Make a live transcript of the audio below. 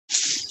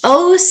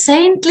Oh,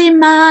 saintly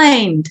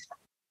mind.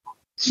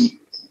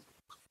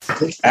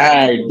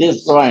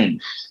 This one.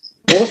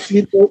 О,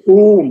 святой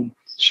ум.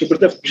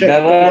 Шибрдев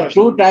There are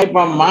two types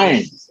of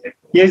mind.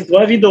 Есть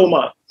два вида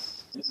ума.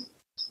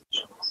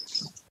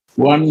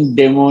 One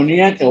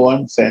demoniac,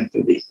 one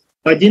saintly.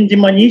 Один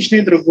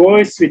демоничный,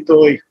 другой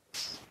святой.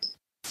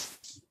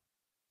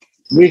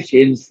 Which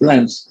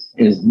influence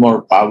is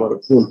more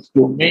powerful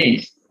to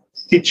me?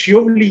 И чье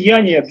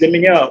влияние для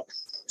меня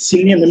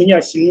сильнее, на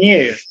меня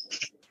сильнее?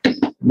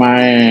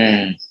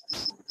 My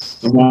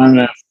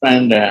one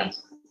friend,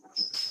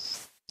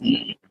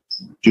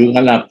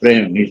 Jugala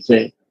Prem, he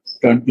said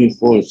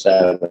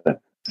 24/7.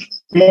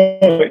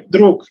 Мой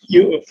друг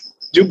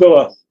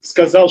Дюгала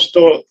сказал,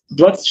 что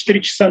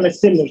 24 часа на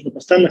 7 нужно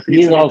постоянно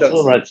ходить He's в also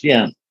медитацию.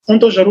 Russian. Он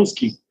тоже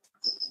русский.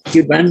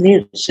 When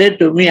he said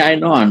to me, I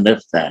don't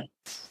understand.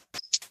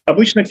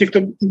 Обычно те,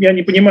 кто я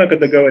не понимаю,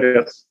 когда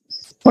говорят.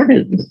 What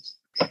is this?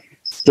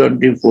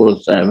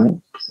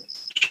 24/7?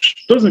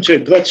 Что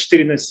означает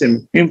 24 на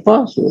 7?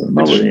 Impossible.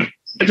 Nobody.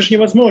 Это же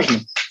невозможно.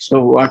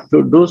 So what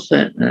to do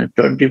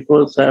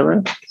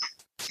 24/7?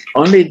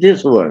 Only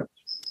this word.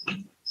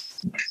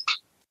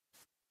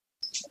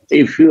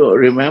 If you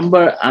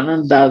remember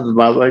Anandas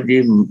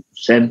Babaji,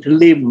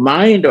 centrally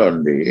mind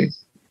only,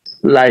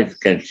 life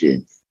can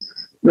change.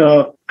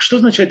 Что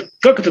означает,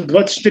 как это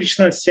 24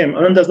 часа на 7?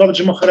 Анандас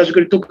Бабаджи Махарадж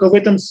говорит, только в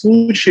этом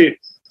случае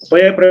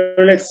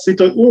проявляется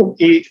святой ум,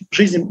 и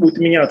жизнь будет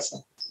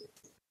меняться.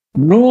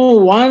 No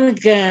one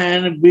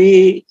can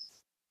be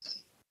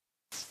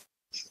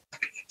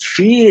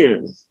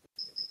feel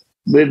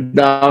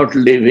without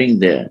living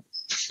there.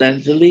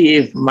 Essentially,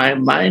 if my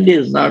mind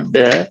is not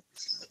there,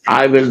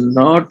 I will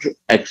not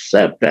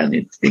accept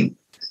anything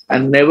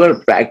and never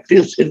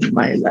practice in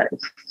my life.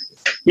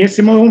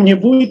 Если мой ум не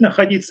будет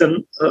находиться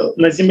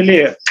на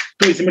земле,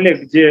 той земле,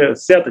 где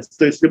святость,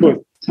 то есть любовь,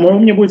 мой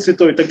ум не будет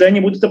святой, тогда я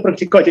не буду это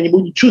практиковать, я не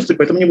буду чувствовать,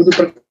 поэтому не буду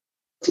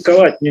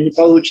практиковать, мне не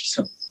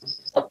получится.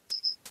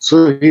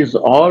 So his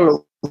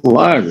all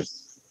word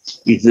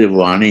is a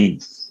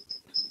warning.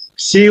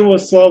 Все его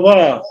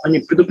слова, они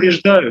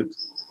предупреждают.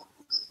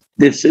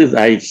 This is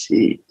I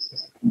see.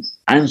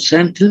 And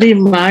centrally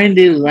mind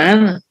is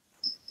when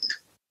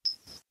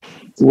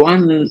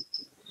one,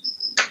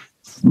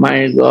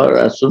 my God,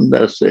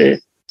 Asundar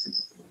say,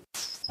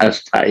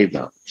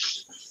 Astaiva.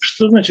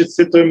 Что значит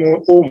святой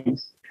мой ум?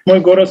 Мой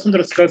Гора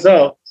Сундар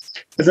сказал,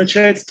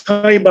 означает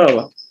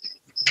стхайбава.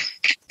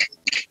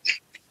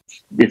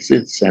 This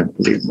is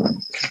centrally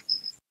mind.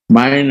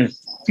 Mind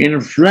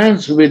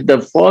influence with the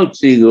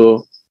false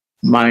ego,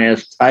 my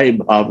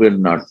Astaiva will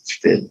not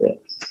stay there.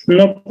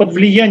 Но под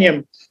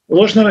влиянием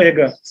ложного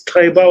эго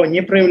стхайбава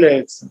не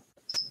проявляется.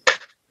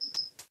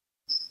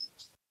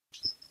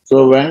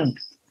 So when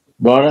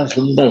Gora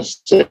Sundar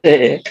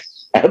say,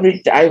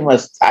 every time a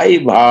sthayi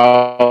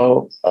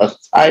bhav,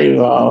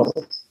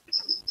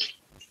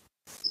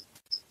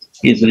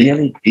 is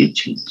really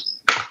teaching.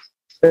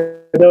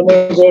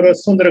 Когда Гора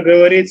Сундар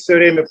говорит все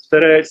время,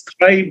 повторяет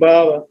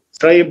стхайбава,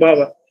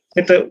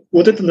 это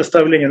вот это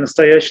наставление,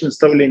 настоящее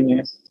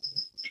наставление.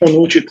 Он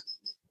учит.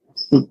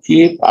 To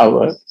keep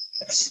our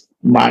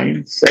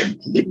mind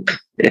centered.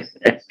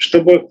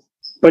 Чтобы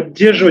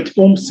поддерживать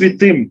ум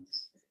святым.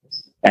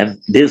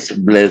 And this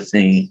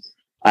blessing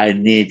I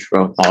need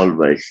from all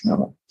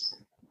Vaishnavas.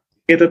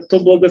 Это то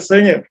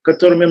благословение, в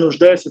котором я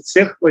нуждаюсь от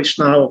всех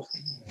вайшнавов.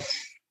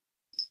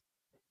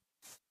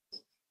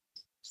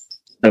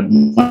 The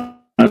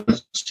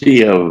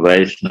mercy of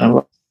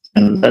Vaishnava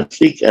and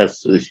Rasik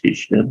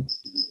association,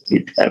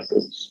 it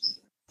happens.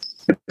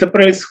 Это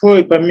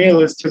происходит по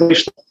милости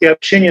Вайшнава и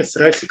общение с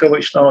Расика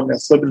Вайшнавами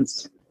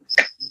особенности.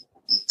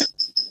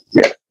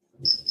 Yeah.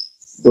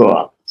 Go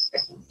on.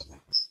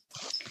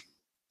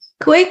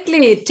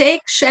 Quickly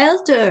take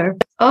shelter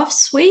of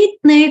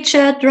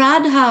sweet-natured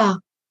Radha,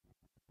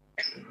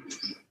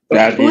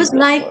 who's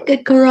like a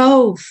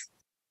grove.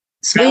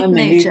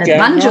 Sweet-natured,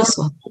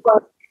 Manjuswa.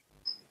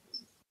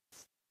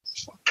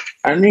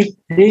 And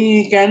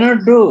he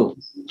cannot do.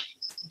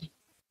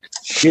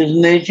 His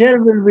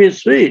nature will be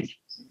sweet.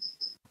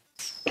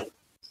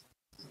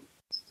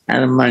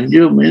 And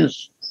Manju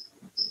means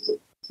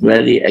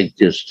very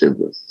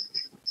adjustable.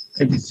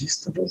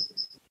 Adjustable.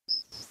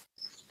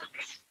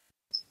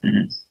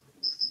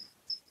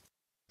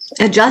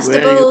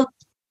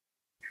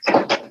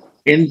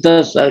 In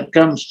the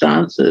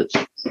circumstances,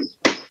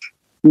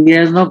 he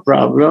has no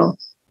problem.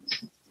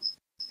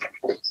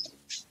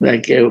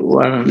 Like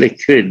one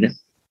liquid,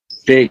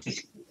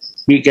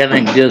 he can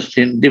adjust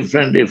in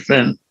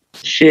different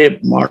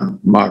shape,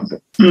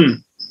 model.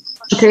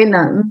 Okay,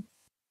 none.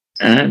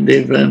 And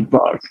different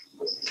part.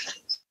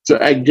 So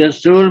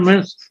adjustable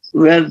means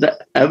where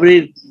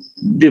every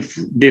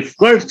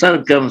difficult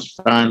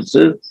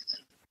circumstances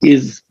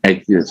is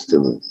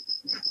adjustable.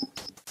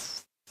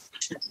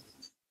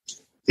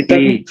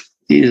 He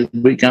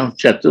becomes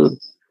chatur,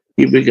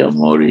 he becomes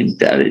more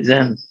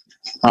intelligent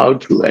how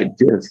to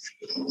adjust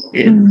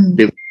in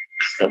different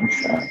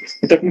circumstances.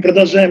 Итак, мы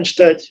продолжаем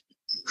читать.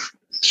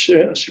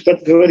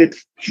 Шрипад говорит,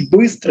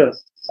 быстро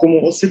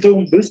Кому, о святой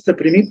ум, быстро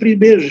прими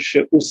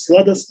прибежище у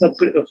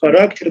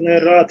сладостно-характерной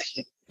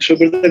радхи. Что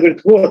Гурдев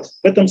говорит, вот,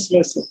 в этом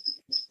смысл.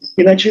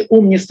 Иначе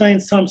ум не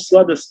станет сам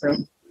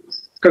сладостным.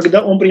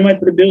 Когда он принимает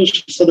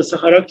прибежище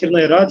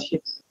сладостно-характерной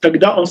радхи,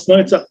 тогда он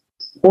становится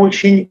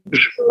очень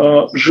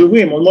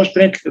живым. Он может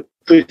принять,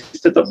 то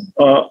есть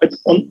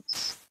он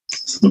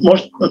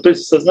может, то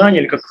есть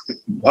сознание, или как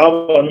сказать,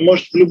 он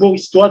может в любой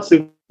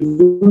ситуации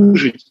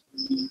выжить.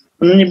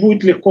 Он не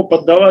будет легко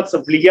поддаваться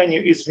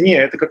влиянию извне.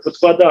 Это как вот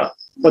вода.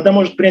 Вода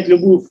может принять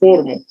любую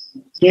форму.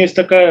 У нее есть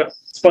такая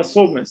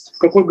способность. В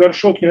какой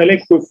горшок не налей,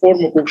 какую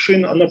форму,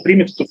 кувшин, она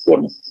примет эту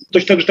форму.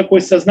 Точно так же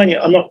такое сознание,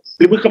 оно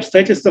в любых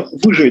обстоятельствах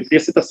выживет,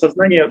 если это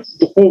сознание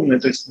духовное,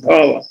 то есть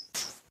бхава.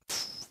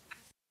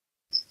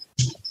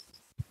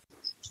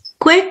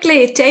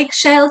 Quickly take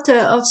shelter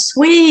of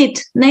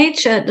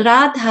sweet-natured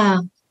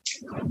Radha,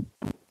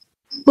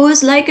 who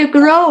is like a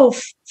grove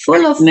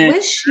full of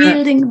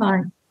wish-yielding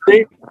wine.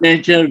 Sweet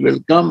nature will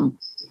come.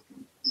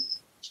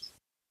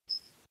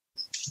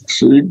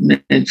 Sweet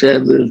nature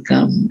will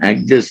come.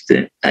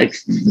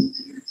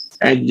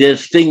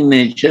 Adjusting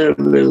nature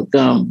will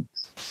come.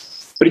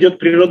 Придет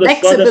природа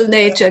Flexible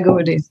nature,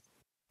 Guru.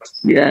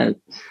 Yes,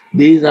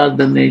 these are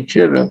the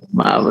nature of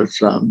our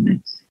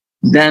Swami.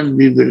 Then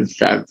we will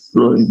start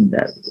flowing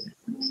that way.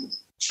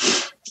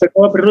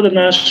 Такова природа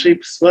нашей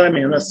с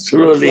вами.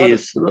 Slowly,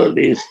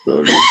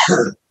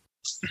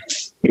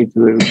 it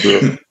will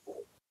grow.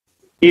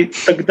 И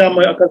тогда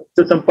мы оказываемся в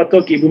этом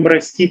потоке и будем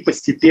расти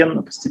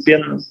постепенно.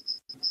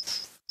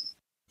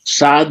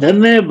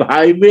 Sadhane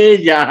bhaive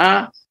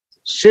jaha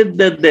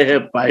siddha dehe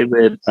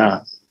paive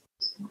ta.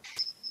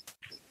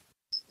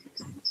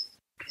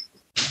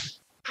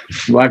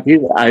 What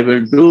is I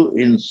will do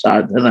in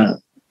sadhana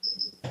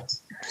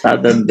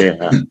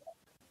deha,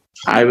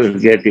 I will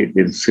get it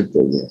in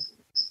siddha deha.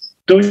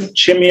 То,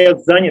 чем я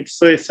занят в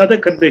своей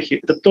садхакадехе,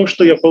 это то,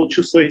 что я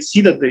получу в своей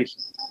сиддхадехе.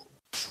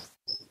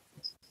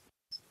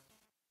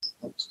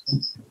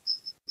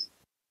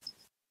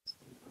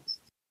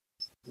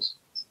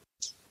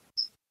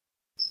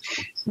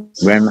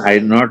 When I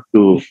not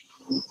do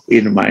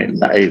in my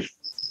life,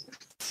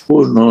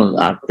 who knows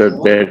after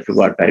that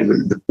what I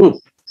will do?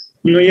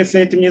 Но если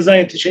я этим не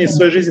занят в течение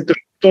своей жизни, то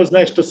кто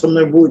знает, что со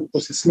мной будет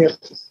после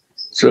смерти?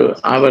 So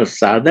our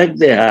sadhak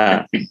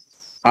deha,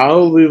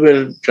 how we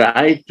will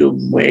try to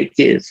make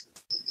it,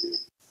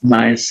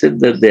 my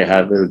siddha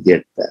deha will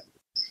get that.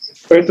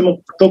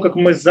 Поэтому то, как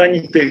мы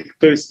заняты,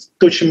 то есть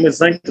то, чем мы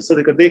заняты в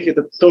садхакадехе,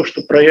 это то,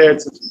 что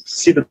проявится в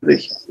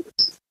сиддхадехе.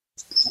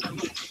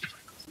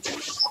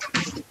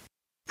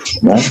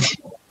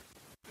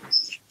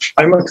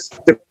 I'm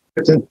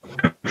accepting.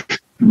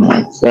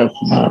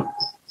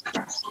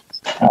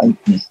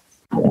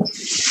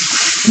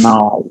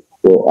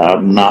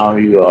 Now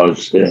you are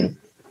saying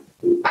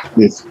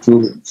this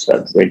two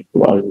subject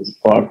was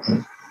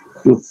important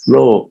to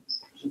flow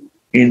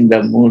in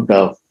the mood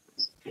of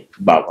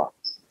Baba.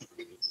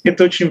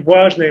 Это очень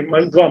важные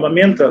два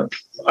момента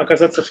 —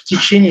 оказаться в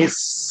течение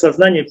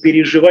сознания,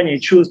 переживания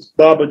чувств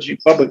Бабаджи,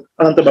 Бабы,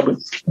 Ананда Бабы.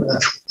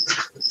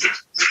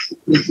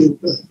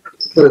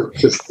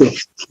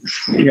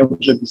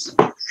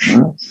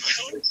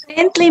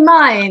 Saintly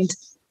mind,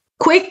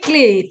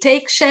 quickly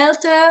take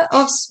shelter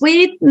of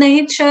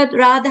sweet-natured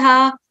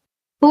Radha,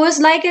 who is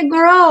like a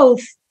grove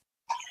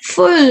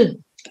full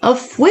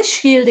of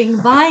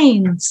wish-yielding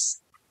vines,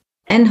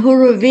 and who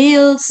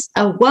reveals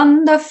a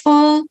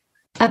wonderful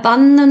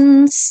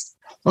abundance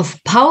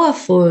of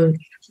powerful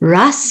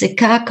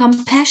Rasika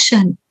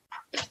compassion,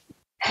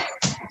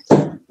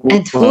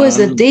 and who is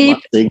a deep...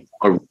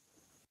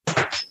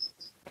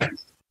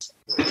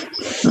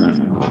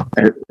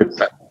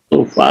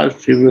 So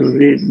fast you will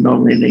read, no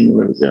meaning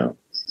will go.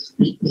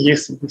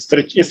 Если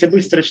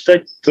быстро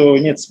читать, то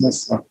нет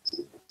смысла.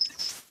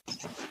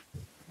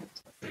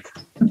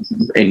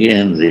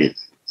 Again read.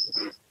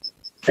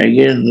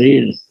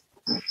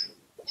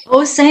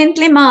 Oh,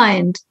 saintly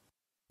mind,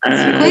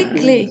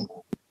 quickly.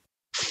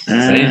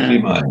 Saintly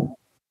mind.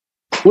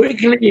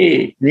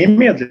 Quickly.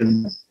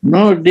 Немедленно.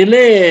 No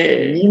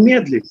delay.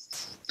 Немедленно.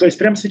 То есть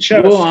прямо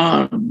сейчас. Go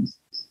on.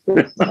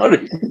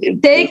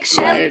 Take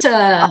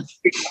shelter.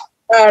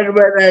 And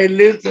when I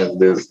listen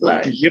this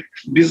line, Я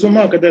без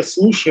ума, когда я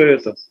слушаю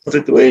это. Вот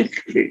это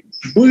quickly.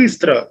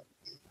 Быстро.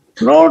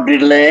 No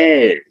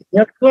delay. Не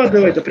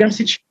откладывай это прямо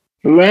сейчас.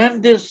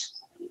 When this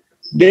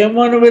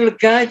demon will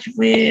catch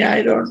me,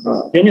 I don't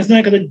know. Я не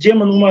знаю, когда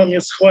демон ума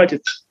меня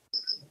схватит.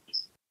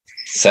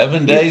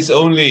 7 days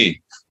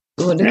only.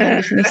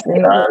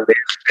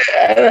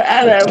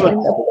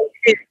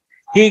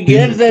 He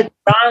gets a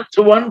chance,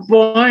 1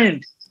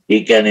 point.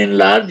 He can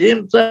enlarge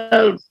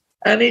himself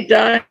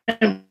anytime.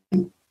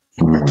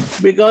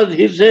 Because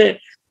he said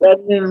that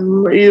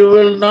you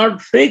will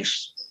not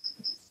fix,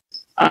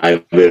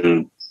 I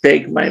will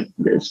take my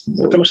place.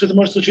 Потому что это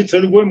может случиться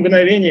в любое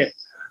мгновение.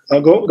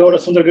 Гаура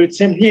Сундара говорит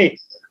 7 дней.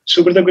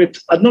 Шугурда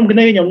говорит, одно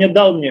мгновение он мне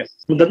дал мне.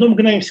 Одно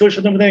мгновение, всего лишь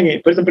одно мгновение.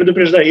 Поэтому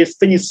предупреждаю, если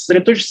ты не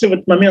сосредоточишься в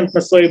этот момент на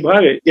своей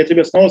бхаве, я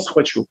тебя снова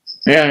схвачу.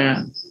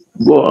 Yeah.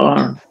 Go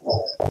on.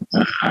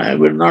 I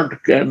will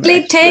not can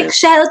Please take express.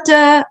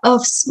 shelter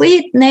of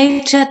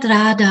sweet-natured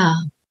Radha,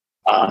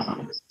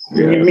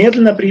 Yeah.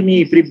 Немедленно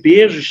прими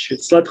прибежище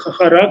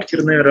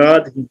сладкохарактерной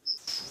Радхи,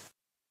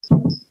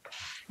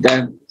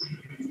 Then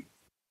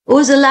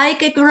who's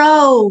like a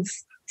grove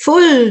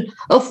full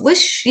of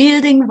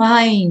wish-yielding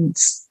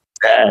vines.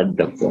 that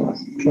the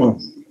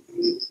point.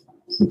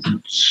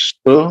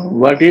 So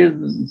what is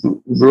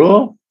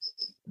grow?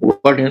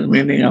 What is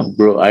meaning of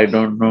grow? I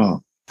don't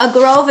know. A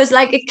grove is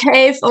like a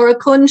cave or a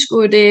kunj,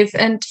 Gurudev,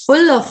 and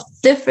full of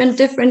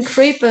different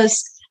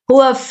creepers who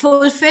are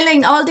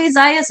fulfilling all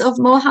desires of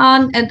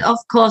Mohan and of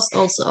course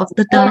also of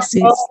the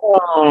Dasis.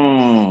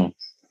 Oh,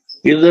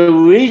 is a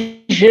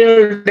wish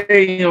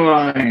yielding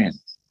wine.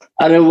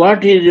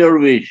 What is your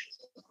wish?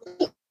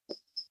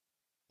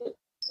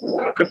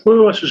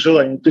 Какое ваше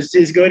желание? То есть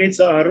здесь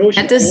говорится о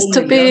роще. It is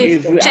to be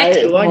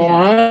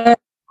желания.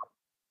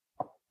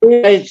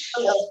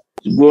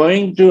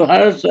 Going to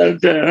her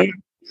shelter,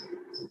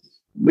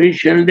 be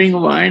shielding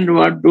wine,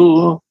 what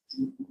do?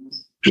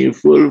 He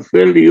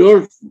fulfill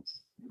your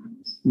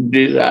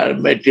desire,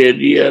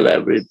 material,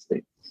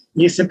 everything.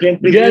 Если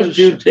принять Just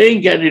you прибежище,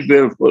 think and it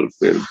will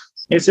fulfill.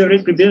 если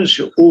принять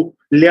прибежище у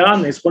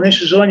Лианы,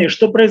 исполняющей желание,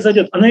 что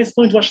произойдет? Она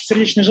исполнит ваше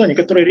сердечное желание,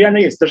 которое реально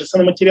есть, даже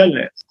самое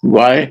материальное.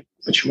 Why?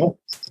 Почему?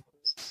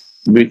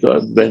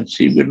 Because when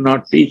she will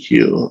not teach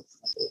you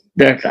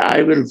that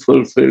I will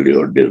fulfill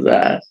your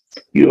desire,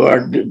 you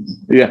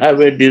have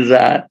a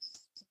desire,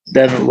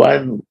 then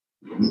one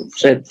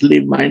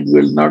settling mind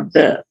will not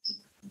there.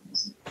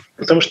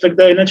 Потому что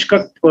тогда иначе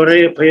как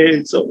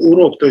появится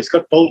урок, то есть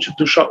как получит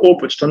душа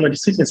опыт, что она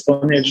действительно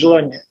исполняет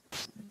желание.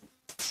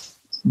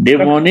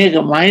 Demonic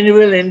mind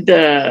will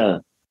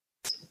enter.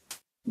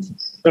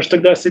 Потому что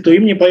тогда святой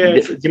им не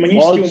появится,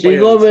 демонический ум False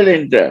ego появится, will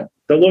enter.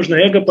 да ложное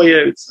эго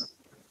появится.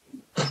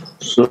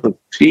 So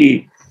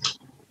see,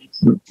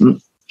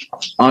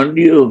 on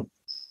you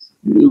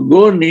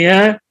go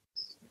near,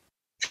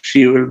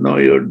 she will know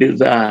your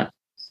desire.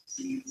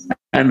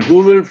 And who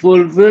will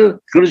fulfill?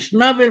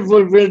 Krishna will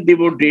fulfill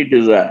devotee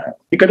desire.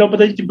 И когда вы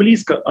подойдете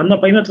близко, она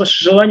поймет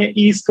ваше желание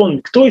и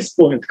исполнит. Кто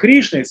исполнит?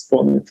 Кришна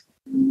исполнит.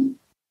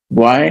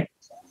 Why?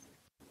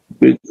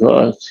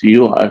 Because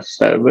you are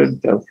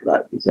servant of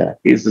Radha,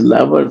 his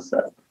lover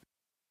servant.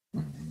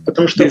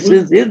 Потому что This вы,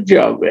 is his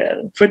job.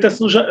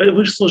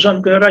 вы же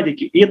служанка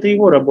Радики, и это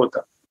его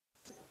работа.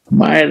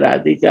 My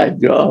Radhika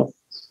job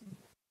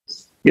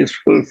is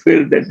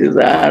fulfill the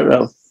desire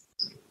of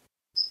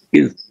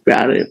his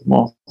pyare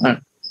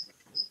Mohan,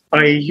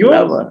 А ее,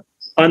 lover.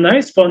 она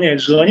исполняет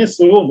желание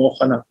своего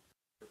Мохана.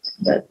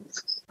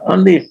 That's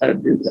only her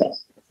desire.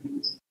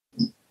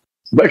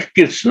 But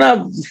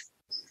Krishna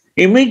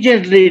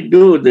immediately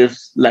do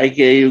this, like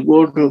you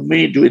go to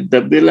meet with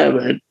the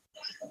beloved,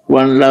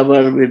 one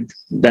lover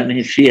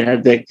then she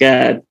has a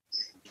cat,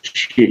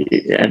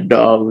 a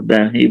dog,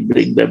 then he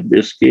bring the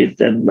biscuit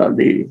and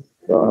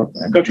lollipop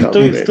and Как в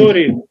той chocolate.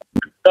 истории,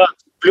 когда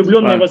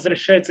влюбленный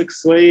возвращается к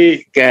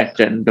своей Cat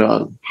and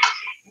dog.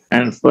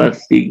 And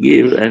first he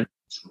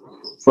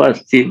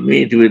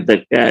meet with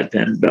the cat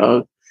and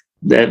dog,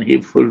 then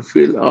he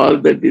fulfill all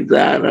the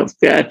desire of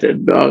cat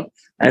and dog,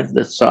 and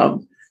the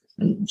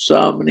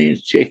Somni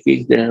is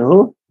checking there,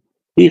 oh,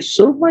 he's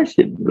so much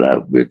in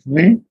love with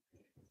me.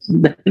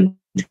 Then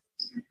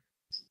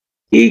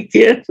he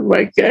gets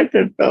my cat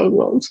and dog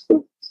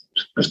also.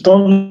 что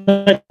он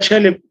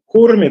вначале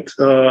кормит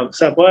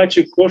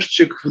собачек,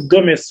 кошечек в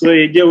доме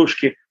своей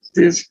девушки.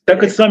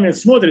 Так и сами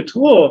смотрит,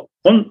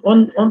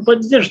 он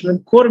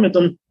поддерживает, кормит,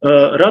 он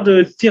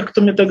радует тех,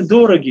 кто мне так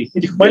дороги,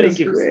 этих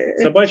маленьких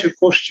собачек,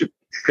 кошечек,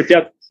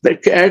 котят. The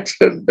cats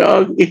and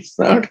dog is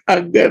not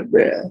hunger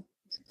there,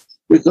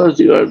 because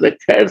you are the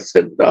cats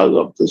and dog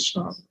of the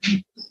song.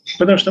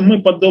 Потому что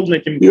мы подобны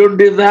этим. Your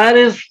desire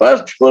is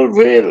first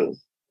fulfilled.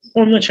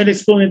 Он вначале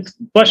исполнит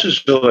ваши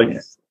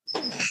желания.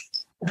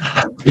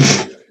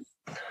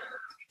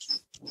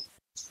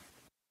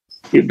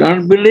 You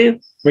don't believe?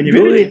 Вы не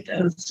Do верите? it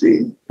and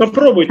see.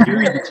 Попробуйте,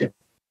 увидите.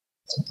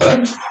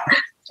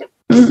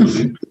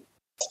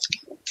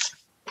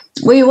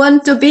 We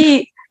want to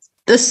be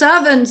the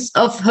servants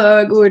of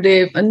her,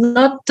 Gurudev, and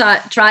not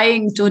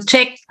trying to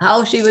check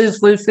how she will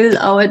fulfill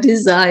our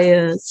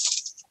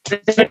desires.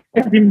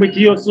 Хотим быть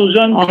ее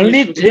служанками.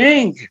 Only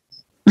think.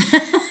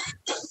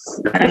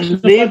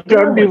 And live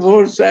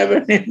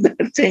 24/7 in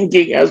that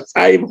thinking as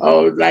time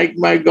how, like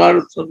my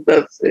God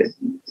Sundar said,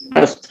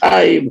 as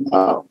time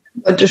how.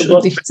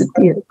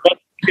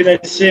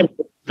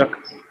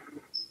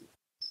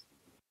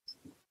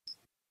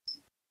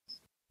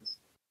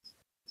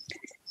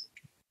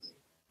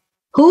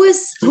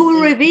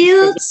 Who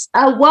reveals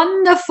a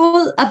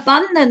wonderful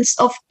abundance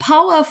of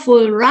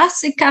powerful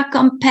Rasika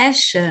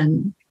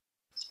compassion,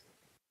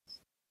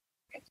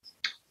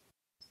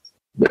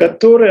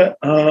 которая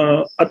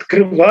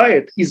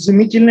открывает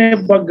изумительное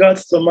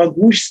богатство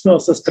могущественного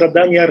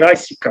сострадания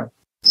Расика.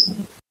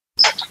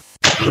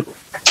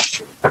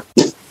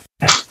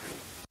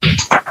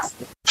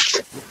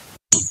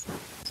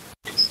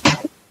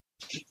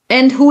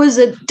 and who is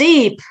a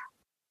deep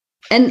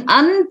an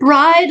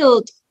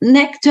unbridled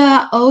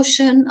nectar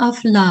ocean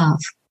of love.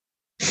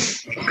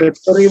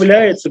 Который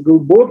является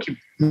глубоким,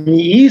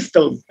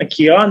 неистовым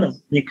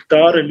океаном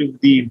нектара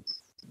любви.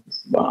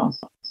 Wow.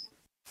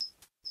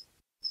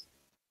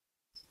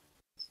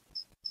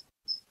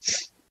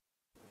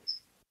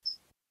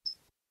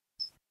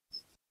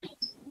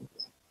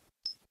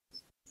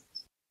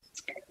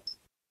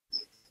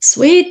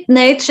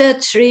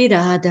 Sweet-natured Sri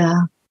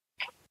Radha.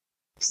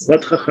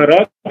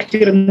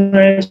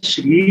 Сладкохарактерная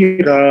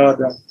Шри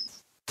Рада.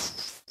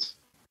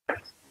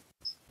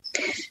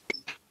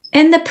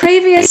 In the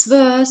previous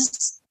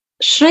verse,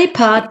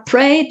 Shripad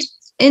prayed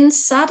in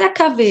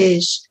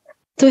Sadakavesh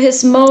to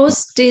his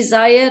most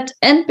desired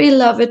and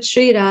beloved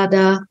Sri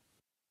Radha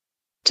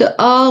to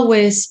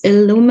always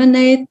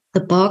illuminate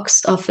the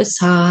box of his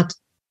heart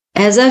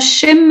as a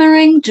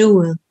shimmering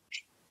jewel.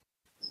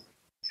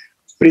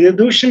 В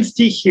предыдущем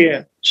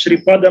стихе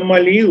Шрипада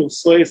молил в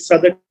своей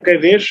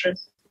Садакавеше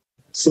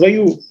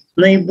свою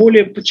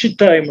наиболее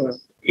почитаемую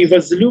и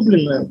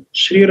возлюбленную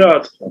Шри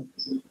Радху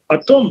о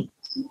том,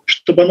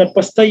 чтобы она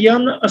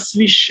постоянно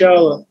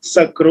освещала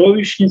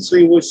сокровищницу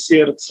его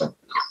сердца,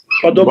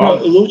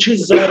 подобно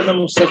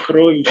лучезарному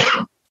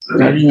сокровищу.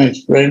 Can you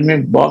explain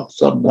me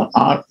box of the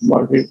heart?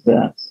 What is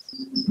that?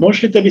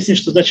 Можешь ли ты объяснить,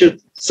 что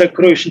значит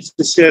сокровищница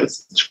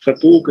сердца,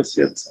 шкатулка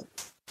сердца?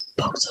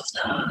 Box of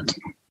the heart.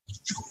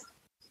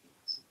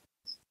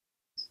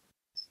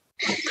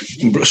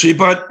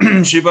 Sripad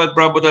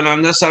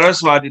Prabhupada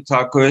Saraswati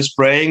Thakur is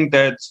praying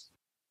that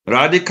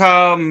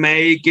Radhika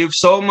may give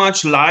so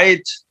much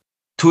light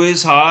to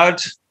his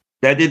heart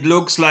that it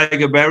looks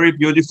like a very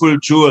beautiful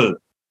jewel.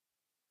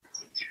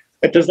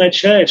 Это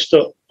означает,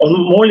 что он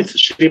молится,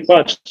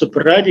 Шрипад,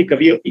 чтобы Радика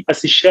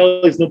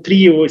освещала изнутри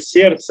его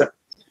сердца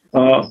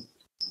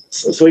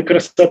своей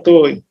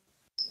красотой.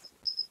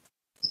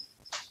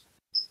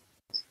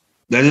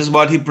 That is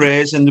what he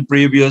prays in the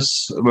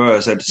previous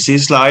verse, that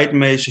his heart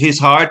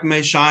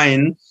may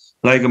shine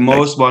like a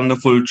most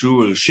wonderful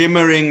jewel,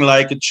 shimmering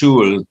like a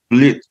jewel,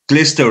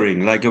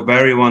 glistering like a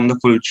very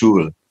wonderful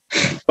jewel.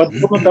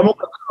 Подобно тому,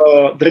 как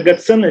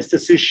драгоценность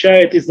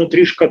освещает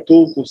изнутри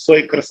шкатулку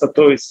своей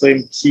красотой,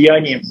 своим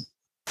сиянием.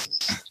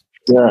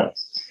 Yeah.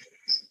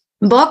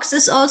 Box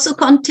is also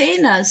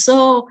container,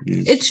 so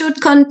it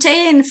should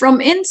contain from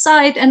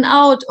inside and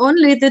out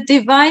only the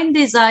divine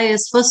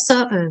desires for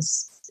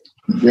service.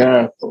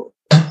 Yeah.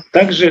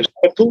 Также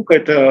шкатулка —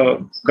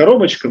 это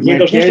коробочка, в ней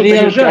должно что-то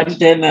Material лежать.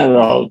 container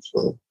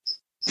also,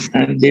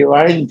 and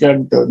divine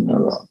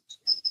container also.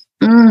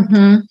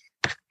 Mm-hmm.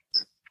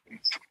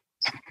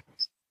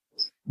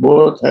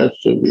 Both has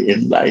to be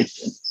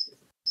enlightened.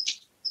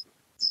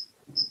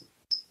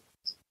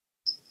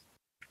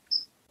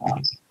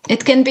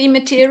 It can be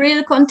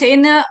material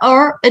container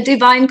or a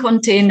divine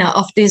container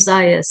of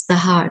desires, the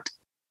heart.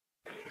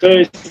 То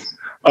есть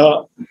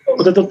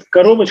вот эта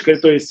коробочка,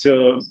 то есть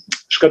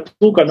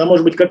шкатулка, она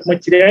может быть как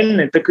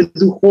материальной, так и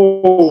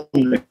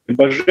духовной,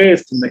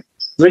 божественной,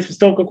 в зависимости от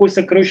того, какое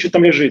сокровище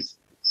там лежит.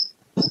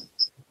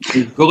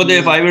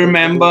 Gurudev, I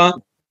remember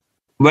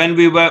when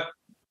we were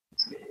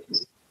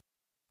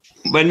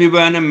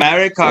in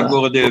America, Yeah.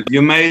 Gurudev,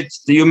 you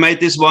made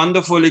this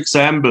wonderful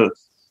example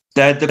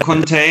that the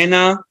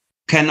container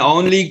can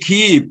only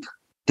keep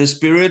the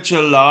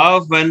spiritual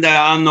love when there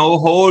are no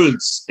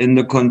holes in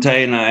the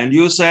container. And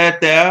you said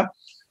there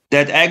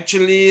that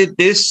actually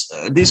this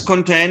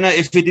container,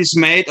 if it is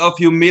made of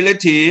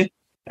humility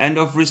and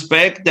of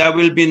respect, there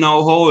will be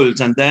no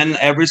holes, and then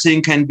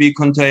everything can be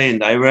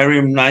contained. I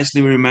very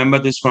nicely remember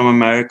this from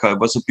America. It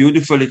was a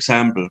beautiful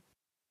example.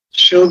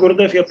 Шрила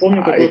Гурудев, я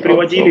помню, как вы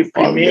приводили в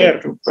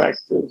пример. I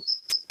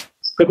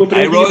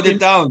wrote it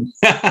down.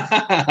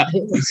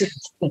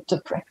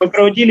 Вы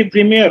проводили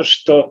пример,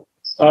 что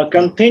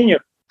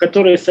контейнер,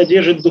 который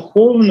содержит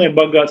духовное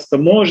богатство,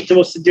 может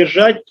его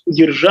содержать,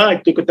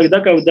 удержать только тогда,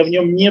 когда в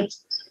нем нет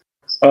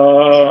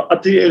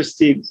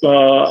отверстий,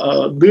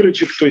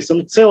 дырочек, то есть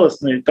он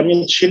целостный, там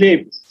нет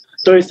щелей.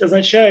 То есть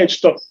означает,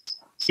 что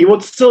его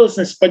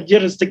целостность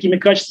поддерживается такими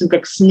качествами,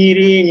 как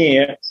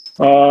смирение,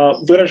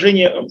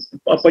 выражение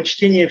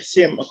почтения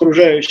всем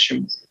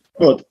окружающим.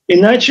 Вот.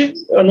 Иначе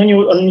оно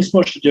не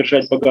сможет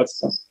удержать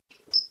богатство.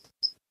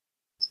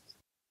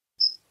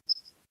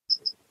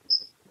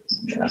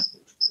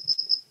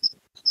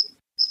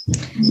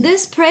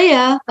 This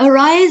prayer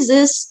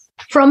arises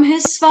from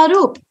his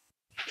Svarup,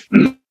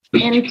 and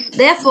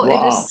therefore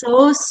it is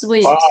so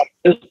sweet.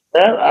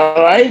 That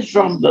arises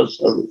from the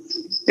Sarup.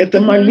 Эта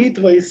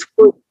молитва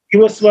исходит из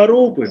его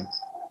сварупы.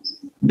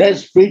 The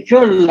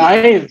spiritual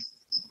life,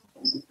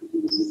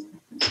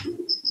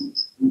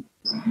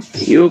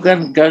 you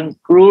can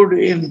conclude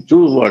in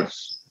 2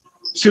 words.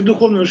 Всю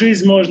духовную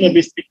жизнь можно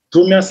объяснить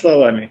 2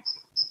 словами.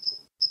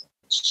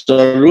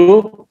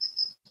 Sarup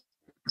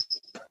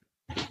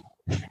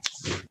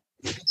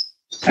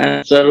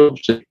and Sarup.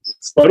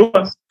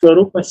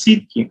 Сварупа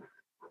ситки.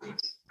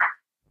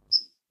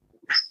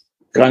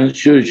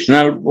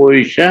 Constitutional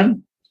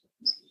position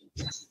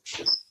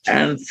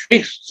and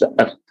fixed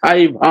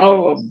high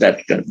vow of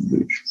that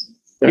constitution.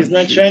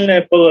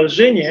 Изначальное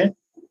положение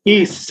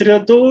И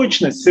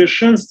сосредоточенность,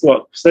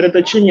 совершенство в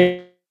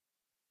сосредоточении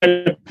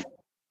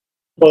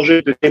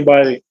положительной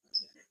бави.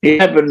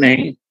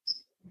 Happening,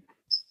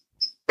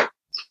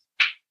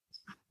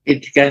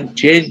 it can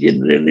change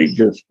in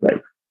religious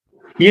life.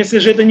 Если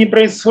же это не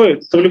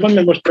происходит, то в любой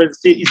момент может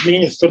произойти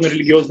изменение в сторону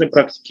религиозной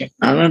практики.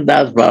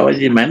 Anandas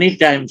Babaji many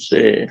times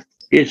say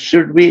it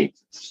should be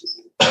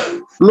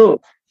flow,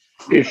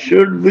 it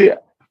should be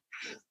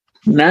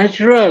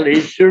natural,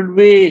 it should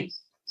be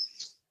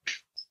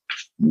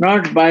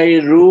not by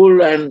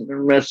rule and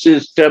a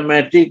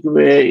systematic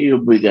way you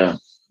become.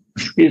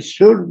 It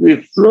should be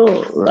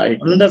flow, right?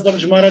 Анандас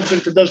Бабаджи Махарадж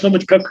говорит, это должно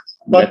быть как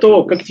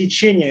поток, как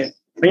течение.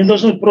 Это не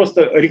должно быть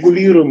просто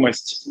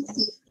регулируемость.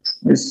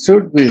 It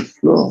should be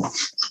flow,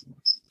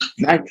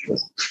 natural.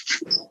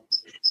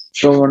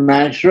 So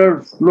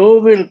natural flow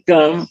will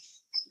come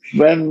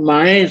when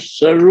my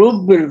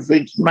sarup will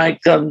fix, my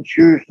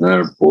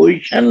constitutional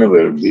position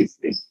will be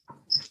fixed.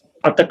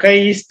 А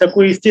такой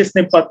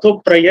естественный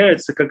поток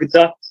проявится,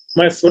 когда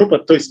моя сварупа,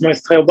 то есть моя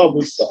стхайба,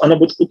 она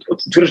будет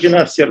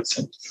утверждена в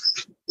сердце.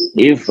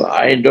 If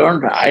I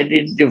don't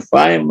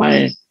identify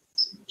my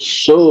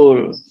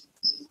soul,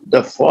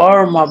 the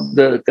form of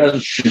the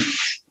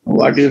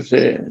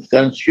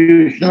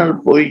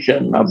constitutional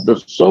position of the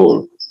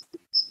soul,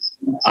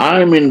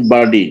 I'm in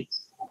body.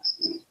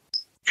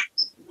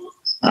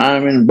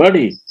 I'm in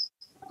body.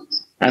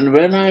 And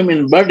when I'm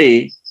in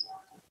body,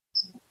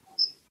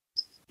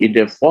 it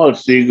a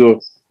false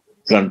ego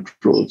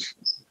controls.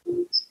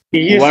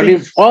 What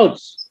is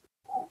false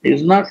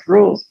is not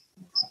true.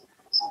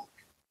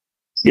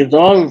 It's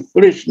all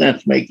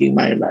foolishness making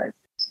my life.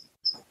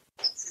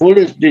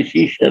 Foolish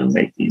decision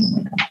making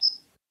my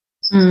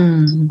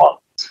life.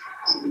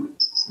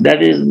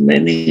 That is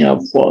meaning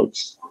of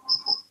false.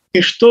 И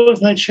что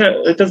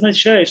означает? Это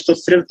означает, что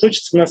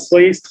сосредоточиться на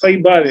своей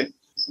стхайбаве,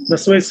 на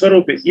своей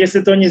сварупе.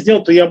 Если этого не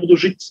сделать, то я буду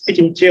жить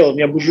этим телом,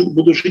 я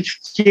буду жить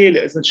в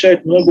теле.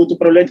 Означает, мной будет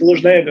управлять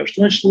ложное эго.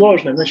 Что значит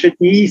ложное? Означает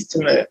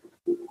неистинное.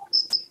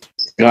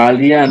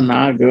 Kaliya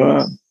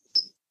Naga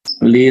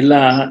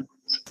Leela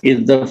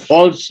is the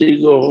false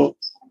ego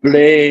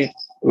play.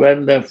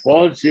 When the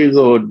false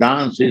ego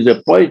dance is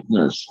a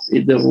poisonous.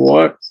 Is the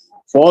word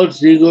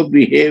false ego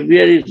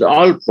behavior is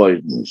all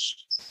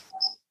poisonous.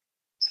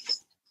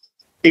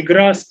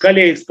 Игра с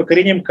Калей, с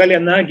покорением Калия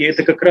Наги,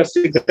 это как раз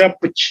игра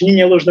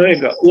подчинения ложного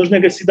эго. Ложное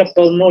эго всегда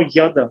полно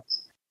яда.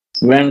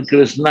 When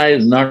Krishna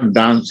is not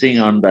dancing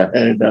on the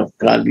head of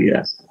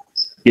Kaliya,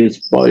 his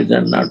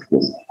poison not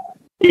good.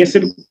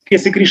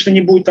 Если Кришна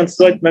не будет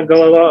танцевать на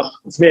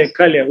головах змея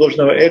Калия,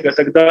 ложного эго,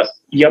 тогда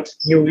яд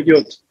не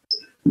уйдет.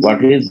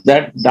 What is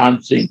that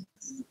dancing?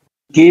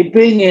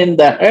 Keeping in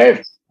the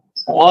head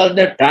all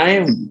the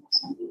time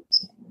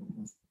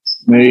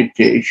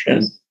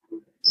meditation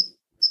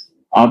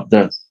of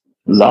the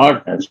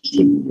Lord has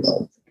to be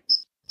also.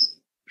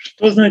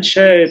 Что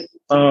означает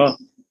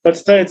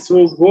подставить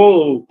свою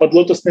голову под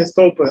лотосные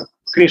стопы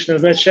Кришны?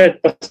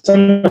 Означает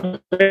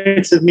постоянно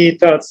находиться в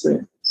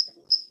медитации.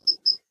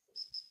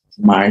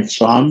 My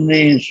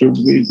Swami should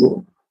be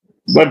good.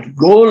 But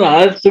goal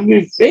has to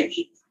be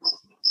fixed.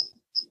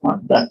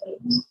 Not that.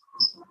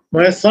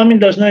 Моя с вами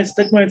должна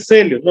стать моей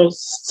целью, но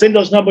цель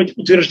должна быть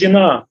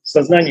утверждена в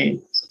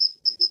сознании.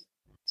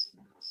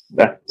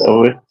 That's the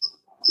way.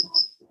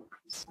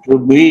 To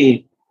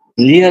be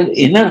real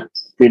inner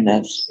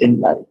happiness in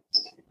life.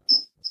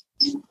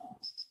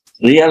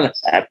 Real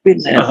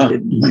happiness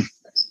in life.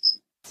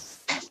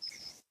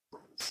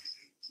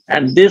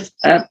 And this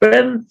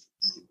happens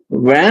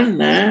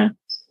when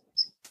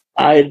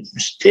I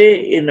stay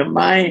in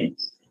my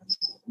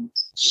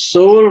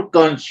soul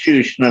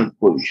constitutional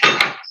position.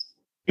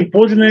 И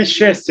подлинное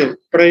счастье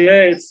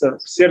проявляется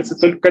в сердце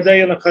только когда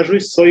я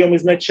нахожусь в своем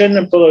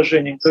изначальном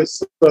положении, то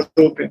есть в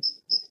сварупе.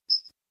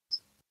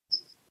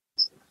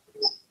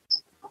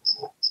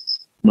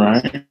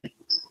 Right?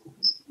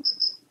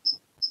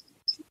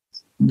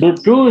 The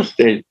two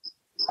stage.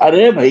 Are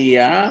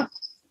bhaiya,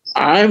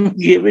 I'm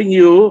giving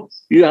you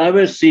have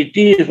a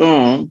city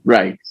home,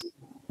 right?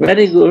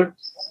 Very good.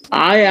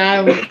 I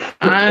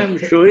am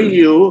showing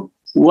you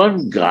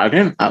one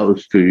garden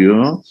house to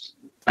you,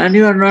 and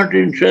you are not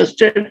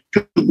interested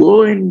to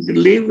go and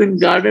live in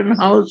garden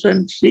house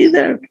and see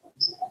that.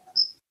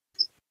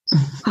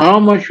 How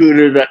much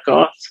will it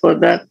cost for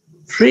that?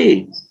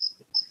 Free.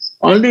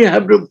 Only you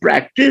have to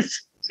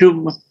practice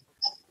to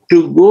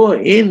go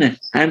in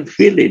and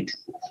feel it,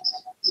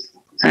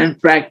 and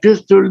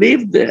practice to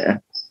live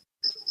there.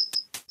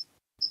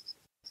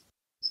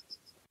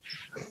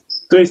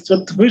 То есть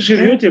вот вы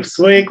живете в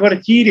своей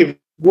квартире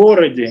в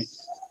городе,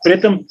 при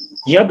этом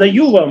я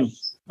даю вам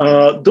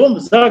дом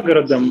за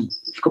городом,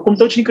 в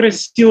каком-то очень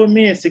красивом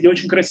месте, где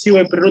очень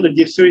красивая природа,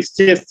 где все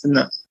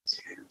естественно.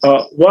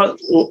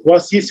 У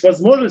вас есть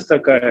возможность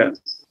такая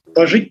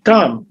пожить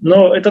там,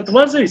 но это от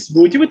вас зависит,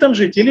 будете вы там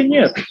жить или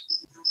нет.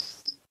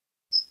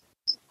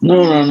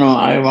 No,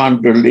 I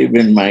want to live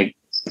in my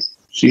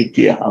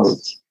city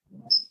house.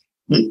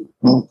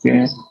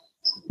 Okay.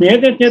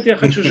 Нет, я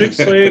хочу жить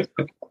в своей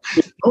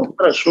Ну,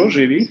 хорошо,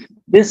 живи.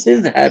 This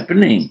is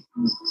happening.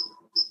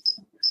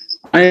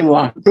 I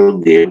want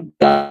to give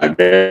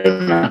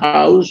garden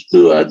house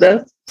to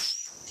others.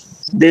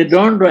 They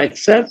don't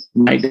accept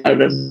my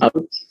garden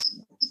house.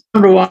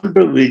 Don't want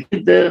to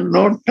visit. There's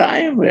no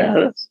time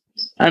here.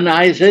 And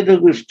I said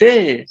to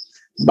stay.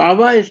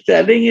 Baba is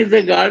telling it's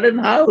a garden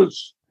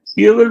house.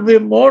 You will be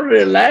more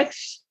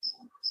relaxed.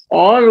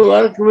 All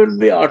work will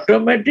be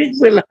automatic,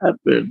 will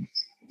happen.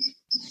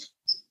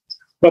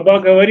 Баба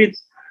говорит,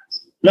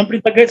 нам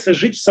предлагается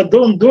жить в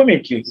садовом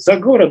домике за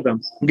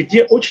городом,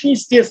 где очень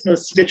естественно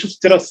себя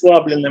чувствовать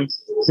расслабленным,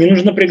 не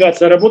нужно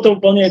напрягаться, а работа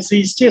выполняется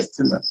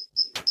естественно.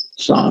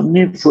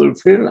 Swami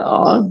fulfill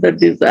all the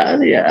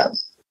desire you have.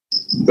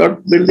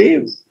 Don't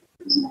believe.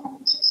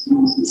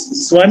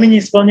 С вами не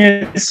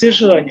исполняет все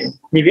желания.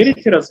 Не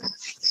верите разве?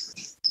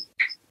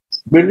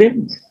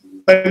 Believe.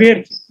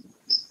 Поверьте.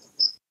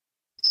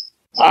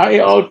 I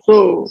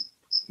also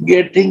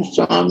getting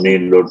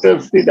Swami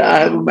lotus feet.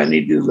 I have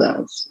many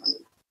desires.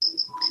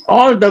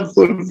 All the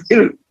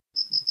fulfilled.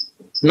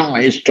 Now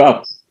I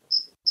stop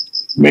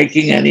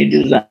making any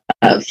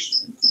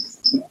desires.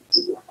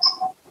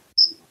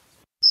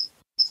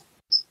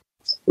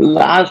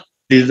 Last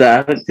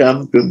desire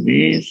come to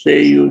me,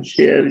 say you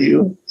share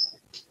you.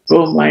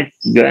 So my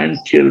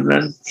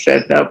grandchildren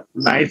set up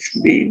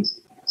nicely.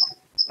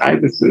 I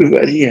will be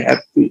very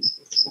happy.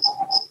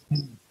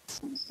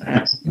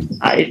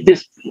 I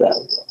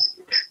desire.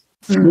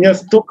 У меня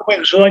столько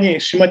моих желаний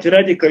Шримати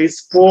Радика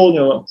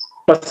исполнила.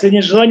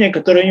 Последнее желание,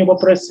 которое я ее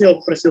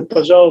попросил,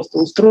 пожалуйста,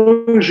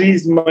 устрой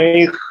жизнь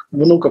моих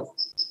внуков.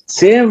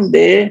 Same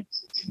day,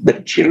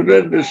 the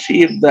children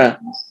receive the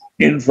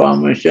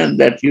information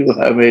that you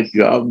have a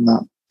job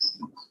now.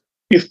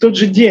 И в тот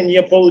же день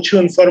я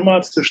получил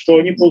информацию, что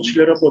они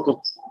получили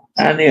работу.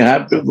 And you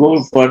have to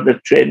go for the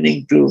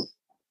training to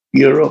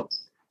Europe.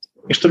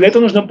 И что для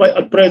этого нужно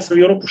отправиться в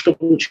Европу,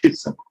 чтобы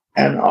учиться.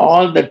 And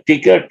all the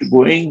ticket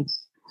going,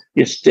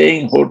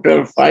 staying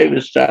hotel,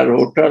 5-star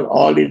hotel,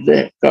 all is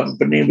the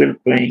company will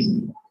pay.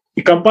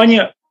 И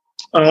компания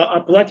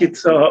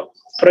оплатит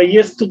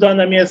проезд туда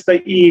на место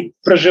и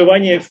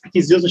проживание в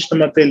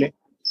 5-звездочном отеле.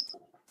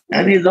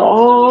 And it's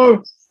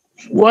all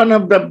one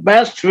of the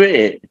best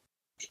way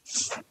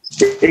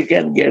they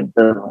can get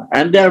them.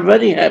 And they are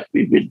very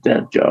happy with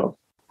their job.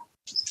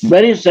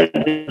 Very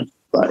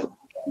satisfied.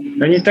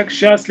 Они так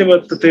счастливы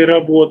от этой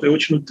работы,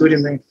 очень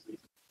удовлетворены.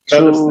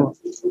 So,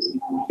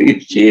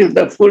 if she is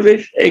the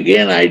foolish,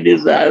 again I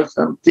desire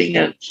something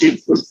and she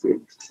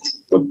fulfilled.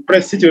 Вот,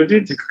 простите, вот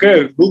видите,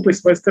 какая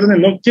глупость с моей стороны,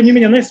 но тем не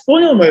менее она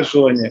исполнила мое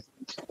желание.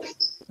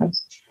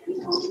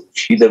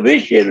 She the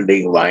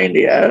wish-yielding mind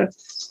here.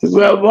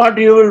 What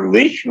you will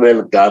wish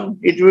will come,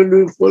 it will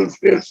be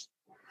fulfilled.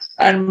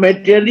 And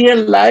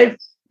material life,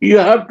 you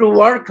have to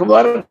work,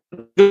 result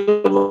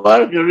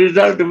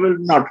will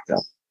not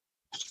come.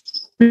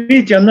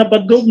 Видите, она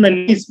подобна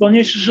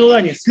исполняющей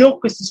желания, с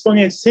легкостью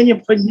исполняет все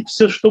необходимое,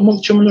 все, что мы,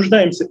 в чем мы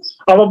нуждаемся.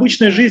 А в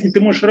обычной жизни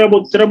ты можешь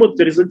работать,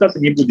 а результата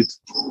не будет.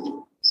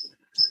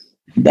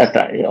 That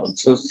I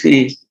also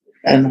see,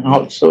 and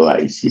also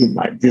I see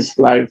this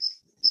life.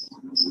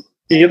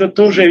 И это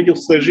тоже я видел в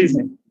своей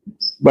жизни.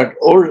 But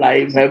old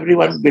life,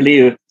 everyone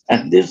believes,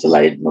 and this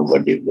life,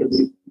 nobody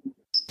believes.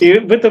 И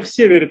в это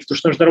все верят,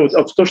 что нужно работать.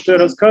 А в то, что я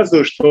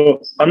рассказываю,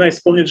 что она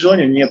исполнит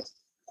желание, нет.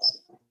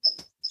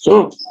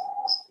 So,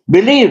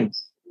 believe.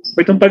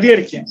 Поэтому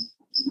поверьте.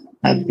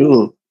 And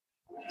do.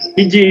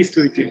 И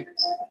действуйте.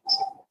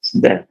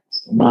 That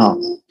now,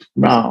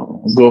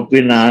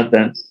 Gopinath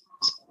and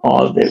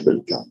all they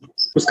will come.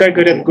 Пускай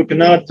говорят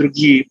Гопинат,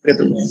 другие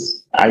преданные.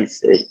 I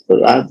say,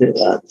 Radha,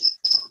 Radha.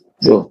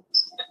 Go.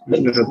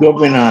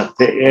 Gopinath,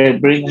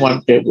 bring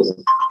one table.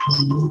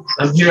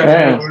 I'm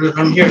here.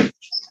 I'm here.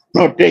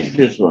 No, take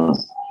this one.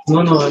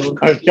 No,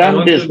 Or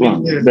chant this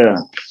one. There.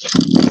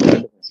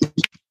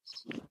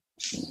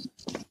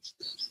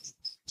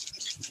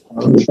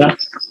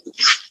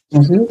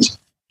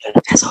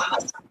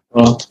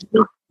 Oh.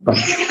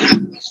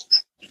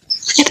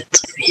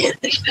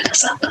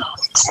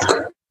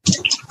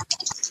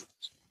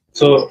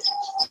 So,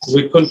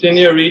 we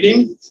continue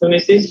reading,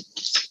 Sudhanidhi?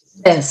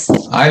 Yes.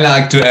 I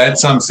like to add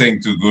something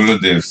to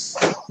Gurudev.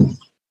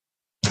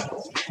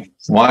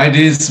 Why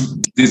these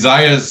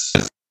desires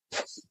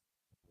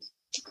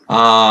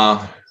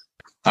are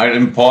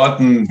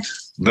important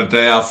that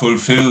they are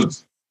fulfilled.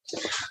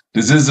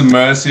 This is a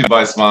mercy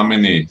by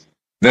Swamini,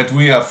 that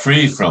we are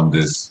free from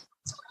this.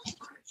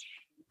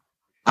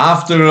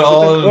 After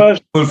all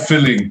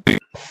fulfilling.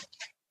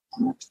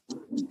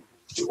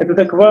 Это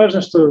так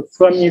важно, что с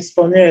вами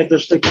исполняет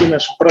даже такие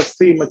наши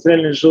простые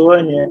материальные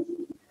желания.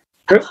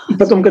 И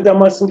потом, когда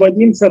мы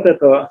освободимся от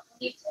этого.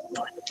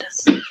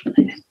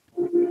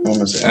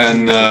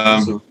 And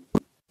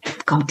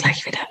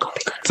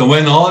so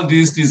when all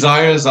these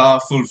desires are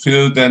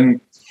fulfilled,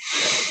 then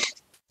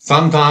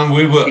sometime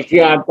we will.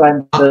 Yeah.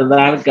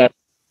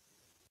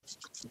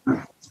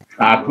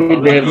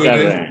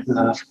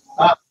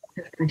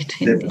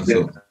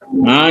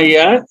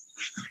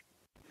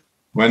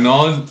 When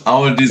all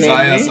our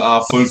desires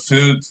are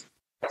fulfilled,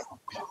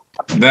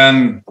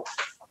 then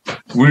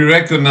we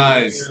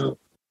recognize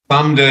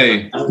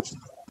someday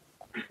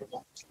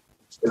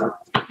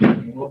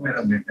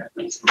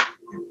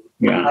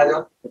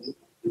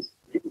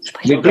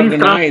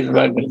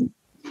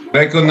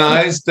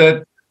recognize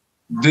that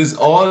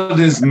all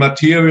these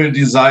material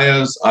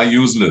desires are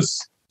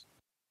useless.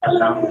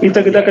 И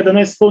тогда, когда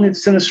она исполнит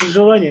все наши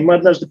желания, мы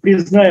однажды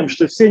признаем,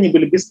 что все они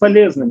были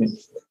бесполезными.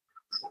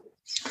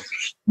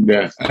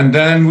 And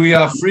then we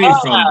are free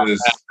from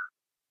this.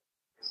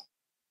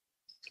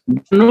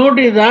 No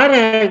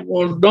desire,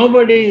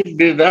 nobody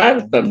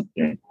desires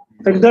something.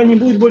 Тогда не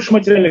будет больше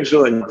материальных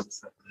желаний.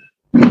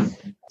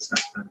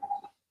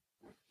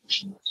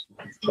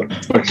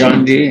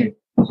 Pachanji,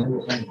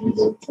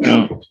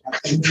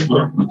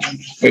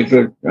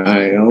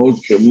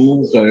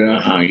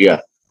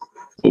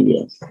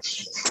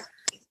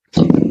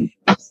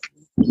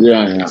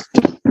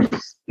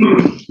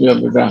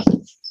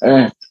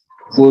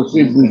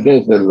 kursi पीछे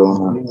से लो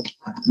ना,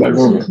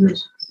 बैठो।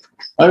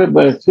 अरे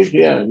बस sit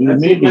here, you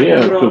need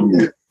here to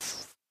me.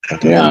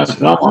 Yeah,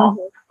 come on.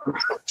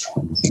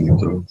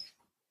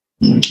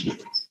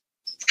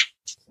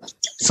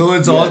 So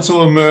it's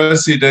also a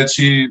mercy that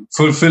she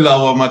fulfill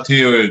our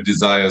material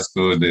desires,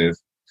 Gurudev.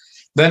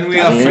 Then we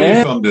are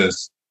free from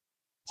this.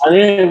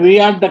 We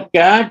are the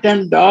cat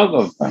and dog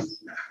of her.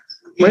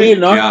 She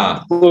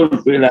not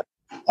fulfill.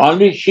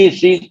 Only she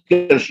sees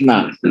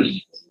Krishna.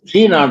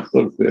 She not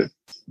fulfilled.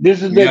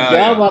 This is the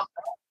job of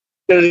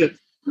the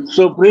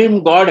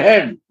Supreme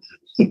Godhead.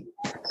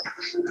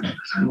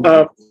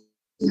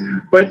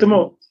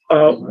 Поэтому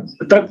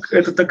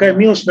это такая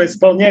милость, она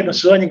исполняет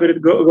наше желание,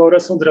 говорит Гаура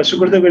Сундара. Что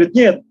Гурудев говорит,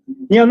 нет,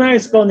 не она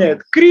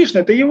исполняет.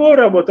 Кришна, это его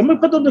работа. Мы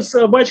подобны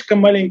собачкам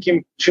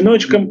маленьким,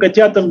 щеночкам,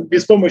 котятам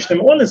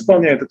беспомощным. Он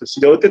исполняет это все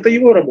дело. Это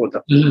его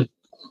работа.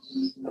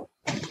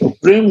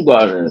 Supreme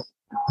Godhead.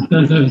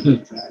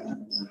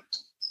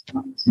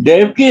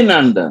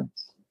 Devkinanda.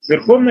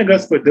 Верховный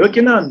Господь,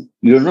 Девакинанда.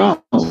 You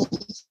know,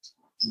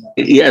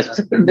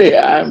 yesterday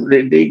I am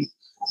reading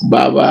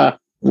Baba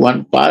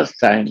one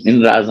pastime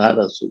in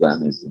Radha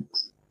Sudhanidhi.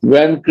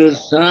 When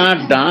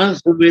Krishna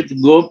danced with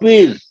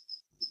gopis,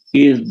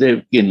 he is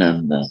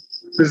Devkinanda.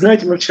 Вы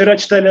знаете, мы вчера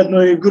читали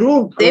одну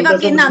игру.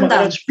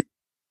 Девакинанда.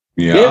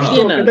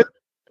 Devkinanda.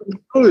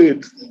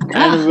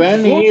 And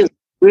when he is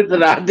with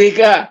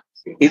Radhika,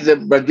 he is a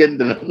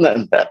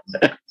Brajendrananda.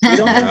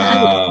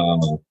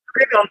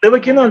 Он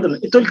Девакинандан.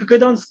 И только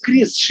когда он с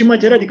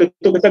Шримати Радхикой,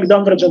 только тогда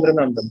он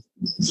Раджендранандан.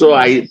 So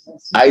I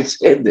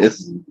say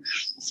this.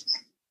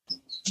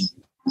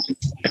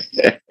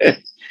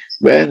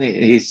 When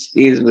he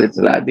is with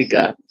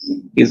Radhika,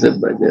 he is a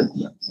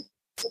Brajendrananda.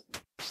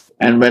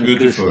 And when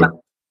Krishna,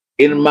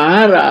 in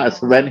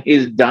Maharashtra, when he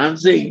is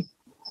dancing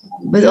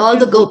with all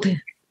the gopis,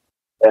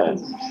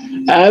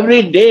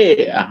 every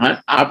day,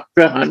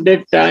 after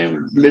 100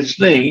 times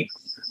listening,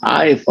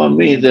 for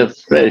me, is a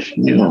fresh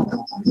new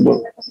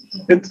book.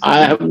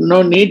 I have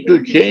no need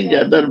to change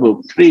other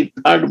book,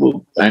 third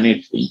book,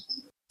 anything.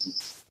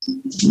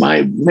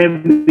 My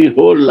maybe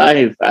whole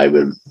life I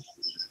will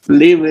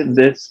live in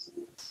this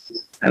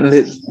and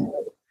listen.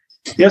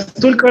 Я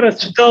столько раз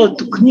читал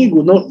эту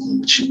книгу, но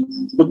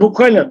вот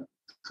буквально,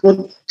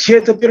 вот я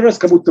это первый раз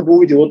как будто бы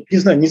увидел, вот не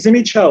знаю, не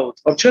замечал.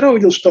 А вчера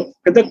увидел, что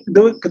когда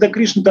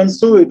Кришна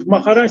танцует в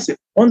Махарасе,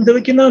 он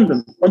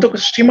Девакинандан, он только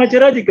с Шримати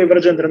Радхикой в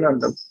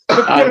Раджендранандан.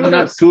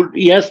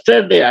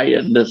 Yesterday I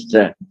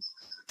understand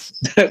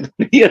that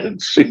real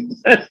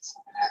sweetness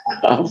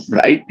of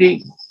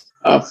writing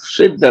of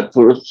Siddha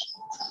Purush,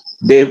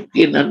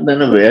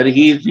 Devkinandan where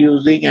he is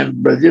using and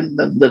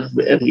Brajanandan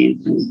where he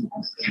is using.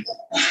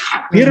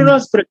 Первый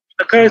раз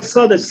такая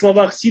сладость в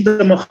словах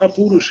Сидха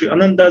Махапуруши,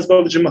 Анандас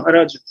Бабаджи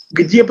Махараджа.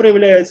 Где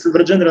проявляется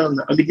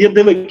Враджендрананда, а где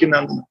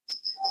Девакинанда?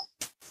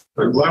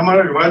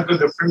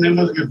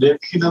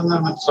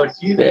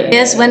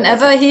 Yes,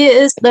 whenever he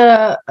is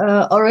the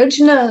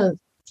original,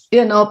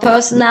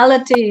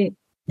 personality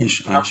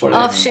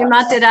of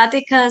Srimati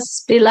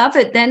Radhika's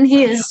beloved, then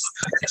he is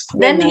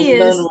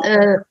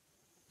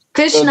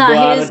Krishna,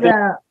 he is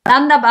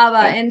Nanda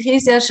Baba, and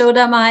he's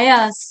Yashoda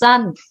Maya's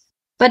son.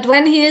 But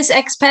when he is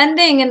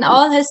expanding in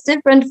all his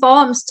different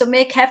forms to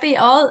make happy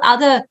all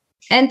other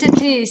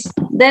entities,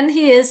 then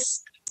he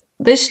is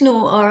Vishnu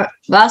or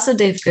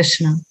Vasudev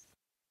Krishna.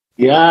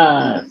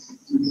 Yes.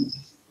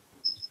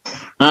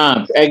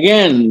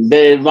 Again,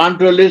 they want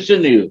to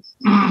listen to you.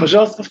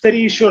 Пожалуйста,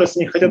 повтори еще раз,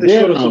 они хотят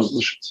еще раз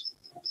услышать.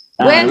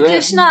 When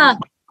Krishna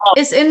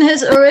is in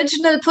his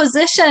original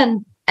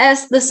position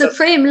as the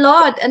Supreme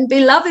Lord and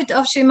beloved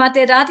of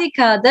Srimati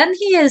Radhika, then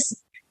he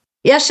is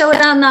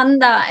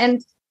Yashodananda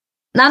and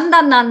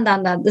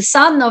Nanda, the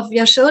son of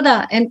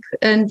Yashoda and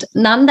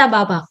Nanda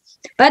Baba.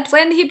 But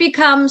when he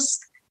becomes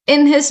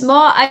in his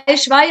more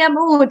Aishwarya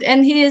mood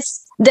and he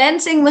is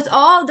dancing with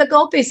all the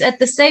gopis at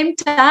the same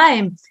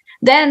time,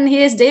 then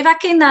he is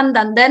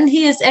Devakinandan, then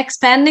he is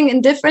expanding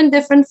in different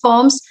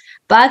forms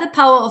by the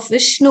power of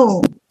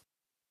Vishnu.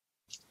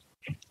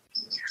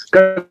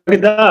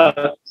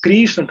 Когда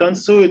Кришна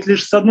танцует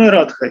лишь с одной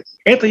Радхой,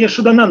 это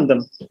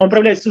Яшоданандан. Он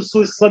проявляет всю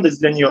свою сладость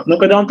для нее. Но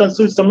когда он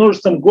танцует со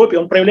множеством гопи,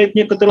 он проявляет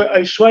некоторую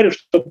айшварию,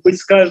 чтобы быть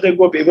с каждой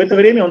гопи. И в это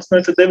время он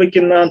становится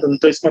Девакинандан,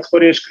 то есть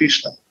Мадхуреш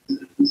Кришна.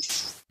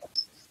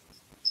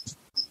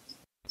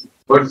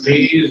 But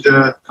he is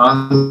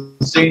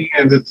dancing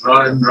and with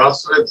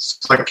Rasa, it's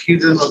like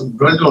he's in a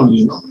grudge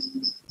only, you know.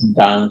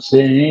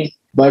 Dancing,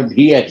 but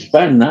he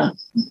expands, na?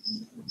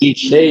 He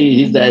says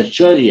he's the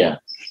Aishwarya.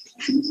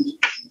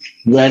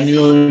 When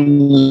you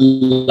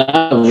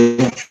love,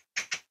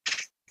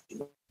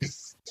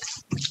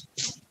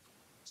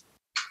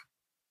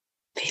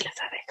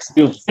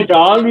 you fit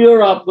all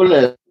your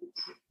opulence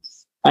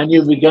and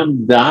you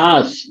become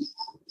Das,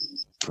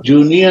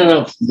 junior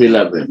of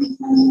beloved.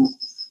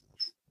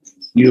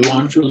 You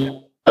want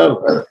to serve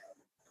her,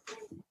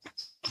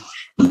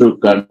 to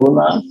control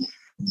her.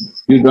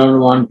 You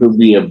don't want to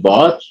be a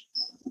boss.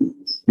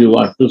 You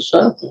want to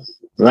serve her,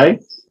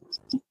 right?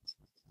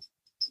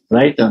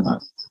 Right or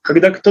not?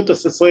 Когда кто-то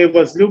со своей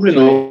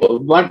возлюбленной... So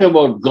what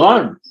about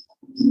God?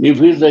 If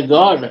he's a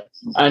God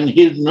and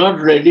he's not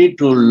ready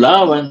to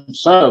love and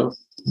serve,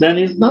 then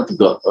he's not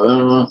God.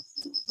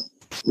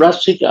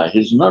 Rasika,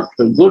 he's not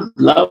a good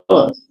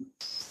lover.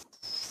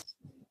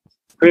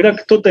 Когда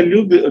кто-то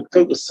любит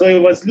своей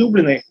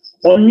возлюбленной,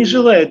 он не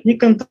желает ни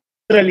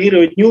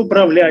контролировать, ни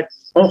управлять.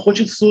 Он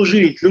хочет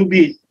служить,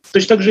 любить.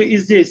 Точно так же и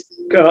здесь,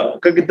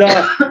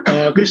 когда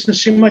Кришна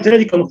Шримати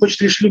Радика, он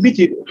хочет лишь любить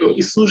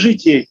и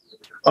служить ей.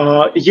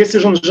 Если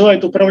же он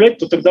желает управлять,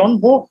 то тогда он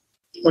Бог.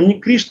 Он не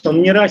Кришна,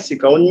 он не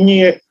Расика, он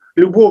не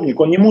любовник,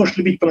 он не может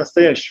любить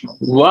по-настоящему.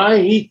 Why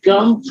he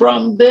come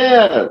from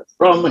there,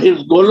 from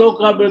his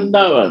Goloka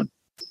Vrindavan?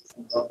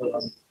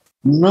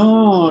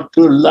 No,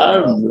 to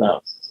learn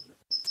love.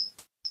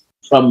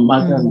 From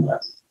mother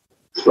love,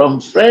 from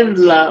friend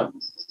love,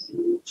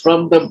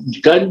 from the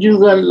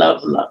conjugal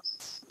love.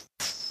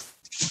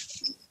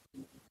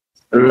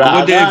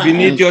 Radha, we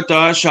need your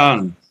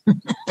darshan.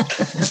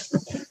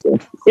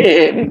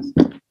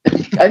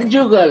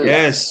 Conjugal.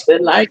 Yes. They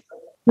like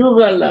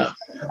conjugal love.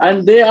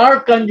 And they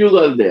are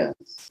conjugal there.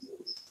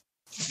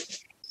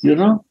 You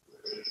know?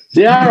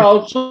 They are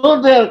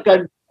also there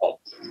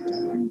conjugal.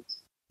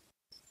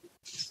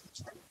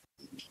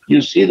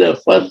 You see the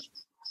first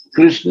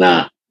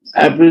Krishna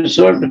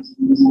episode.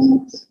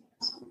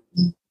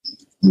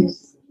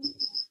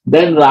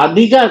 Then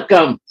Radhika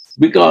comes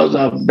because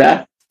of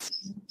that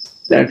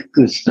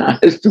Krishna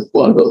has to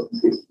follow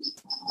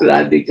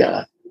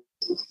Radhika.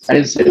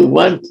 I say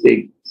one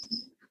thing,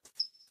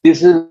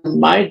 this is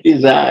my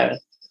desire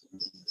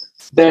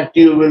that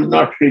you will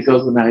not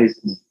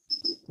recognize me,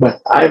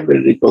 but I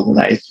will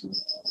recognize you.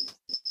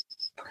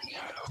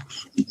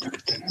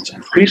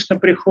 Кришна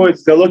приходит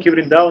с Галоки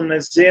Вриндавана на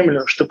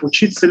землю, чтобы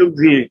учиться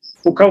любви.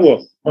 У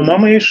кого? У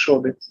мамы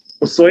Ешоды,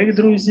 у своих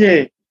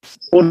друзей,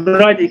 у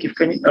Радики,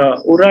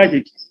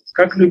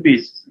 как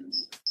любить.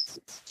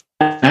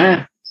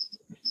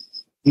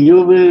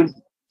 You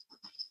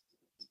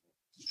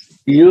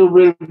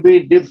will be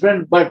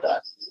different, but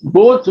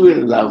both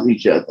will love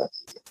each other.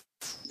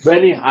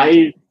 Very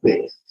high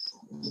way.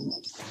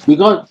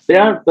 Because they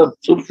are the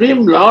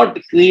Supreme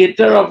Lord,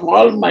 Creator of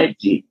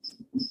Almighty,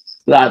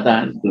 Radha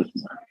and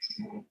Krishna.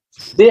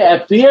 They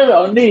appear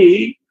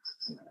only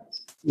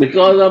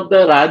because of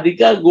the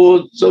Radhika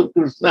goes, so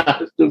Krishna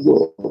has to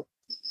go.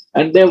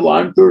 And they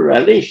want to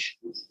relish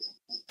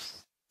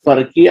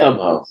Parkiya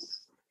Bhav.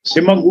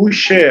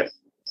 Всемогущая,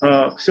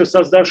 все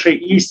создавшая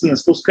истина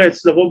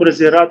спускается сюда в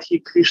образе Радхи и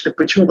Кришны.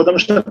 Почему? Потому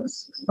что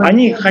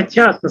они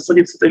хотят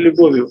насладиться этой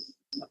любовью.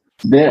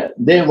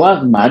 They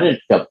was married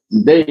couple.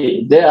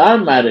 They are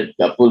married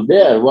couple.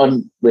 They are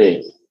one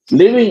way,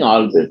 living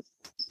always.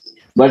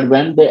 But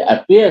when they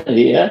appear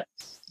here,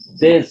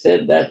 they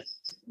said that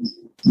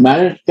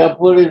married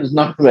couple is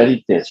not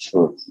very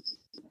tasteful.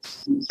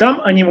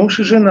 Там они муж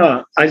и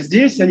жена, а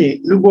здесь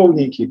они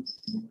любовники.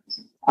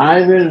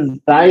 I will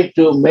try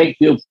to make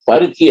you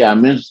Parkiya,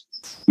 means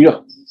you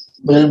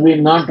will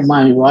be not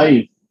my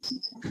wife.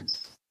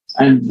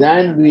 And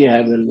then we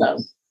have a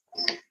love.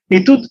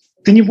 И тут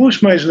ты не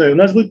будешь моей женой, у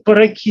нас будет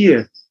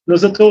паракия, но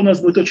зато у нас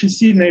будет очень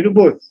сильная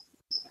любовь.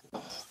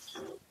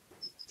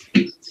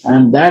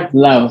 And that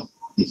love,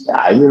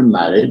 I will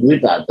marry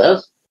with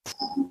others.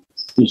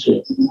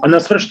 Она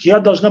спрашивает, я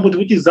должна буду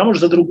выйти замуж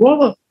за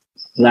другого?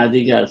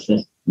 Radhika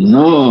says,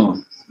 no,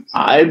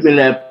 I will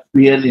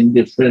appear in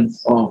different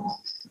form.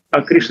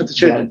 А Кришна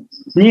отвечает,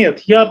 нет,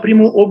 я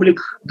приму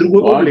облик,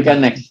 другой облик.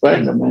 Can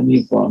expand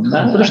many forms.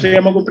 Потому что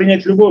я могу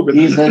принять любой облик.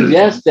 He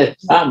suggested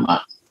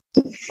Sama.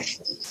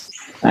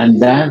 And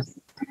then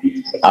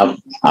our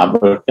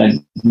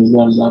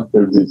continual love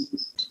will be,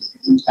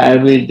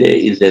 every day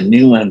is a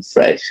new and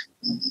fresh.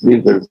 We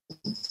will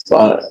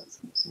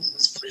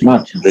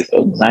not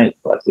recognize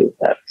what is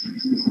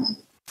happening.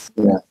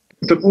 Yeah.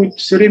 Это будет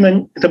все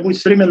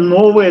время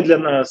новое для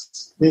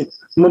нас.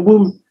 Мы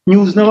будем не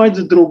узнавать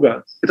друг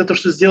друга. Это то,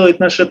 что сделает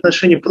наши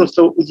отношения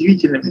просто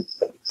удивительными.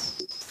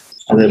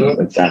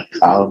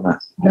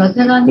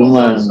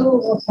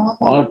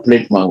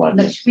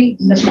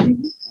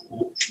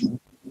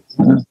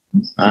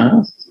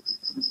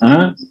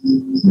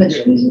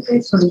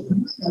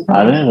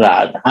 अरे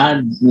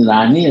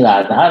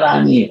राधा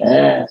रानी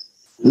है,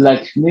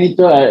 लक्ष्मी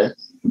तो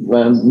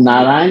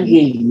नारायण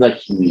की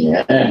लक्ष्मी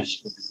है।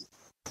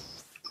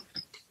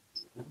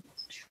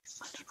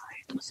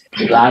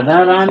 Radha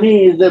Rani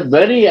is a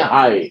very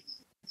high.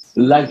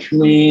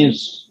 Lakshmi,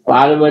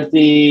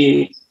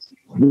 Parvati,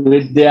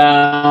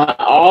 Vidya,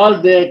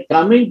 all they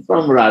coming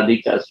from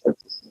Radhika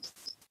Sakti.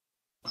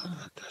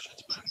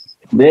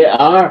 They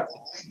are,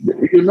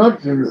 you know,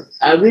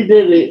 every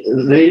day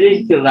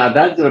reading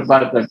Radha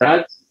Kripa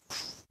Katha,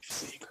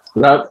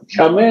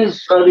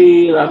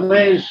 Shameshwari,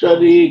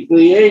 Rameshwari,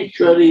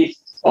 Kriyeshwari,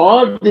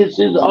 all this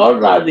is all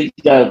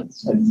Radhika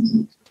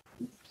Sakti.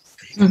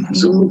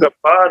 Сурга,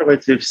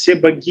 Парвати, все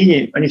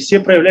богини, они все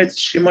проявляются в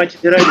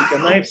Шримати Радхике,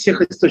 она и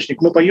всех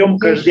источник. Мы поем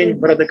каждый день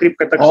в Радакрип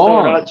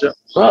Катакста, Раджа.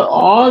 So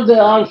all they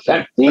are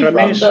Shakti from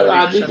the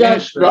Radhika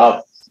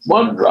drop,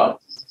 one drop.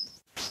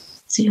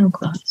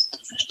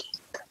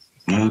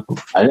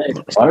 अरे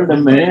world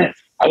में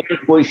अगर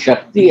कोई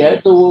शक्ति है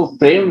तो वो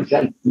प्रेम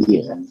शक्ति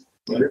है।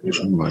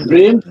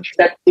 प्रेम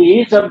शक्ति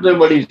ही सबसे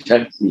बड़ी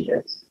शक्ति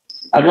है।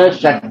 अगर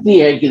शक्ति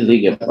है किसी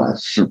के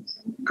पास,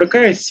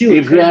 какая сила?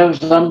 If you have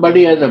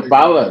somebody has a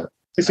power,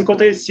 если у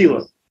кого-то есть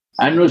сила,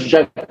 and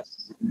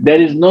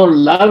there is no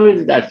love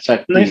in that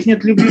shakti, но если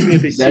нет любви в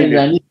этой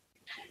силе,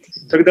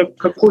 тогда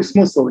какой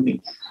смысл в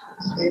ней?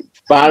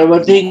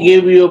 Parvati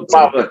give you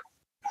power.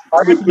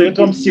 Парвати дает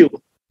вам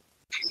силу.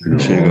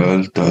 If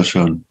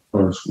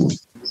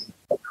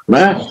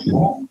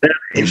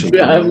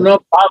you have no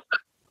power,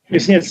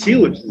 если нет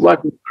силы,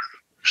 what?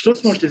 Что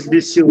сможете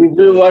без силы? If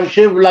you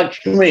worship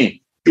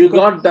Lakshmi, you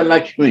got the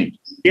Lakshmi.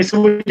 Если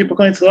вы будете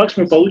поклоняться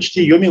Лакшми,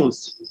 получите ее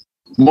милость.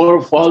 More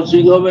false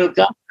ego will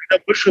come.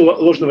 Когда больше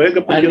ложного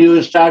эго and you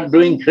will start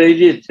doing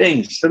crazy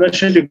things. Вы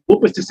начнете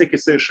глупости всякие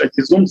совершать,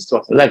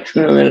 безумства.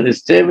 Lakshmi will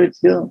stay with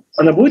you.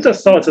 Она будет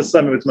оставаться с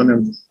вами в этот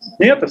момент?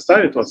 Нет,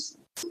 оставит вас.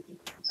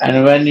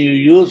 And when you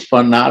use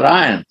for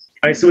Narayan,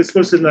 а если вы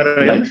используете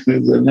Нараян, Lakshmi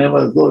will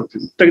never go to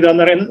you. Тогда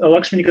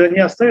Лакшми никогда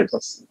не оставит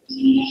вас.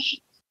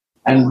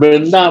 And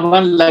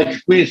Vrindavan,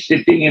 Lakshmi is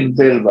sitting in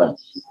Belvan.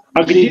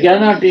 She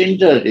cannot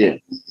enter here.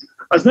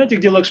 А знаете,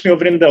 где Лакшми во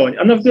Вриндаване?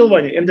 Она в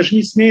Белване. Она даже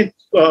не смеет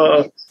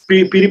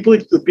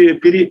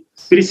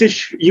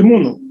пересечь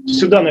Ямуну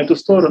сюда, на эту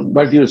сторону.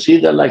 But you see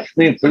the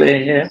Lakshmi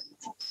play here.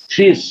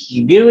 She's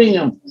giving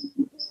a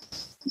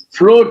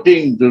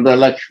floating to the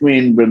Lakshmi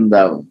in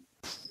Vrindavan.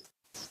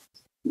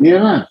 You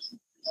know?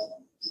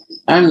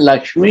 And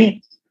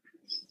Lakshmi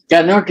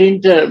cannot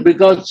enter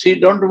because she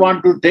don't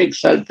want to take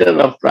shelter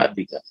of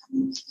Radhika.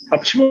 А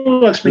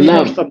почему Лакшми не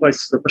может попасть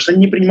сюда? Потому что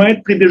она не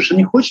принимает прибежище,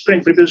 не хочет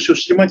принять прибежище у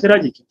Шримати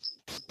Радхики.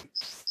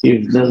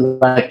 If the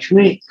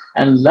Lakshmi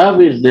and love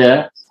is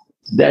there,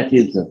 that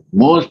is the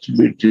most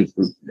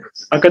beautiful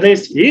place. А когда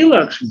есть и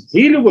Лакшми,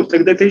 и любовь,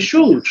 тогда это еще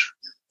лучше.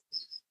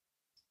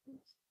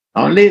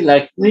 Only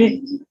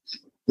Lakshmi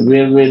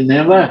will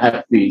never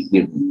happy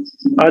given.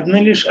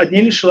 Одни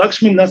лишь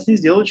Лакшми нас не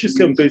сделают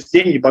счастливым, то есть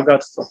деньги,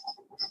 богатство.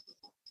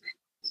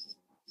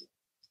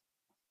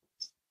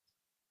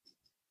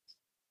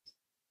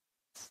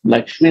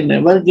 Lakshmi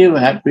never give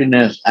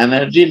happiness.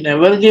 Energy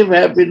never give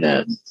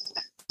happiness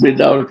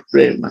without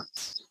prema.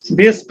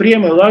 Без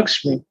премы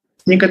Лакшми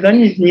никогда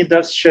не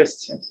даст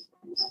счастья.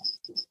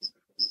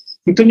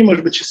 Никто не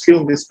может быть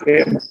счастливым без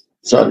премы.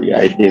 Sorry,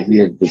 I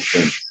deviate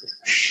different.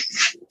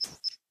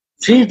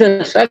 She is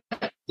the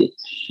Shakti.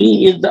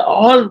 She is the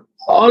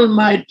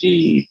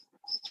almighty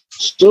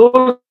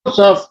source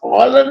of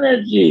all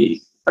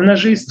energy. Она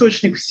же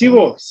источник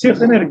всего, всех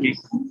энергий.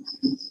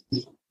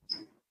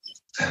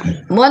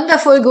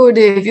 Wonderful,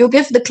 Gurudev. You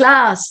give the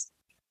class.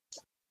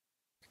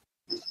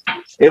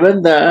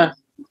 Even the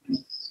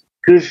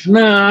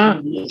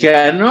Krishna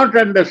cannot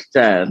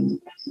understand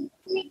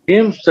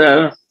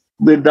himself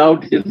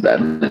without his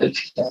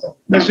energy.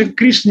 Даже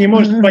Кришна не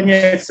может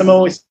понять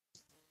самого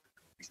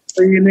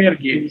своей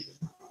энергии.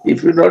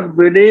 If you don't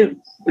believe,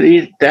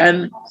 read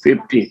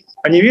 10-50.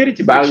 А не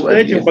верите,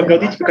 почитайте в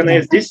Бхагавад-гите, как она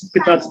есть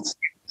 10-15.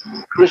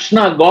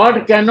 Krishna,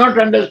 God cannot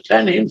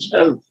understand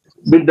himself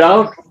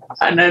without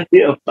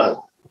energy of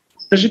love.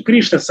 Даже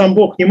Кришна, сам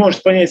Бог, не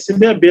может понять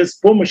себя без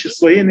помощи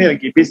своей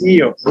энергии, без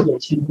нее.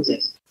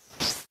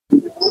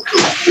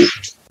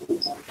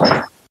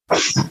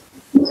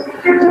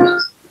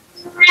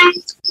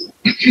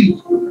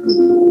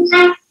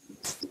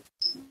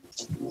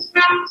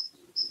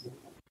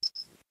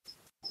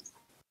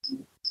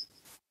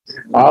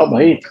 आओ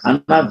भाई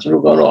खाना शुरू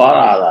करो और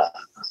आ रहा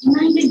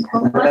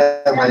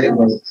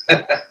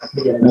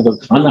तो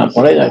खाना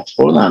पड़ेगा,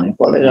 छोड़ना नहीं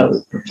पड़ेगा।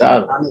 चार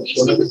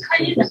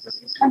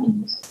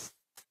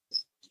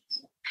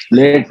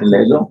प्लेट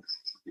ले लो।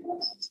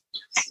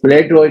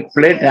 प्लेट वो एक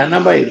प्लेट है ना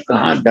भाई,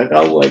 कहाँ ढका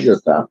हुआ जो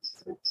था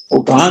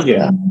वो कहाँ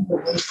गया?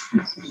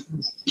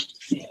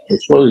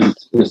 इसको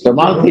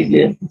इस्तेमाल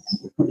कीजिए,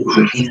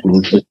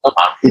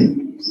 इस्तेमाल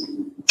कीजिए।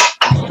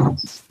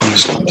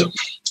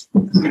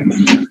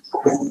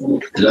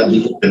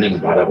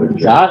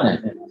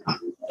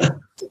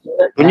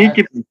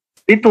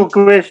 Little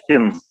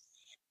question.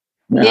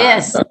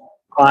 Yes.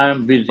 I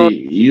am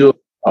busy. You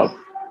are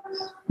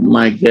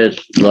my guest.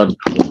 Lord.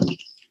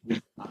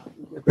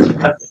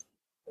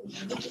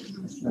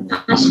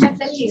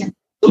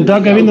 Да,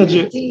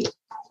 Говиндаджи,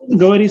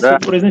 говори, Да.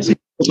 произноси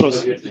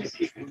вопрос.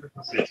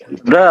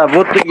 Да,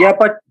 вот я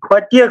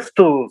по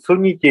тексту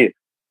Сунити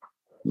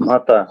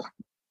Мата.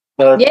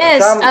 Yes.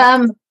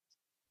 Там,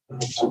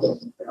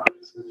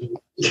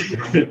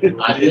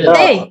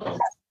 Hey.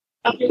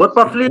 вот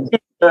последний,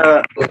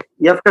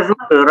 я скажу,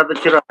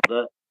 Радачара,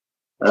 да.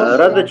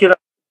 Радачара,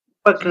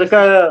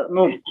 такая,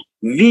 ну,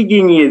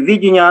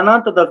 видение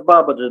Ананта Дас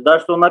Бабаджи, да,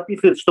 что он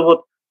описывает, что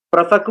вот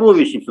про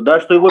сокровищницу, да,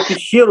 что его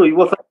пещеру,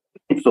 его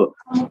сокровищницу,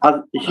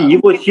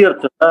 его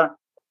сердце, да,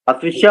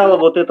 освещала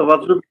вот эта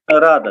возлюбленная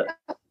Рада.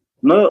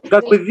 Но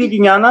как бы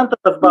видение Ананта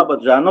Дас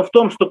Бабаджи, оно в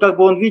том, что как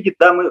бы он видит,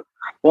 да,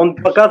 он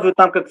показывает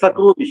там как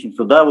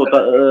сокровищницу, да, вот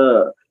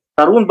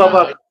Тарун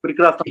Баба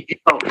прекрасно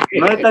писал.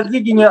 Но это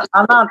видение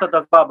Ананта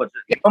Дас Бабаджи.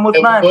 Но мы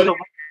знаем, что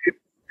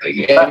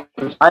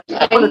они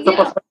молятся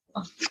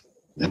постоянно.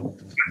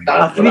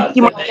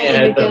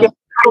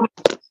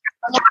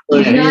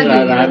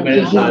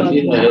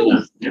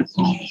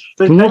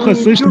 Плохо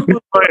слышно.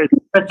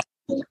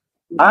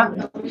 А?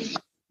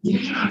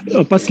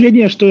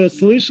 Последнее, что я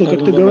слышал, как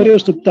ты говорил,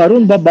 что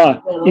Тарун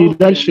Баба, и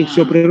дальше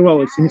все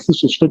прервалось, и не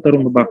слышал, что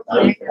Тарун Баба.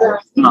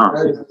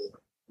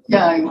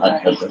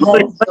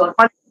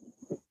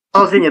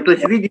 Продолжение, то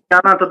есть видите,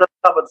 Ананта Дас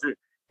Бабаджи,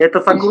 это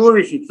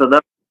сокровищница,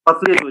 да,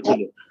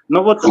 последователи.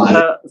 Но вот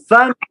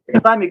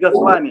сами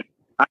Госвами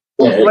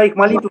в своих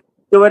молитвах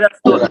говорят,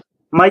 что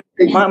мое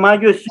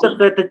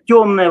сердце это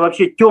темная,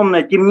 вообще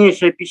темная,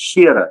 темнейшая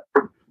пещера.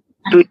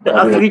 То есть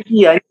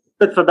освети, они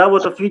пытаются, да,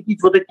 вот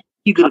осветить вот эти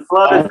игры,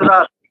 сладость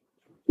Рады.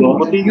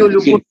 Вот ее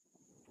любовь,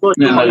 то,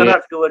 что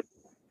Махарадж говорит,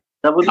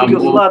 да, вот ее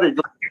сладость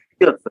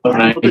сердца.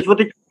 То есть вот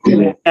эти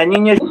они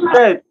не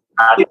ощущают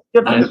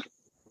сердце.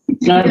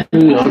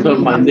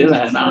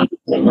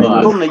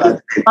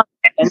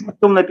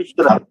 Темная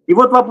пещера. И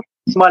вот вопрос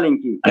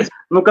маленький.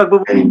 Ну, как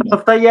бы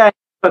состояние,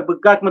 как бы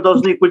как мы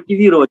должны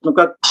культивировать, ну,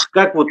 как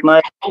вот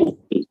на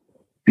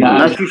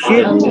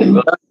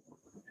ощущение.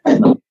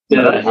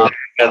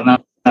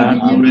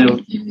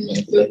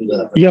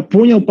 Я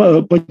понял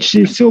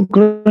почти все,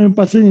 кроме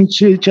последней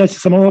части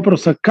самого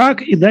вопроса.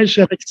 Как и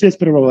дальше опять связь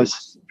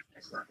прервалась?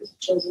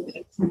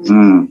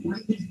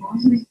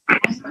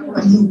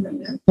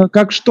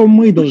 Как что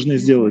мы должны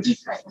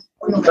сделать?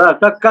 Да,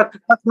 как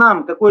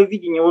нам, какое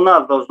видение у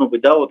нас должно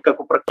быть, да, вот как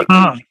у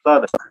практикующих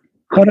садов.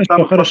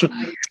 Хорошо.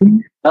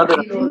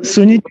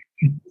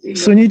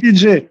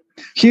 Suniti,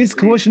 his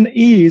question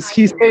is,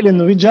 he's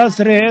telling, we just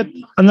read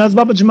Anas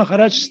Babaji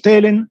Maharaj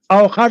telling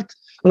our heart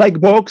like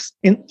box,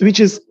 which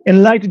is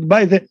enlightened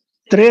by the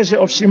treasure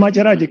of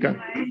Srimati Radhika.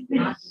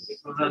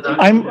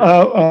 I'm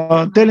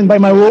telling by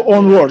my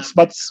own words,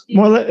 but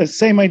more or less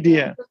same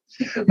idea.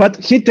 But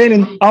he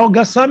telling, our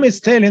Goswami is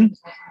telling,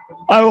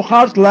 our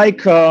heart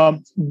like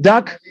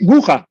duck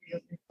guha.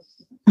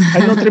 I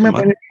don't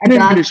remember in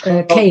English.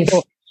 Cave.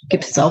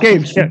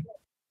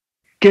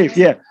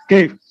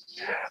 Cave.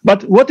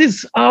 But what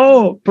is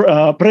our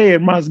prayer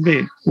must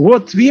be?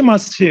 What we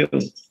must feel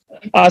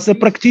as a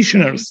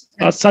practitioners,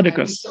 as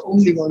sadhakas?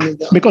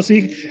 Because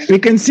we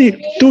can see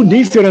two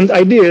different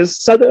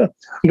ideas.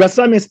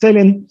 Goswami is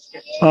telling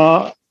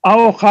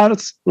our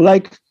hearts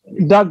like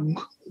dark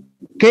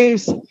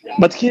caves,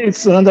 but here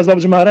it's Nanda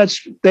Babaji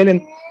Maharaj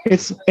telling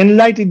it's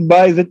enlightened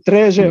by the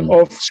treasure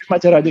of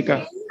Srimati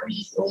Radhika.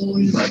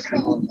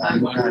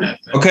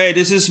 Okay,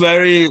 this is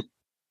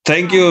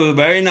thank you,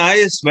 very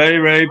nice, very,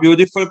 very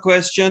beautiful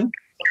question.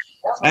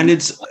 And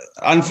it's,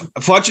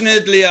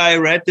 unfortunately, I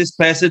read this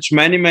passage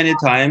many, many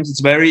times. It's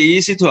very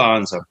easy to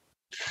answer.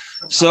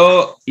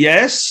 So,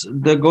 yes,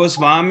 the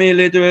Goswami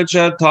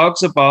literature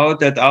talks about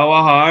that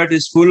our heart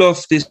is full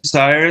of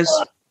desires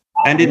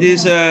and it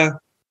is a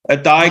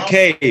dark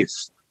cave.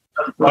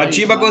 But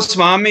Jiva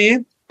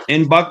Goswami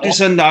in Bhakti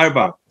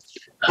Sandarbha,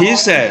 he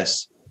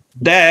says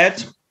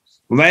that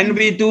when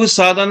we do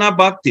sadhana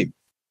bhakti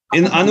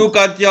in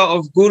Anukatya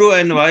of Guru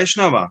and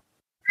Vaishnava,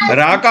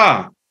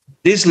 Raga,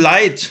 this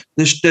light,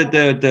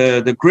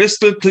 the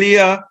crystal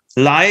clear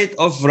light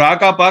of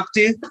Raga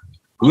Bhakti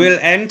will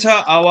enter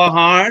our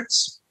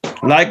hearts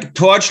like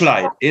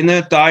torchlight in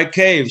a dark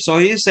cave. So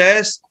he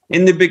says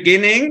in the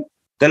beginning,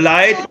 the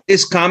light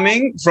is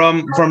coming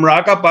from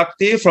Raga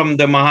Bhakti, from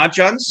the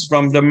Mahajans,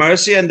 from the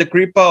mercy and the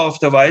kripa of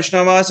the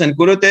Vaishnavas and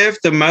Gurudev.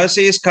 The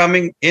mercy is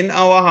coming in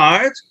our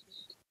heart.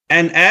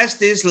 And as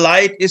this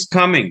light is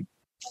coming,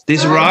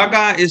 this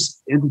Raga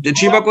is,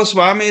 Jiva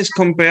Goswami is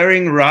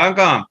comparing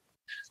Raga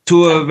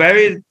to a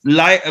very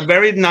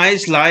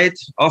nice light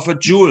of a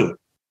jewel,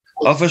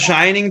 of a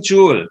shining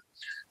jewel.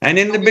 And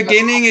in the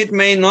beginning, it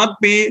may not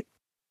be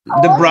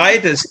the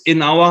brightest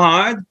in our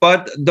heart,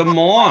 but the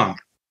more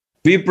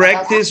we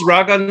practice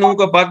Raga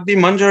Nuga Bhakti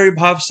Manjari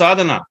Bhav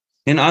Sadhana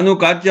in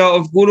Anugatya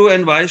of Guru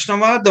and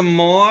Vaishnava, the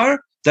more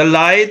the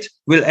light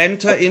will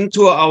enter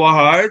into our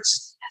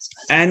hearts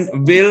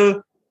and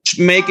will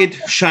make it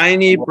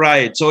shiny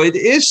bright. So it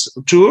is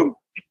true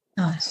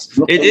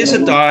It is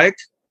a dark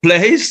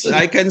place,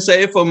 I can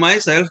say for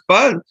myself,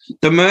 but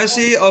the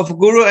mercy of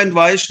Guru and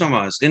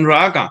Vaishnavas in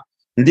Raga,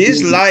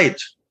 this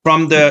light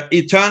from the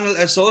eternal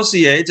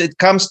associates, it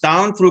comes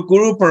down through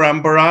Guru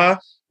Parampara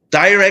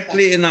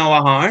directly in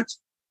our heart,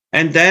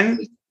 and then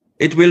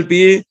it will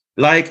be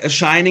like a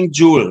shining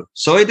jewel.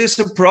 So it is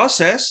a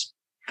process.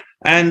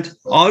 And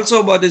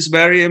also what is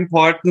very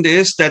important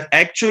is that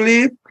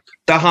actually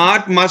the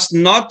heart must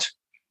not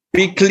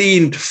be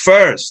cleaned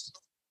first,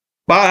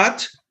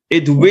 but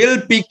it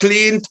will be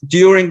cleaned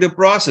during the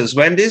process.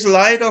 When this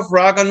light of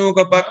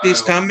Raganuga Bhakti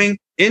is coming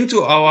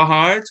into our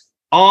heart,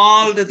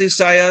 all the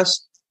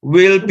desires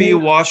will be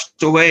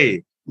washed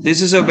away.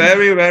 This is a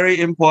very, very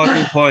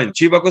important point.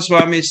 Jiva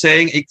Goswami is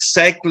saying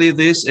exactly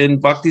this in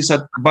Bhakti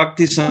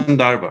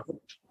Sandarbha.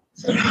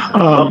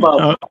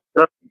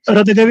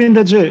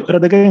 Радхагавиндаджи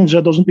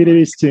я должен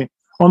перевести.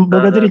 Он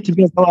благодарит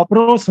тебя за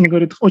вопрос, он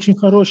говорит, очень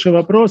хороший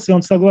вопрос, и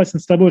он согласен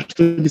с тобой,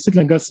 что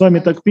действительно Госвами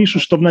так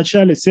пишет, что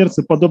вначале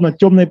сердце подобно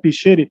темной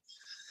пещере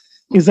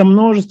из-за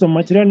множества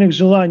материальных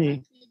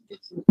желаний.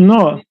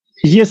 Но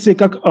если,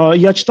 как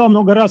я читал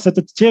много раз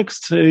этот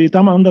текст, и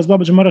там Андас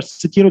Бабаджи Махарадж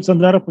цитирует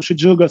Сандарбху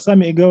Шиджива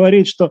Госвами и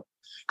говорит, что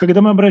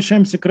когда мы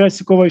обращаемся к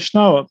Расику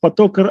Вайшнава,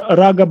 поток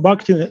рага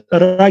бхакти,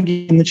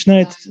 раги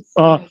начинает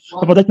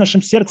попадать в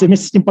нашем сердце. И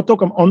вместе с этим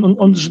потоком,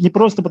 он же не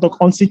просто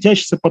поток, он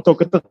светящийся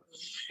поток. Это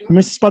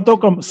вместе с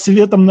потоком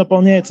светом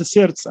наполняется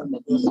сердце.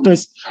 То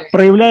есть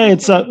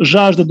проявляется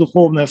жажда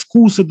духовная,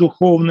 вкусы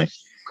духовные.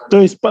 То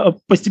есть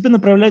постепенно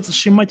проявляется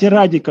Шримати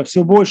Радика,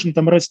 все больше он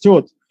там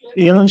растет.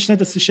 И она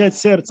начинает освещать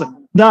сердце.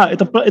 Да,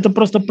 это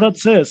просто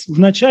процесс.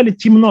 Вначале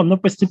темно, но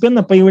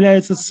постепенно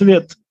появляется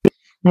свет.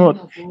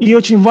 Вот. И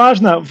очень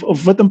важно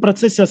в этом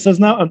процессе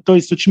осознать, то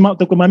есть очень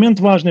такой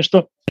момент важный,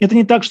 что это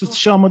не так, что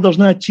сначала мы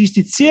должны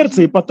очистить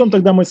сердце, и потом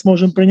тогда мы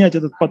сможем принять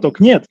этот поток.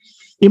 Нет.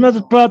 Именно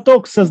этот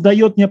поток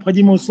создает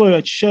необходимые условия,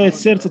 очищает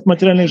сердце от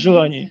материальных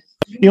желаний.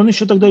 И он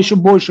еще тогда еще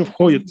больше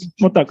входит.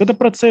 Вот так. Это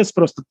процесс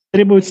просто.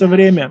 Требуется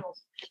время,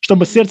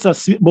 чтобы сердце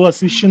было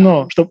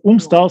освящено, чтобы ум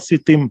стал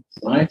святым.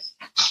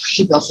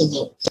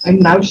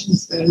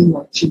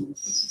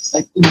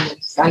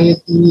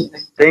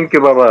 Thank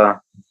you,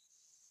 Baba.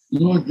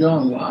 No,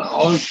 John,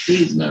 all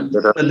treatment.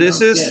 This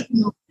is,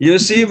 you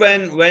see,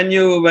 when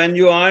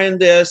you are in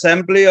the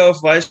assembly of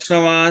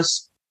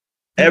Vaishnavas,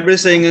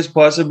 everything is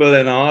possible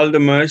and all the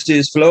mercy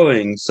is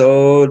flowing.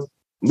 So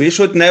we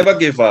should never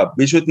give up.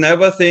 We should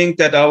never think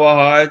that our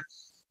heart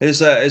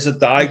is a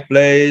dark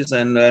place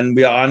and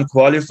we are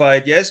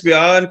unqualified. Yes, we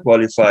are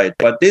unqualified,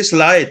 but this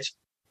light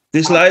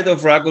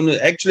of Ragunu,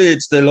 actually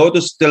it's the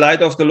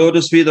light of the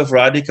lotus feet of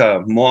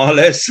Radhika, more or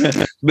less,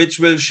 which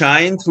will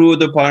shine through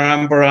the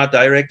parampara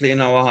directly in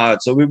our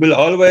heart. So we will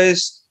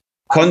always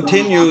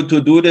continue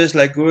to do this,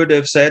 like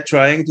Gurudev said,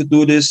 trying to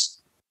do this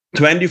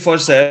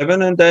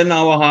 24/7, and then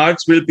our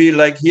hearts will be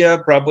like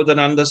here,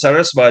 Prabhupada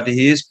Saraswati.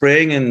 He is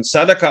praying in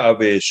Sadaka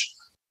Avesh.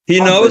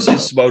 He knows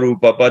his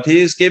Svarupa, but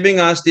he is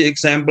giving us the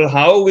example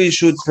how we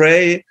should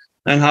pray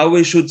and how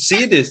we should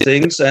see these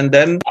things, and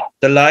then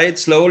the light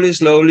slowly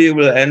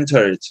will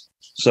enter it.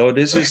 So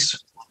this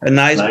is a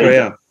nice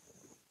prayer.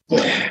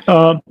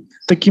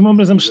 Таким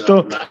образом,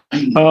 что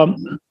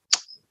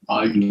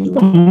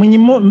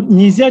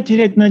нельзя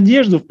терять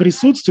надежду в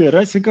присутствии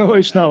Расика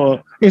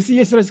Вайшнава. Если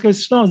есть Расика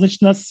Вайшнава,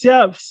 значит, у нас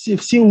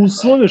все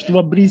условия, чтобы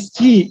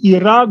обрести и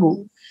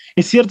рагу,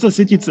 и сердце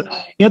светится.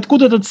 И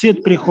откуда этот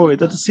свет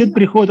приходит? Этот свет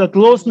приходит от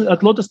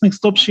лотосных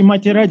стоп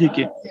Шримати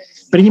Радики.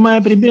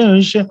 Принимая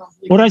прибежище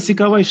у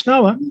Расика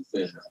Вайшнава,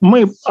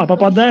 мы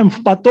попадаем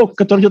в поток,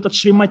 который идет от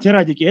Шримати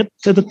Радики.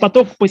 Этот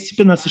поток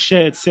постепенно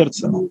освещает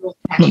сердце.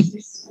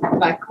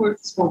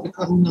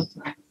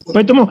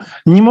 Поэтому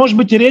не может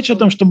быть и речи о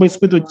том, чтобы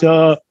испытывать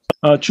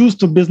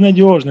чувство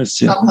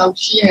безнадежности.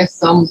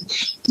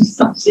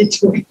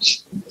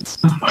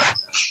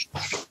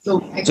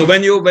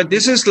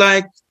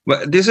 So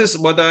this is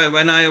what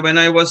when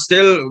I was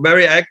still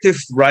very active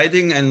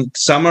writing and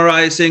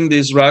summarizing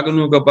this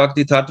Raganuga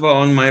Bhakti Tattva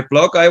on my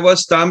blog, I was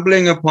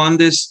stumbling upon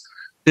this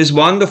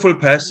wonderful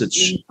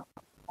passage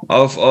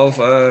of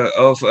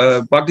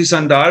Bhakti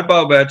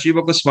Sandarbha, where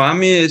Jiva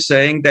Goswami is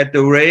saying that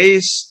the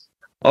rays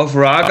of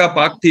Raga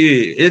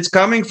Bhakti, it's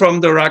coming from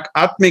the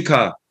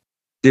Ragatmika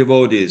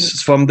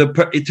devotees, from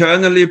the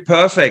eternally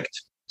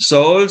perfect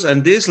souls,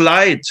 and this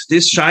light,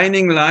 this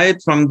shining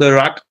light from the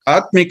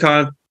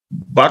Ragatmika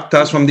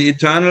Bhaktas, from the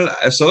eternal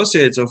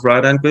associates of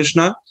Radha and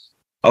Krishna,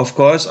 of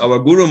course, our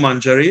Guru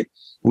Manjari,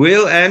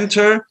 will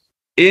enter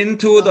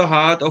into the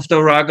heart of the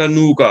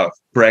Raganuga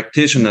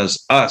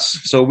practitioners, us.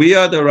 So we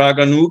are the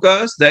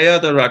Raganugas, they are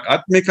the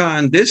Ragatmika,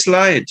 and this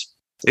light,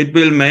 it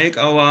will make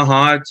our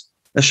heart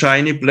a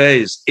shiny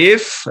place.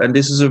 If, and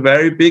this is a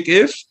very big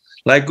if,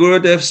 like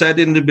Gurudev said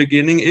in the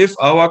beginning, if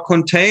our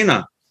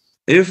container,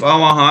 if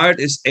our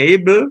heart is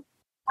able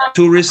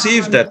to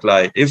receive that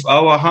light, if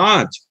our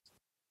heart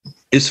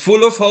is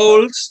full of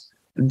holes,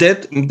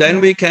 then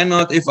we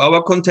cannot, if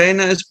our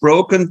container is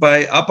broken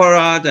by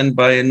aparat and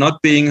by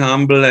not being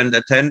humble and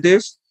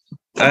attentive,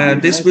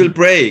 this will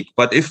break.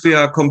 But if we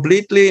are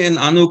completely in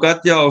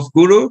anugatya of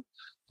Guru,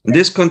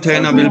 this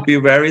container will be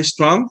very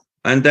strong,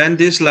 and then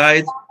this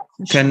light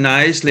can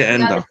nicely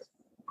enter.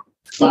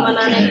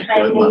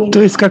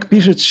 То есть, как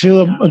пишет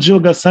Джива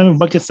Госвами в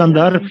Бхакти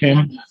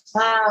Сандарбхе,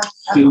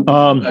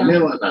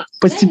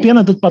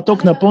 постепенно этот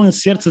поток наполнит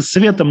сердце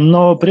светом,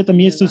 но при этом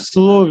есть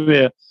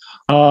условие.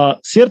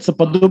 Сердце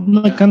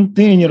подобно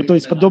контейнеру, то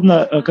есть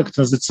подобно, как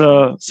это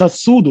называется,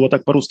 сосуду, вот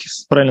так по-русски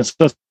правильно,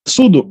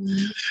 сосуду.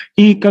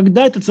 И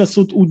когда этот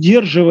сосуд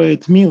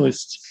удерживает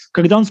милость,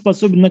 когда он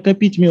способен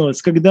накопить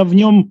милость, когда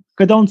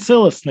он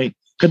целостный,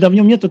 когда в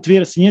нем нет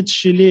отверстий, нет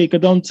щелей,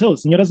 когда он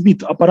целостный, не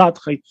разбит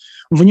аппаратхой,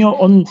 в нем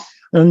он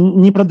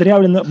не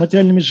продрявлен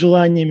материальными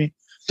желаниями.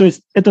 То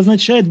есть это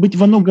означает быть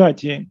в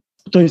анугате,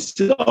 то есть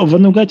в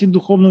анугате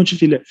духовного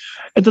учителя.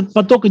 Этот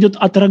поток идет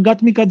от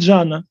Рагат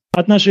Микаджана,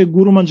 от нашей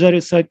гуру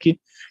Манджари Саки,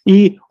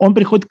 и он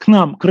приходит к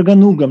нам, к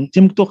раганугам,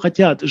 тем, кто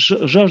хотят,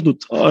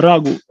 жаждут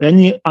рагу, и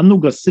они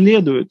ануга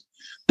следуют.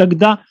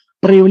 Тогда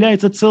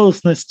проявляется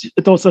целостность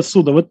этого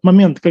сосуда. В этот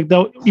момент,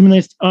 когда именно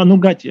есть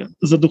анугати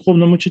за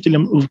духовным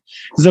учителем,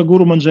 за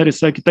гуру Манджари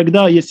Саки,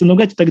 тогда есть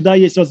анугати, тогда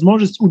есть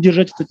возможность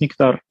удержать этот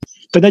нектар.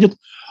 Тогда идет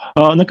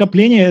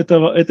накопление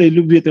этой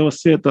любви, этого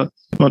света.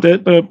 Вот,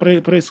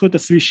 происходит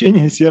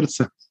освещение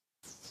сердца.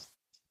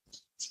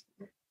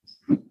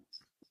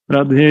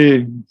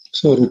 Радhe.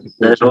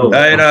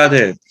 Jai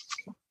Radhe.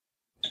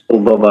 Oh,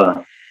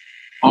 Baba.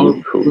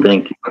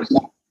 Thank you.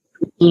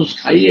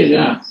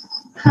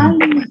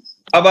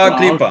 Baba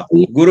Kripa,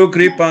 Guru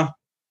Kripa.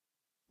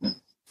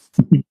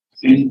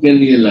 इनके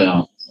लिए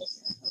लगाओ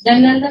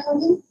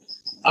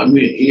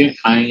अभी ये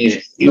खाएंगे.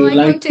 So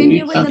I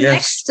continue with the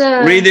next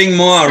reading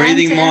more.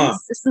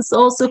 This is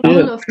also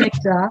full of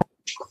nectar.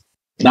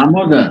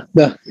 Damodar,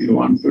 you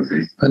want to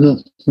read?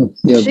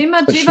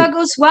 Srimad Jiva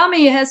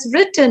Goswami has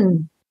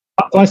written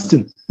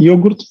Fasting,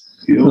 yogurt.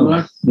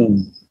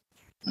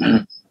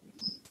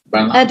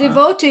 A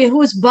devotee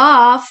whose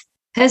bath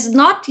has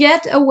not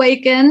yet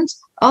awakened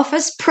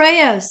offers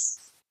prayers,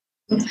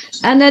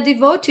 and a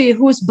devotee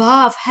whose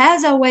bath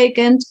has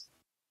awakened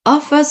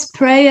offers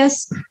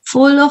prayers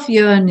full of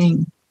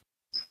yearning.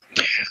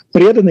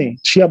 Преданный,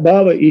 чья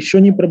бхава еще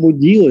не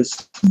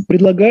пробудилась,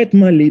 предлагает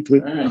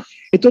молитвы.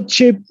 И тот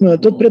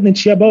преданный,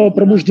 чья бхава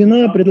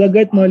пробуждена,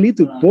 предлагает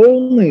молитвы,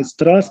 полные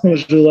страстного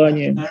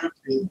желания.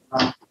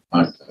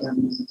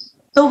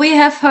 So we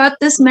have heard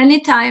this many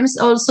times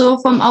also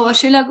from our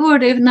Srila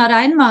Gurudev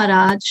Narayan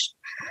Maharaj,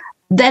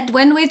 that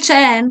when we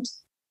chant,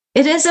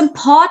 it is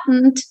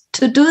important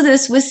to do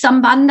this with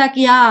Sambandha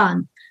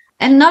Gyan.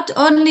 And not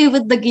only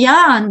with the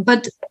Gyan,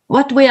 but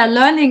what we are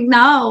learning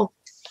now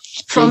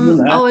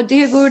from our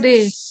dear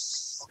Gurudev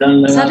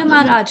Sadhu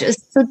Maharaj is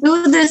to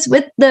do this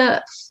with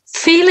the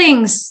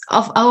feelings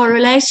of our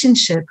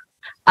relationship.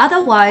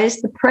 Otherwise,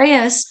 the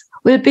prayers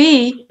will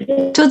be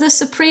to the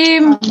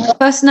Supreme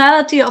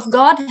Personality of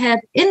Godhead,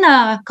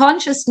 inner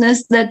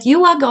consciousness that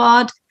you are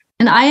God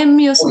and I am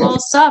your small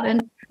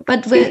servant,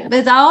 but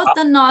without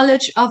the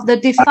knowledge of the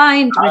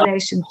defined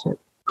relationship.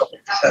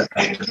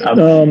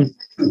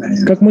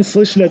 Как мы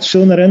слышали от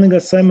Шрила Нараяна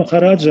Госвами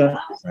Махараджа,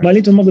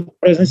 молитвы могут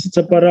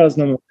произноситься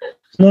по-разному.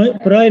 Но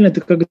правильно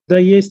это, когда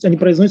они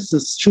произносятся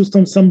с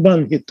чувством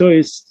самбанги, то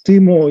есть «ты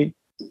мой»,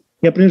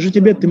 «я принадлежу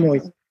тебе, ты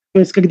мой». То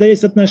есть когда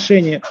есть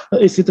отношения,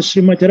 если это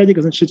Шримати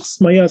Радика, значит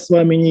 «моя с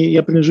вами, не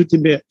я принадлежу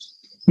тебе».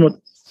 Вот.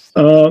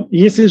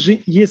 Если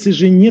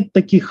же нет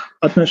таких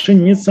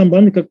отношений, нет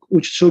самбанги, как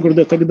учит Шрила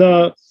Гурудев,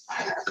 тогда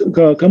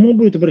кому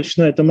будет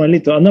обращена эта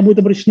молитва? Она будет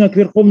обращена к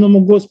Верховному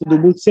Господу,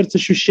 будет в сердце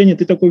ощущение,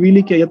 ты такой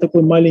великий, а я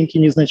такой маленький,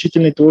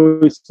 незначительный,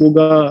 твой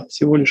слуга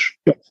всего лишь.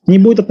 Не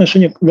будет в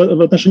отношениях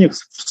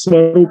в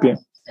сварупе,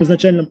 в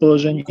изначальном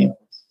положении.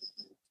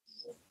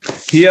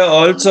 Here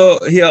also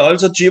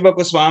Jiva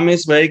Goswami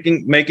is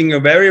making a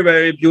very,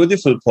 very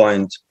beautiful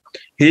point.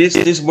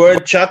 This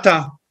word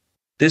chatta.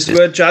 This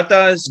word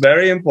chatta is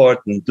very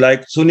important.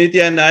 Like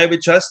Sudhanidhi and I, we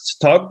just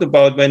talked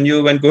about when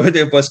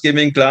Gurudev was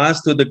giving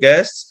class to the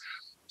guests.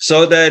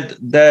 So that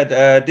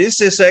this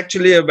is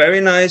actually a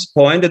very nice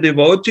point. A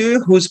devotee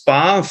whose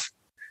path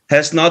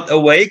has not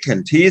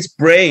awakened, he is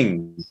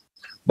praying.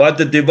 But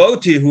the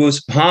devotee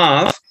whose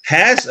path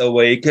has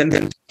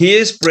awakened, he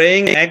is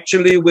praying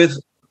actually with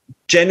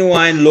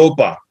genuine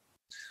lopa.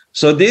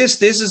 So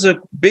this is a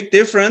big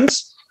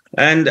difference.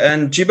 And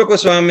Jiva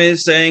Goswami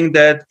is saying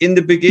that in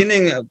the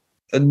beginning,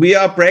 we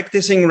are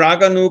practicing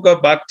Raganuga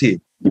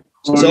Bhakti.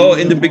 So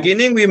in the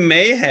beginning, we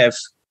may have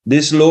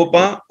this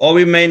lopa or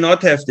we may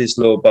not have this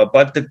lopa.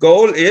 But the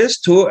goal is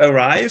to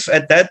arrive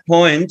at that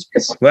point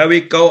where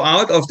we go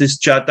out of this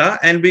chatta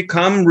and we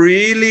come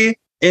really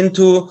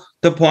into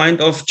the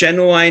point of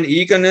genuine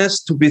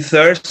eagerness to be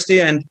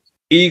thirsty and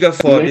eager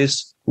for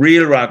this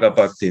real Raga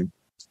Bhakti.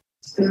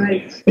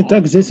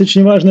 Итак, здесь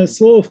очень важное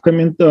слово в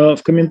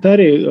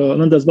комментарии.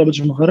 Нандас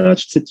Бабаджи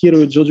Махарадж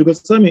цитирует Джоджи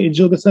Госвами, и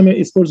Джоджи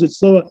Госвами использует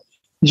слово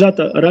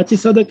джата рати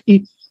садак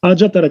и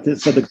аджата рати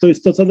садак, то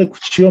есть тот садак,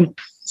 в чьем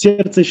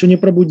сердце еще не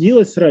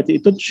пробудилось рати, и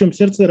тот, в чьем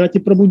сердце рати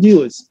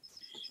пробудилось.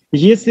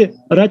 Если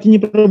рати не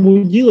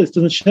пробудилось, то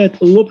означает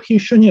лобхи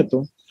еще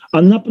нету.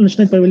 она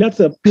начинает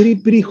появляться в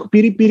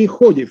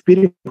переходе, в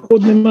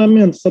переходный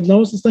момент с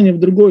одного состояния в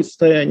другое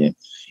состояние.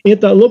 И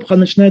эта лобха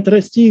начинает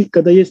расти,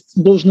 когда есть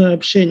должное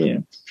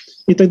общение.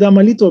 И тогда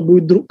молитва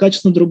будет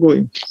качественно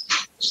другой.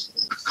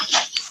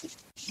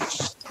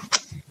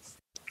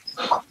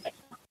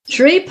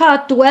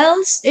 Shripad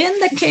dwells in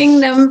the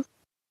kingdom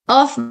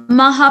of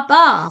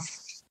Mahabhav,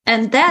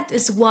 and that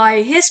is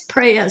why his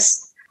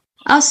prayers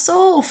are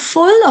so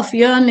full of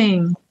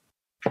yearning.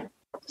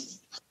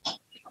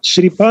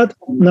 Шрипад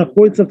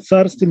находится в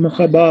царстве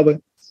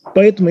Махабхавы,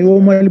 поэтому его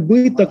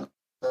мольбы так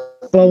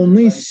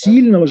полны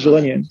сильного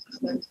желания.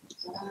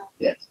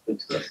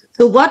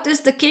 So what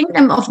is the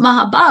kingdom of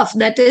Mahabhav?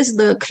 That is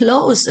the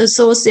close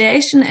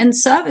association and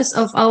service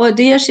of our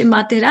dear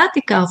Srimati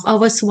Radhika, of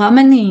our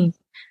Swamini.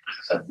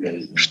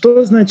 Что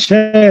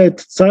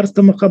означает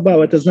царство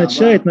Махабхавы? Это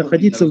означает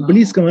находиться в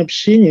близком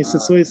общении со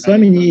своей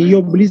свамини и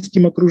ее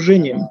близким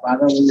окружением.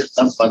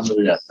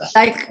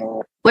 Like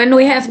when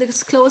we have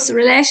this close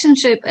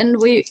relationship and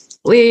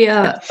we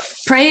are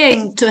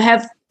praying to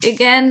have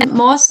again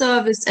more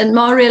service and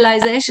more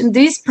realization,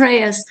 these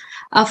prayers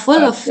are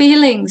full of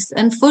feelings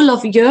and full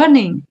of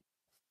yearning.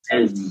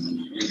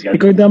 И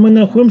когда мы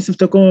находимся в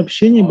таком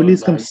общении,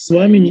 близком с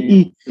вами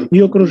и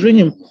ее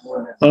окружением,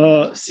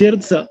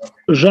 сердце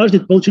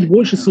жаждет получить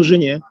больше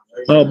служения,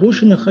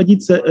 больше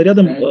находиться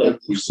рядом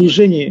в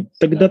служении.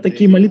 Тогда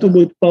такие молитвы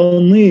будут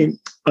полны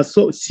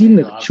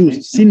сильных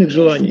чувств, сильных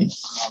желаний.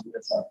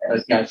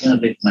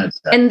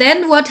 And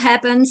then what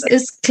happens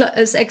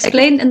is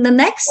explained in the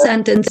next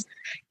sentence.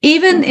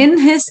 Even in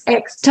his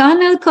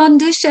external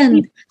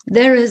condition,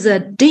 there is a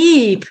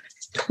deep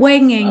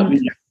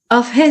twanging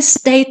of his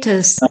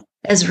status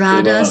as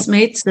Radha's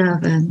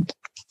maidservant.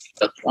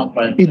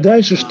 И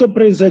дальше что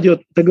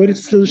произойдет? Это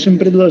говорится в следующем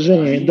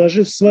предложении.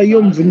 Даже в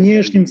своем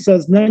внешнем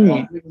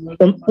сознании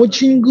он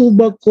очень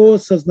глубоко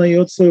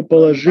осознает свое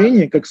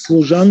положение как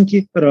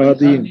служанки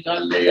Рады.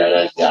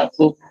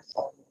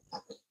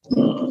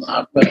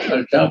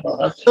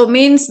 So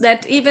means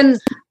that even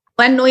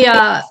when we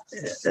are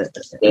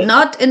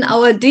not in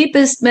our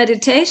deepest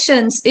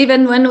meditations,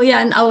 even when we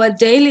are in our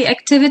daily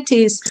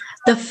activities,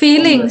 the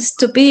feelings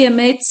to be a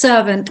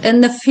maidservant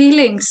and the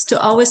feelings to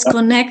always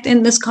connect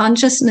in this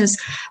consciousness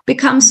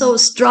become so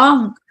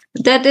strong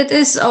that it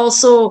is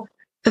also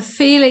a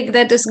feeling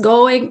that is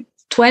going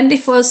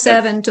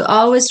 24/7 to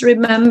always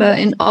remember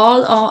in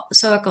all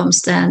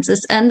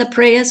circumstances, and the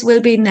prayers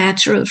will be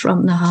natural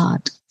from the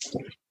heart.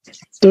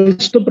 То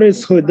есть что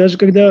происходит? Даже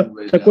когда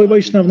такой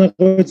вайшнав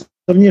находится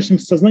во внешнем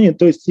сознании,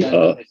 то есть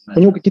у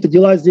него какие-то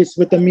дела здесь,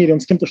 в этом мире, он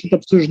с кем-то что-то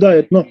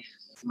обсуждает, но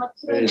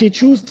те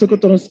чувства,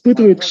 которые он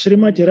испытывает к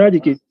Шримати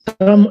Радике,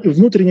 там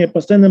внутренняя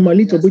постоянная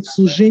молитва, быть в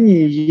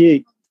служении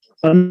ей,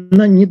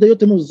 она не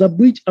дает ему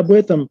забыть об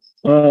этом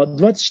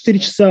 24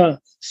 часа,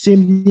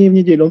 7 дней в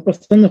неделю. Он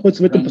постоянно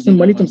находится в этом постоянном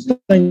молитвенном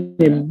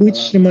состоянии, быть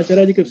Шримати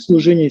Радикой в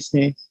служении с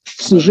ней,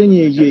 в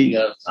служении ей.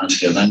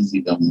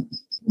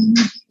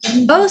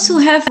 Those who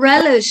have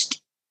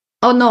relished,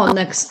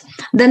 next.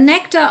 The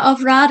nectar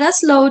of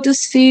Radha's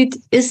lotus feet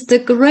is the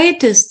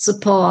greatest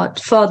support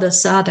for the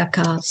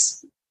sadhakas.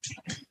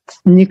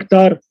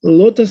 Нектар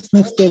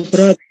лотосных стоп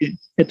Радхи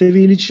 — это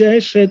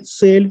величайшая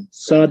цель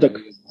садак.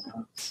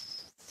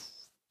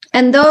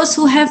 And those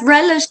who have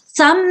relished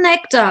some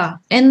nectar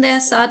in their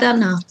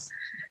sadhana,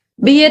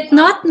 be it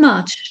not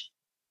much,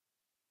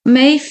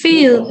 may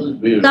feel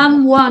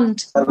some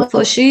want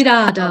for Shri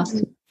Radha,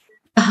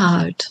 the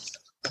heart.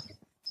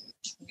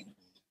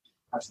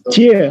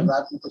 Те,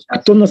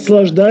 кто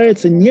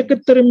наслаждается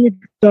некоторым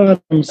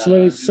нектаром в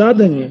своей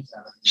садхане,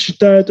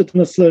 считают это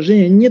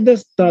наслаждение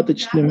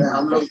недостаточным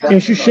и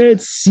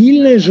ощущают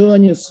сильное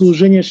желание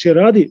служения Шри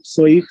Рады в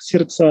своих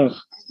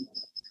сердцах.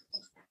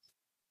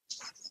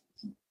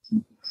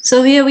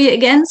 So here we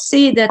again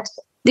see that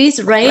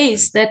these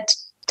rays that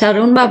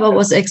Tarun Baba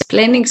was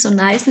explaining so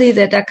nicely,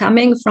 that are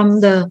coming from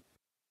the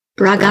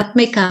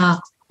Ragatmika,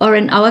 or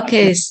in our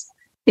case,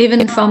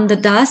 even from the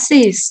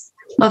Dasis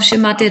of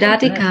Srimati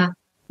Radhika,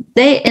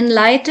 they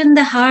enlighten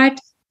the heart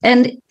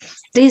and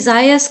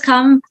desires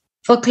come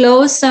for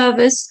close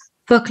service,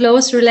 for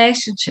close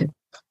relationship.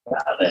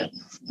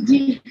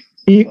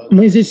 И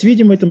мы здесь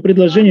видим в этом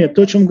предложении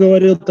то, о чем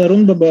говорил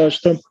Тарун Баба,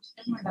 что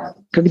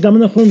когда мы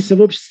находимся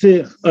в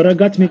обществе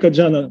Рагатмика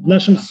Джана, в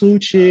нашем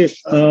случае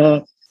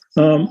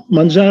Гуру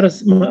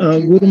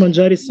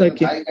Манджари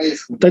Саки,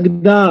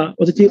 тогда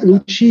вот эти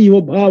лучи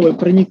его бхавы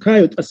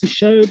проникают,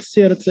 освещают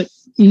сердце,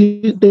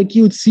 и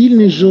такие вот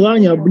сильные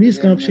желания о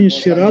близком общении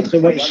с Шри Радхой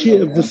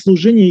вообще в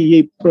служении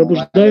ей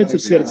пробуждаются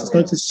в сердце,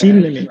 становятся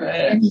сильными.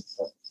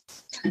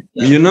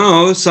 You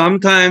know,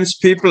 sometimes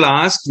people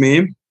ask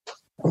me,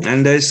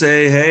 and they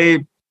say,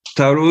 hey,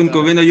 Tarun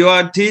Govinda, you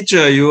are a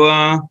teacher, you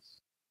are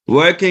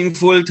working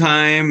full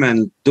time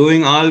and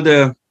doing all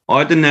the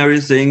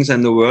ordinary things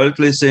and the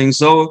worldly things.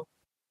 So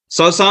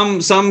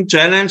some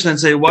challenge and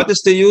say, what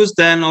is the use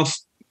then of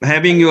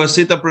having your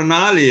Siddha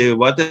Pranali?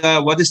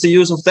 What is the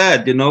use of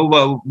that? You know,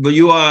 well,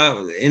 you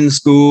are in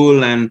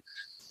school and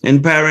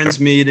in parents'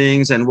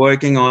 meetings and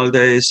working all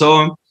day.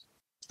 So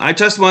I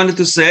just wanted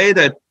to say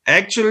that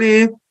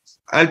actually,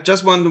 I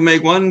just want to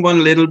make one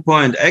little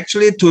point.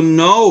 Actually, to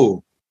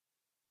know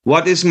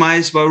what is my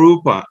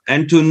Svarupa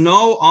and to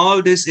know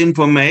all this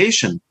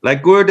information,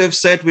 like Gurudev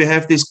said, we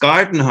have this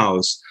garden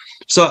house.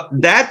 So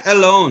that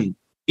alone,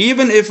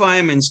 even if I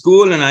am in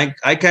school and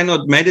I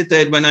cannot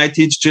meditate when I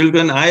teach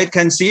children, I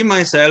can see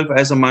myself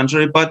as a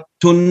Manjari, but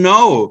to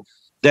know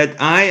that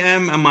I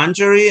am a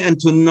Manjari and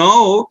to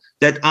know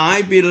that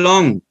I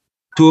belong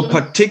to a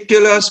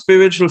particular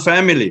spiritual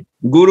family,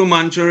 Guru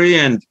Manjari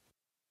and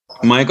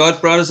my God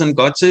brothers and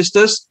God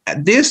sisters,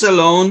 this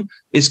alone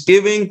is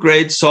giving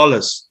great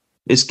solace,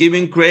 is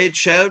giving great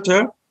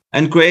shelter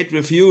and great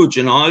refuge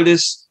in all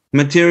this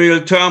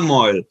material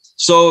turmoil.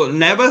 So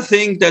never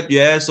think that,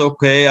 yes,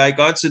 okay, I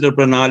got Siddha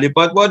Pranali,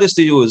 but what is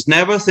the use?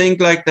 Never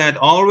think like that.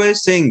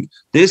 Always think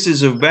this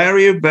is a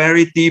very,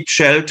 very deep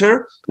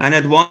shelter. And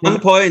at one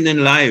point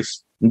in life,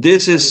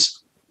 this is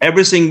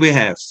everything we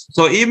have.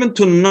 So even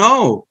to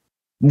know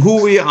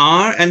who we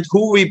are and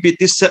who we be,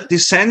 this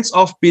sense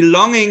of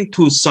belonging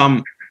to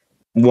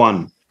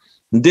someone,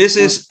 this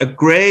is a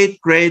great,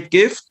 great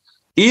gift.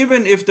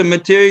 Even if the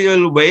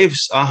material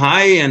waves are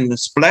high and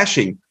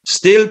splashing,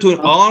 still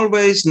to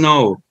always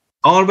know,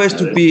 always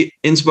to be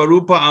in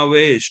Svarupa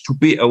Avesh, to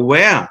be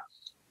aware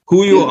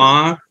who you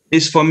are,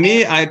 is for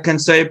me, I can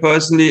say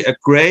personally, a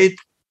great,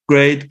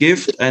 great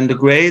gift and a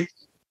great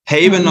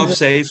haven of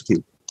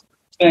safety.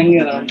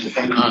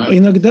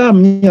 Иногда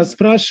меня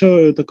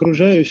спрашивают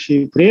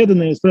окружающие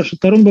преданные,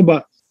 спрашивают: Тарун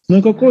Баба,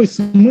 ну какой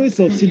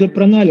смысл в Сидха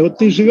Пранали? Вот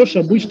ты живешь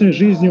обычной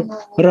жизнью,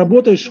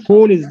 работаешь в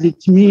школе с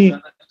детьми,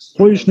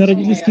 ходишь на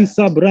родительские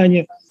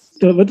собрания.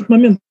 В этот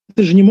момент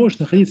ты же не можешь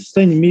находиться в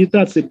состоянии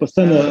медитации,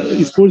 постоянно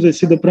используя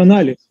Сидха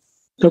Пранали.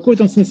 Какой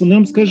там смысл? Но я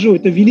вам скажу,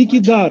 это великий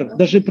дар.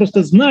 Даже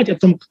просто знать о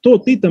том, кто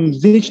ты там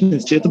в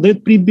вечности, это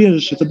дает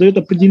прибежище, это дает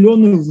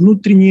определенную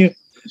внутреннюю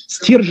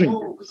стержень.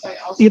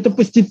 И это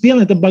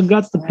постепенно, это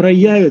богатство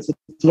проявится.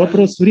 Это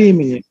вопрос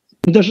времени.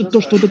 И даже то,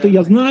 что вот это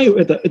я знаю,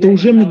 это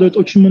уже мне дает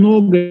очень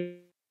много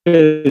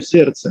в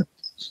сердце.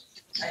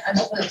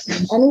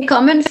 Any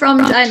comment from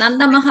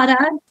Jayananda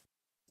Maharaj?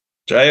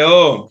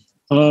 Jayo.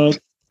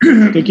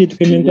 Какие-то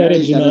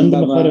комментарии Джананда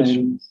Махарадж?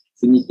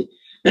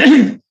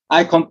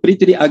 I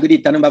completely agree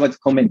with Tarun Baba's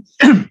comment.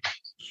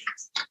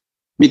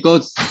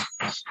 Because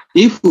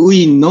if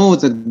we know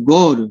the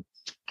goal,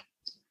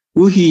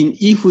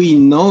 if we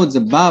know the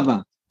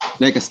Baba,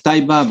 like a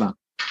Sai Baba,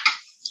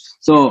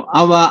 so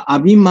our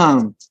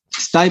Abhiman,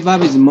 Sai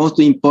Baba is the most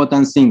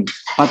important thing.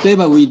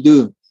 Whatever we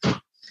do,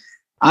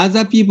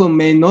 other people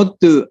may not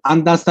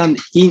understand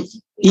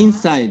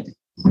inside,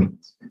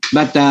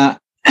 but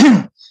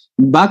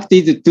Bhakti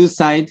is two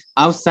sides.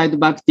 Outside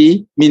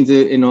Bhakti means,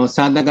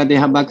 Sadhaka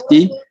Deha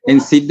Bhakti and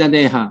Siddha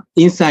Deha,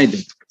 inside.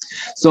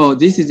 So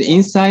this is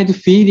inside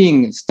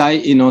feeling,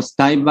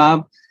 Sai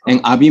Baba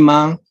and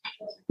Abhiman.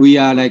 We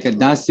are like a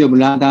Dasi of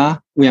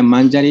Radha, we are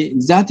Manjari.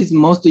 That is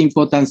most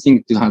important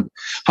thing to have.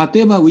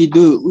 Whatever we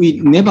do, we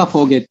never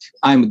forget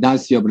I'm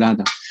Dasi of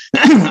Radha.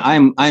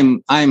 I'm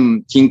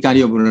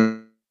Kinkari of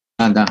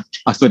Radha.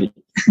 Sorry.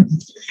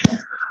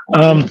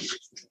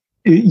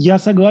 Я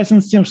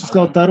согласен с тем, что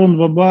сказал Тарун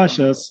Баба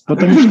сейчас,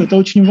 потому что это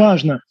очень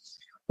важно.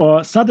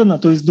 Садхана,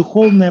 то есть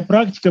духовная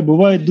практика,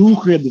 бывает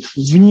двух видов: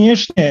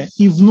 внешняя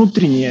и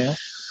внутренняя.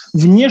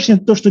 Внешне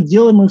то, что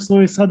делаем мы в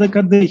своей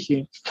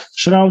садхакадехи,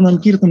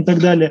 шравнам, киртам и так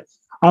далее.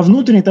 А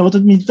внутренне это вот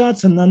эта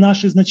медитация на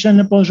наше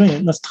изначальное положение,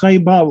 на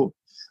стхайбаву.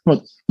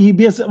 Вот. И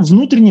без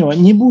внутреннего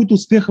не будет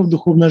успеха в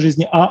духовной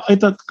жизни. А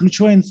это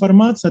ключевая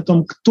информация о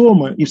том, кто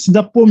мы. И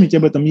всегда помните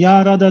об этом.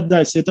 Я рада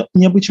даси. Это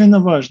необычайно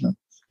важно.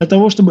 Для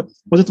того, чтобы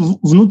вот эта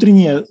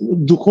внутренняя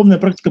духовная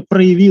практика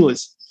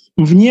проявилась.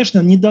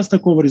 Внешне не даст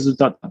такого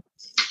результата.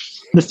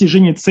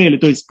 Достижение цели.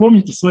 То есть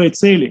помните свои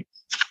цели.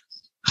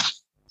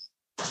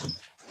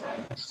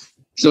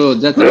 So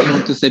that's what I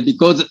want to say,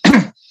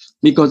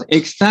 because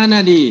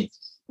externally,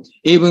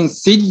 even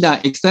Siddha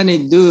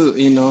externally do,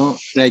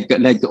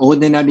 like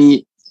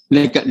ordinary,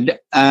 like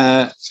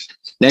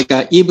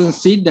even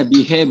Siddha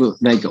behave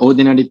like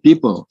ordinary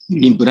people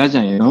in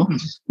Braja,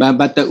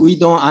 but we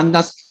don't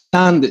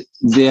understand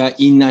their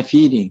inner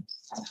feeling.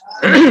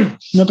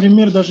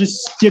 Например, даже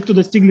те, кто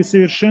достигли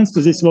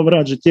совершенства здесь во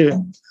Врадже, те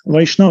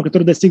вайшнавы,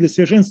 которые достигли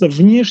совершенства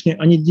внешне,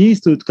 они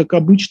действуют как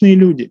обычные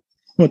люди.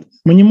 Вот.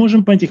 Мы не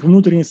можем понять их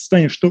внутреннее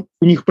состояние, что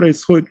у них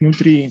происходит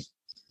внутри.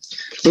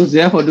 So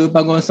therefore,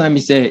 Rupa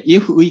Goswami said,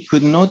 if we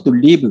cannot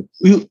live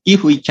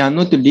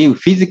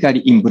physically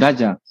in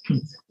Braja,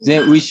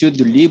 then we should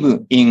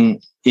live in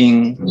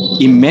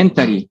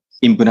mentally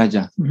in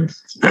Braja.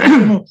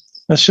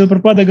 Шрила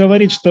Прабхупада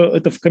говорит, что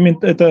это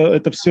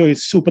все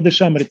из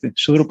Упадешамриты,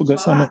 Шрила Рупа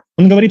Госвами.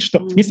 Он говорит,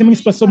 что если мы не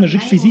способны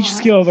жить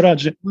физически во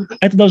Врадже,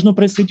 это должно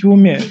происходить в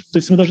уме. То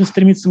есть мы должны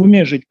стремиться в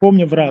уме жить,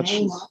 помня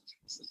Врадж.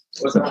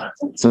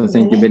 So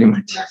thank you very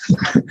much.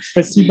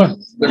 Спасибо.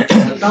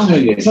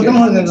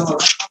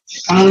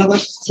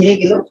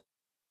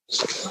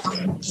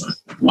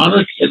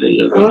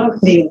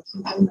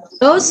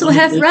 Those who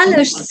have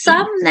relished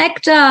some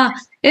nectar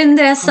in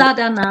their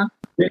sadhana,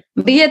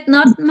 be it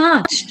not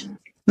much,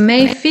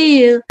 may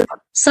feel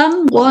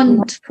some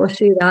want for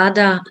Sri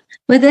Radha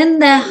within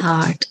their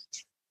heart.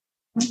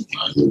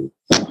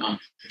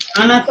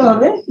 I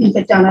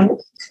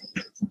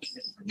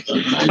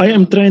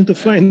am trying to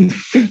find.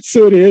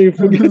 Sorry, I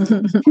forget.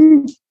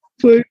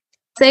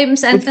 Same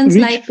sentence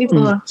like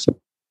before.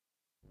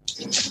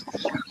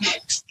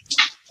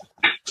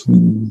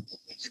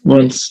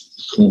 Once.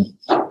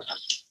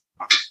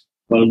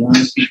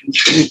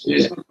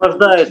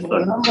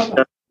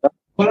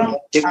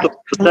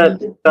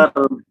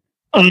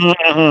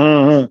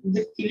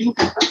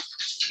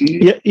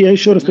 Я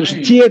еще раз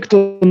прошу. Те,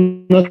 кто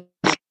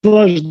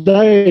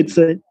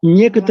наслаждается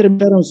некоторым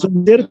даром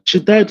сердца,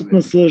 считают это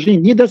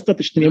наслаждение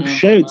недостаточным и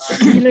ощущают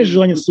сильное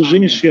желание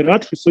служения Шри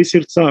Радхи в своих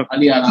сердцах.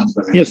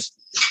 Yes.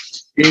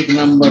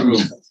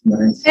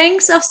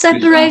 Pangs of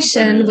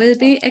separation will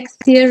be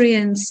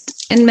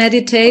experienced in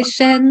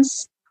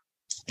meditations,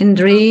 in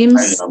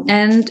dreams,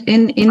 and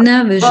in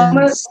inner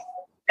visions.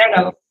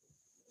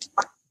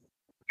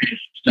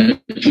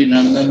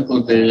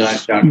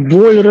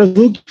 Боль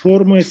разлуки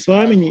формой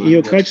Свамини и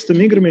ее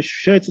качеством играми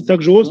ощущается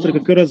так же остро,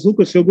 как и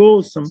разлука с ее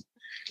голосом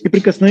и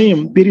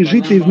прикосновением,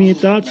 пережитые в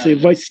медитации,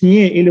 во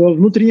сне или во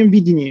внутреннем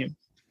видении.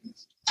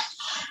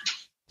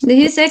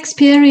 These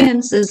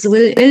experiences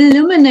will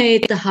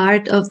illuminate the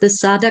heart of the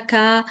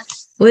sadhaka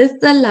with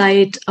the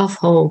light of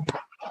hope.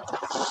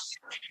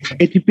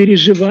 Эти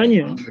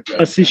переживания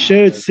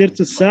освещают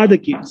сердце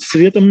садаки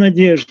светом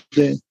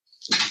надежды.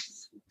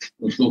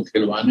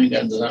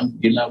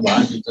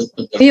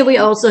 Here we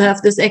also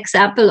have this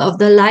example of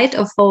the light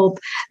of hope.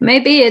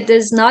 Maybe it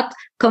is not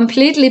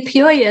completely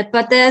pure yet,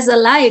 but there's a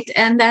light,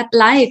 and that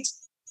light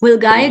will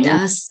guide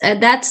us.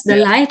 That's the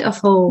light of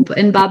hope.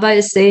 And Baba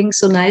is saying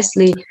so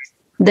nicely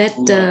that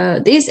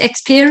these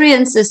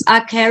experiences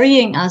are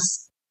carrying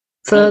us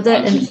further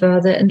and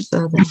further and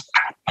further.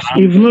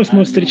 И вновь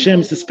мы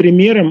встречаемся с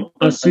примером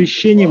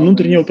освещения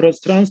внутреннего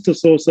пространства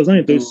своего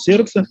сознания, то есть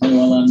сердца,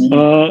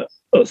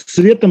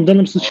 светом в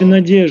данном случае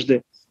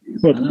надежды.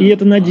 Вот. И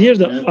эта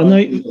надежда,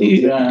 она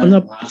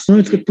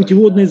становится как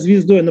путеводной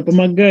звездой, она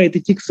помогает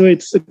идти к цели.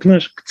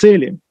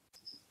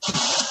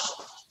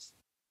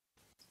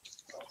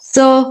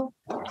 So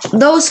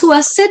those who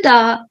are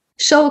siddha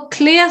show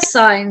clear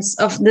signs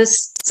of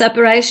this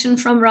separation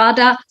from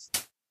Radha.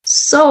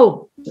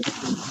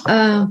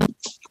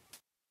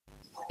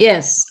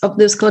 Of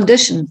this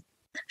condition.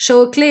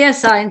 Show clear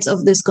signs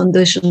of this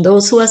condition.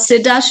 Those who are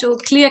siddha show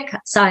clear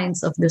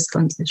signs of this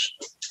condition.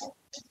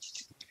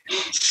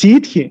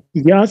 Ситхи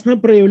ясно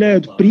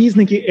проявляют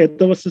признаки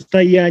этого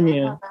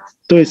состояния,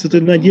 то есть этой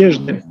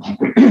надежды.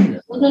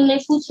 And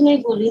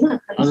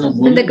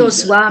the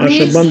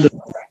Goswamis,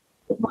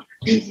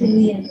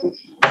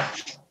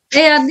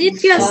 they are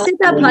nitya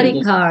siddha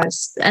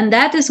parikars, and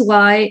that is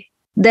why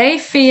they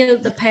feel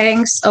the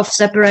pangs of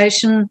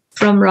separation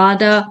from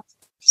Radha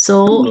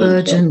so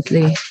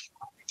urgently.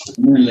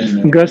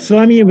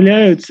 Госвами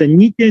являются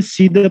нитя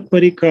сидха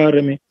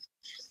парикарами,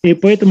 и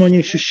поэтому они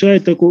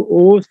ощущают такую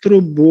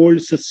острую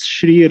боль со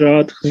Шри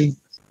Радхой.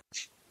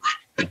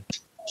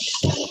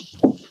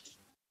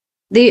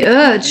 The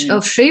urge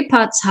of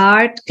Shripad's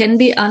heart can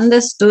be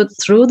understood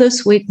through the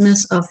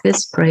sweetness of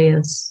his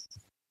prayers.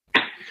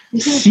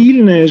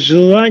 Сильное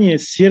желание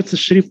сердца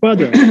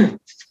Шрипада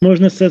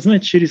можно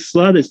осознать через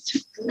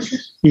сладость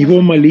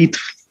его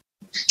молитв.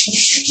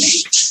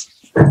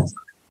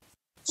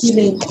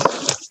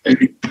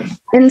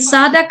 In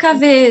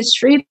Sadhakave,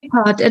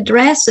 Shripad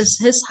addresses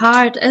his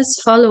heart as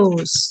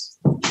follows.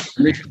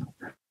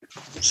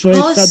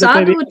 Oh,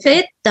 Sadhu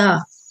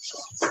Chitta.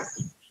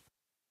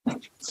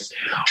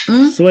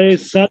 В своей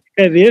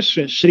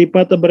Садхакавеше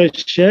Шрипад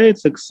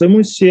обращается к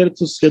своему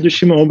сердцу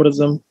следующим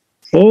образом.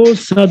 О,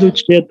 Саду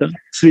Чета,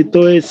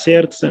 святое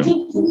сердце.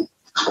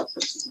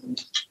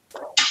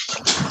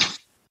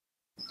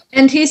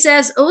 And he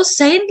says, O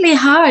saintly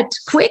heart,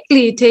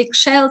 quickly take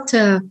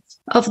shelter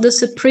of the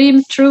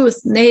supreme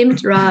truth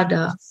named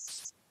Radha.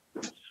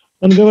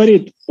 Он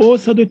говорит: «О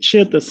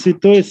Садучета,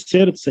 святое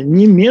сердце,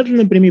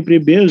 немедленно прими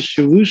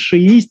прибежище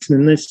высшей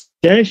истины,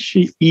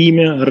 носящей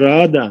имя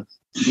Рада».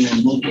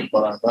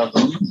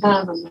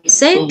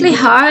 Saintly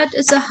heart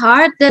is a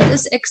heart that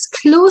is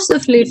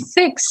exclusively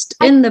fixed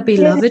in the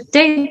beloved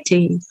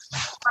deity.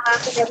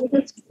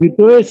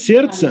 Святое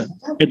сердце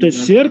 — это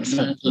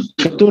сердце,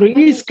 которое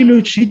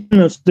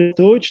исключительно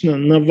сосредоточено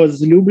на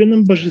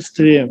возлюбленном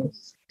божестве.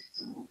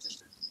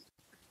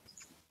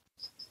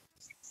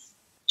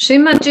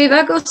 Srimad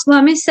Jiva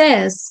Goswami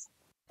says,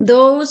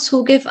 those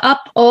who give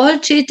up all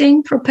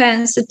cheating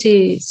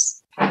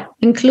propensities,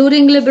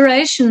 including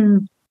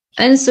liberation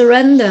and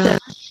surrender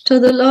to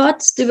the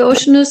Lord's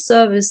devotional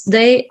service,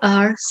 they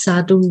are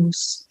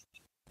sadhus.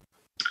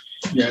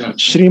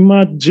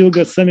 Шримад Джива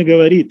Госвами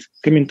говорит,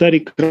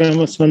 комментарий к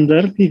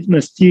Рамасвандарпи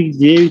на стих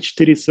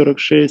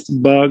 9.4.46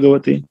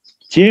 Бхагаваты.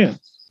 Те,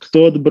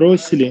 кто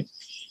отбросили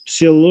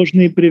все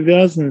ложные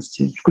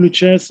привязанности,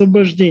 включая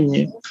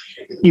освобождение,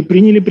 и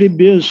приняли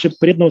прибежище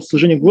преданного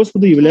служения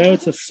Господу,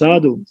 являются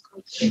саду.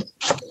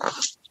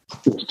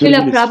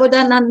 Srila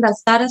Prabodhananda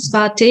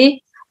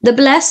Saraswati the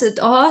blessed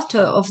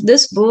author of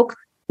this book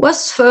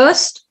was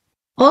first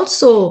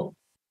also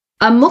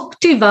a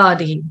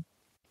Muktivadi.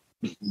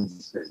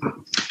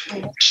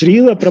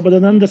 Шрила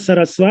Прабхадананда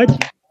Сарасвати,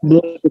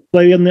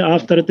 благословенный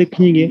автор этой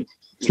книги,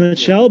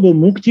 сначала был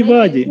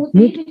Муктивади.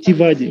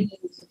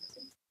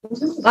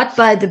 But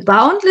by the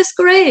boundless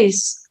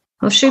grace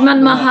of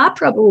Sriman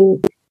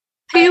Mahaprabhu,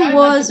 he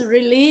was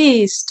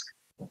released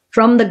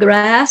from the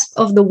grasp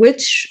of the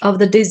witch of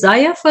the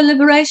desire for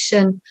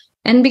liberation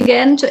and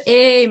began to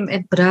aim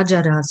at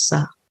Braja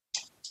Rasa.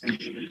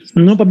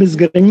 Но по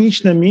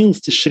безграничной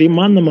милости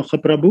Шримана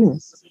Махапрабху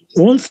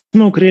он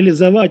смог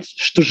реализовать,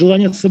 что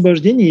желание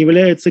освобождения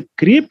является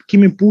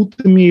крепкими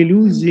путами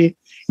иллюзии,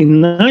 и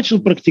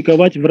начал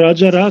практиковать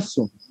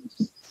Враджа-расу.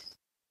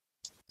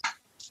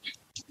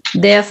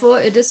 Therefore,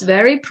 it is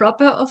very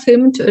proper of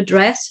him to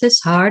address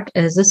his heart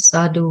as a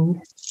sadhu.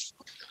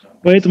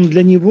 Поэтому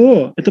для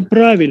него это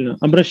правильно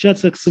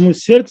обращаться к своему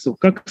сердцу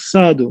как к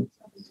саду.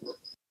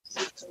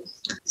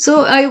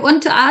 So I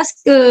want to ask,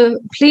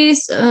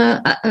 please,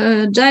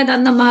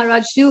 Jayananda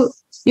Maharaj,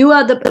 you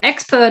are the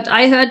expert.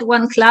 I heard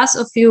one class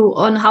of you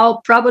on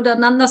how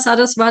Prabodhananda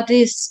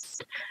Saraswati's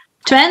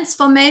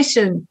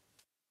transformation.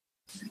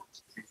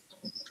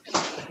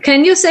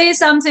 Can you say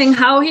something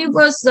how he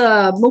was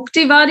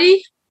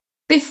Muktivadi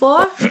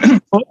before?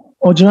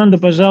 О, Джананда,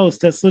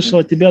 пожалуйста, я слышал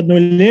от тебя одну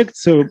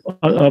лекцию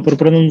про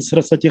Прабодхананду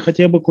Сарасвати. Я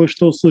хотел бы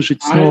кое-что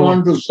услышать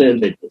снова.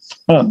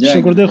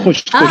 Шри Гурудев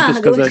хочет кое-что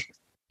сказать.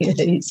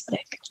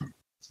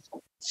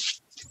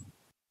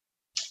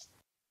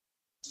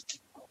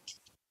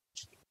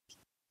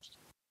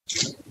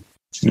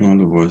 No,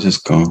 the voice is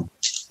gone.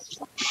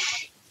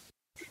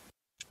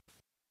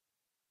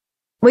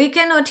 We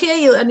cannot hear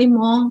you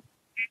anymore.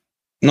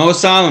 No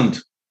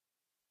sound.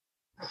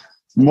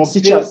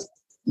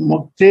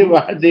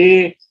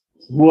 Muktivadi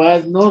who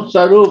has no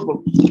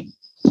sarup.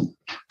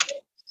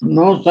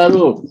 No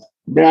sarup.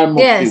 They are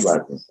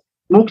Muktivadi.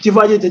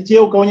 Муктивади — это те,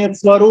 у кого нет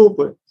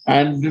сварупы.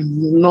 And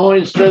no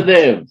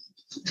Ishtadev.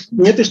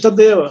 Нет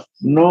Иштадева.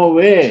 No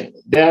way.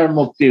 They are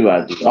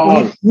Muktivadi.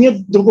 All.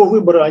 Нет другого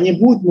выбора, они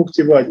будут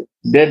Муктивади.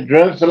 They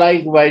dress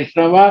like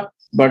Vaishnava,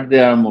 but they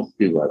are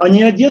Muktivadi.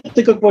 Они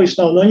одеты как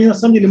Вайшнава, но они на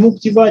самом деле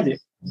Муктивади.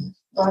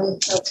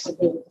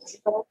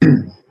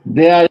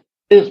 They are in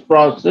this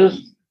process.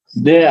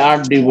 They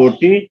are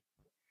devotee.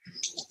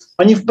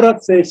 Они в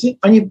процессе,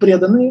 они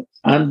преданные.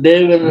 And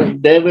they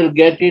will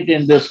get it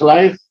in this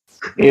life,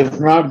 if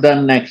not the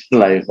next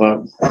life,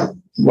 or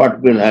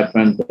what will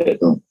happen they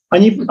don't.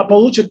 Они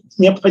получат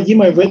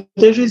необходимое в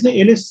этой жизни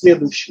или в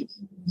следующей.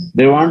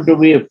 They want to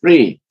be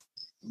free.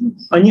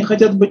 Они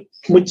хотят быть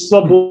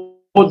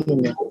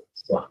свободными.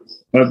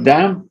 For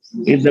them,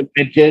 the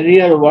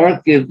material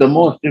work is the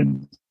most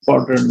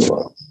important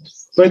work.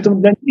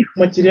 Поэтому для них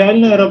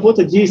материальная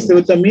работа, действия в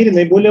этом мире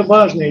наиболее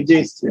важные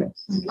действия.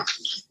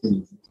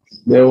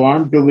 They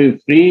want to be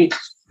free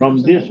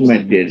from this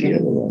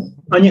material world.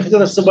 Они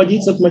хотят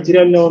освободиться от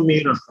материального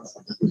мира.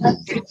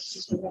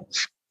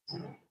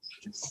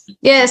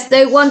 Yes,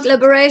 they want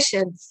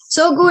liberation.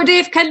 So,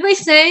 Gurudev, can we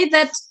say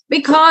that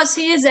because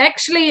he is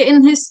actually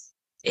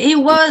he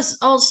was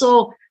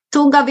also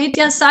Tunga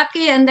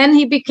Vidyasaki and then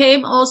he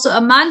became also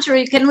a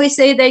Manjari, can we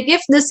say they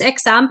give this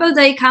example,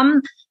 they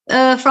come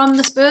from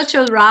the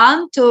spiritual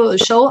realm to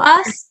show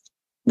us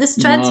this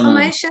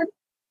transformation?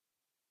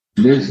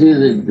 No. This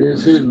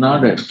is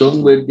not a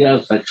Tunga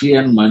Vidyasaki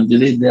and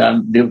Manjari, they are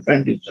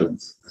different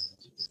issues.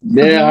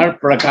 They are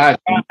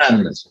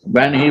Prakashananda.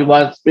 When he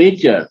was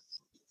preacher,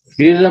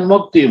 he is a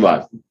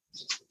Muktivadi.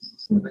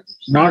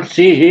 Not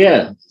see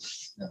here.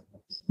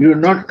 You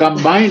not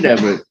combined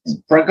everything.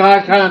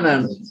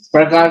 Prakashananda,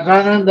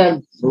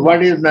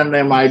 what is the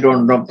name? I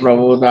don't know,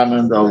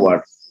 Prabodhananda or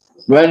what.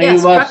 When he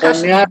was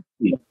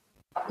sannyasi.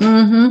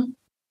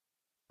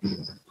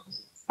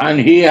 And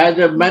he has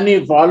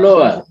many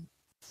followers.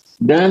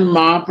 Then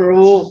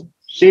Mahaprabhu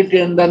sit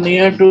in the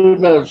near to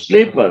the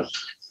sleepers.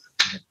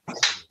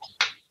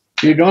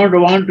 He don't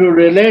want to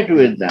relate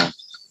with them.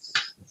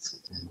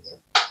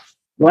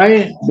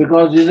 Why?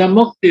 Because he's a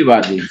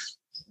Muktivadi.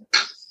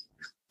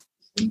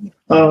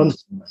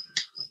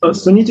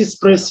 Сунити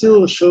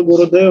спросил Шри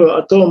Гурудева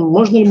о том,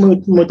 можно ли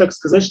мы так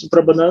сказать, что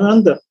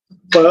Прабхадананда,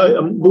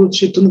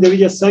 будучи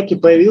Тунгавидьясаки,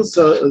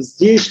 появился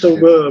здесь,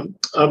 чтобы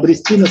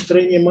обрести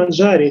настроение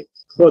манджари.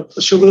 Вот.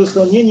 Шри Гурудев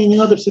сказал, не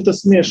надо все это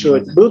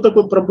смешивать. Был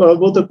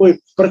такой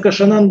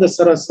Пракашананда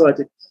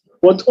Сарасвати.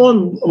 Вот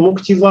он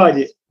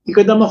Муктивади. И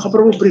когда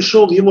Махапрабху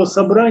пришел в его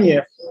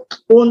собрание,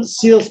 он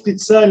сел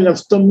специально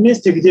в том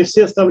месте, где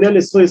все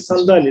оставляли свои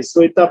сандалии,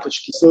 свои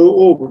тапочки, свою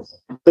обувь.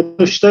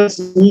 Это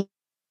считается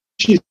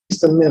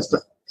нечистым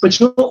местом.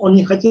 Почему он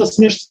не хотел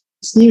смешиваться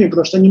с ними?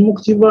 Потому что они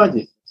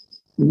муктивади.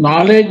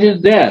 Knowledge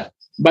is there,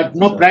 but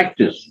no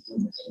practice.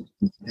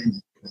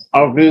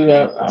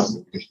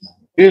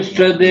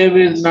 Ishtadev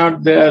is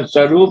not there,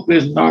 Sarup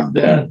is not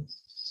there.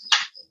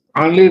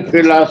 Only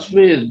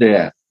philosophy is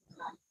there.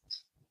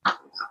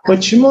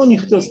 Почему он не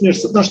хотел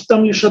смешиваться? Потому что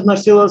там лишь одна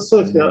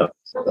философия.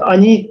 У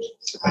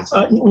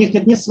них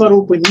нет ни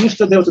сварупы, ни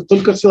штадева, это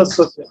только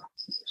философия.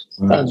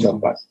 That's the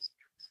part.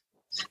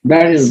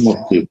 That is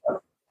mukti.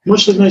 Вот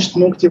что значит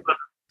муктивада.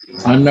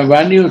 And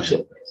when you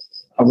say,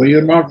 when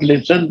you not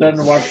listen,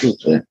 then what to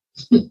say?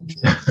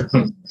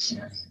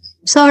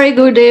 Sorry,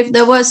 Gurudev,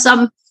 there was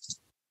some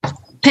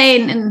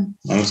pain in.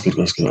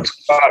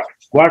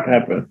 What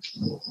happened?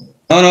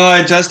 No,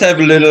 I just have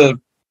a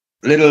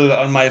little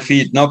on my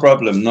feet. No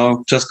problem.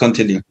 No, just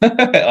continue.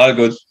 All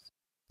good.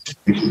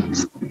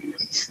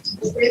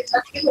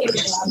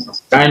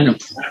 And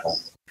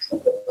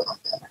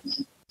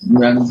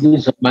when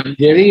this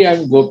Manjari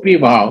and Gopi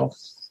Bhav,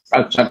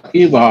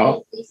 Sakhi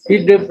Bhav,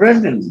 is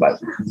different in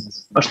Bhakti.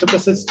 А что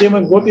касается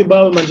темы Гопи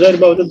Бхава, Манджари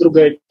Бхава, это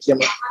другая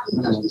тема.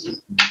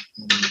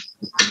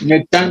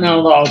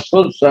 Nityananda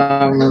also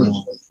some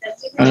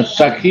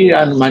Sakhi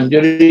and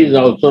Manjari is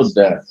also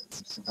there.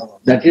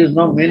 That is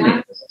no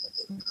meaning.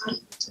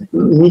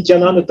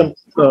 Нитянанда там,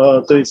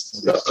 то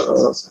есть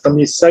там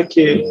есть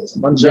Саки, They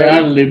Манджари.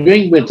 are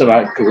living with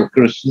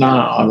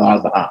Krishna or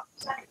Radha.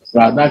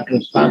 Radha,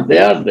 Krishna, they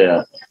are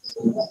there.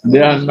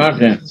 They are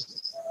not in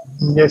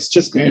Я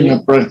сейчас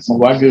a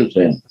what do you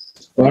say?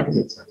 What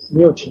do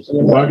не очень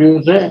понимаю.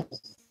 you say?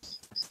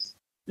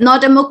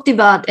 Not a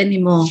Muktivad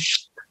anymore.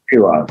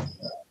 Muktivad.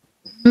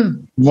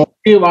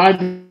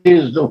 Muktivad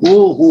is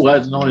who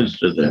has no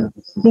Ishtadev.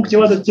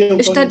 Муктивада те, у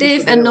кого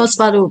Ishtadev and no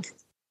Svarup.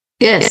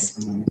 Yes.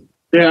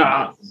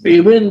 Yeah,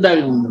 even the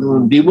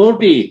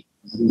devotee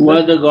who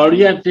has the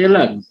Gaudiya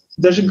Tilak,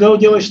 даже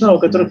Гаудия Вайшнава, у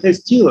которых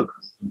есть тилок,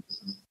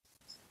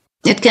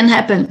 It can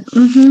happen.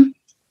 Mhm.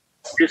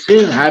 this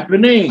is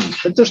happening,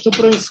 это то, что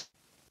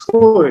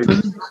происходит.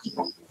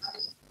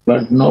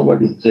 but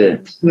nobody says.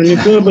 Но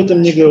никто об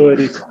этом не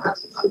говорит.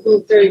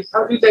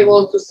 How do they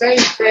want to say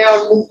they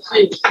are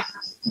mukti?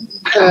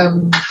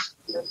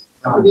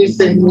 How do you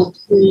say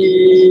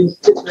mukti?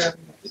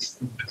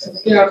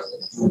 They are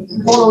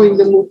following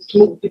the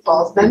mukti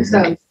path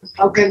themselves.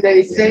 How can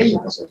they say?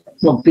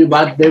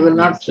 Muktivad they will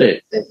not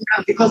say.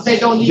 Because they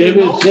don't They even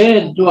will know.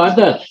 say to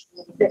others,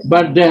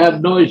 but they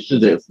have no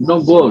Ishtadev,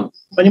 no goal.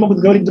 Они могут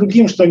говорить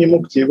другим, что они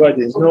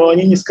муктивади, но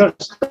они не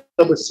скажут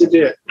об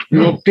себе.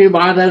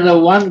 Muktivad has a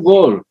one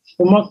goal,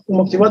 У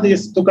муктивада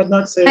есть только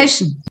одна цель.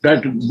 Passion.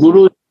 that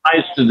Guru is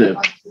my Ishtadev.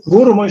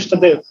 Гуру мой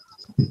штадев.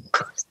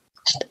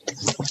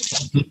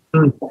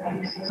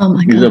 Oh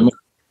my He's God.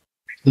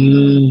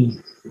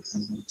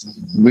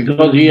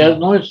 because he has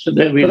no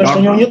Ishtadev, he Потому что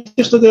у него not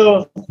нет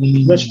штадева.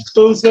 Значит,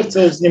 кто его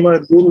сердце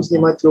занимает? Гуру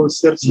занимает его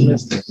сердце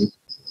место.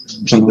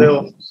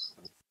 Штадева.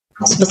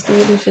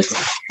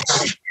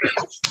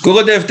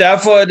 Gurudev,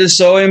 therefore it is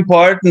so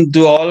important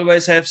to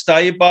always have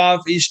Staibav,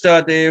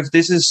 Ishtadev.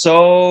 This is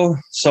so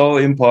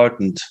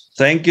important.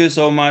 Thank you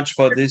so much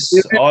for this,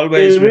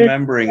 always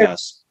remembering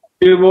us.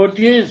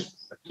 devotees,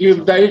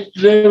 if the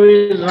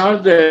Ishtadev is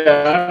not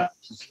there,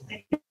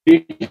 he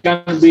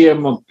can be a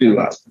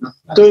Muktivad.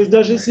 То есть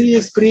даже если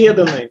есть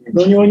преданный,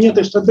 но у него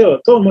нет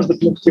штадева, то он может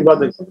быть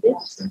муктивадой.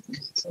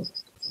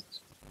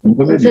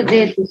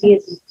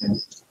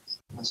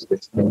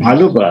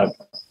 Malu baat.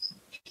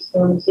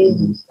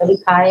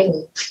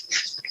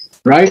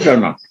 Right or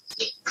not?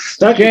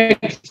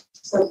 Check.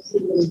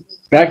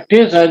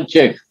 Practice and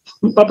check.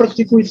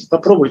 Попрактикуйте,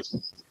 попробуйте,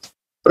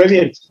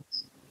 проверьте.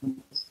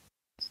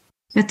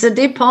 It's a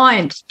deep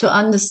point to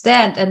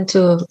understand and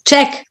to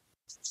check.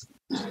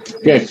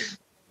 Check.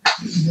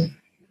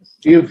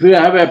 If you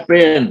have a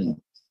pen,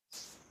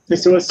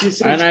 Если у вас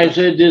есть and ручка, I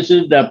say this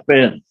is the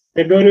pen,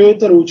 я говорю,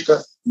 это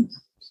ручка.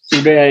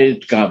 today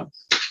it comes,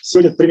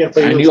 Сегодня, например, and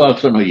появилась. you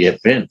also know a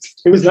pen.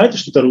 И вы знаете,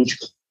 что это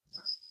ручка.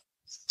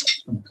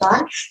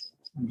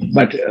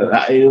 But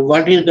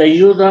what is the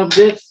use of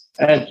this?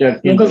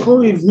 Ну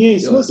какой в ней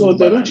смысл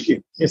этой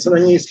ручки, если она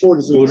не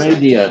используется?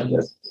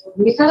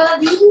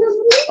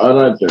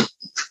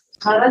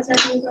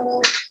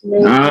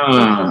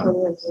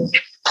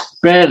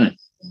 Pen.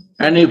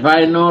 And if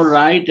I know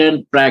write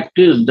and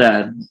practice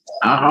that,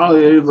 how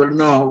you will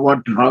know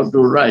how to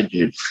write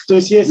it? То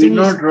есть если We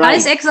not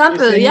Nice write.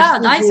 example. Yeah,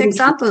 nice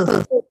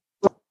example.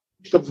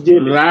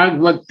 Rag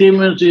Bhakti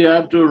means you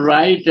have to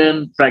write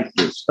and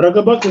practice.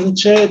 Рагабхакти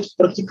означает You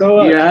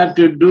практиковать, have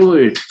to do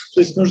it. то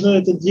есть нужно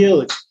это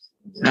делать.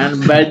 And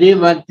Bhadi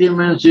Bhakti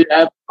means you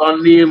have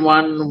only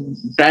one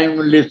time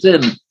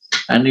listen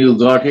and you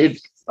got it,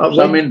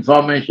 some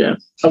information.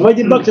 А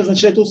Вади Бхакти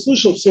означает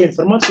услышал, все,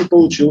 информацию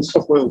получил,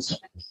 успокоился.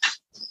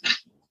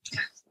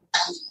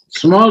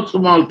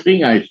 Small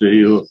thing I say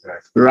you.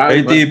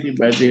 Very Rag deep. Bhakti,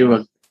 Bhadi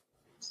Bhakti.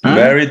 Huh?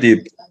 Very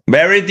deep.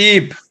 Very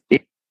deep.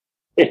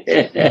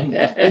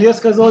 Я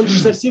сказал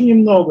лишь совсем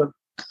немного.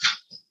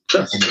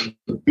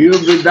 You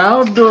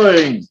without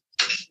doing.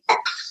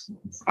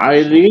 I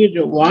read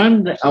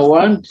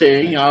one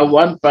thing or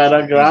one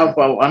paragraph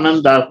of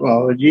Ananda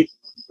Babaji.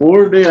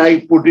 Whole day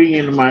I putting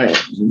in my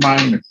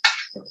mind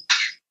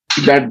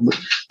that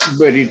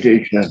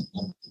meditation.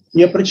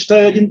 Я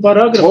прочитаю один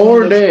параграф.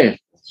 Whole day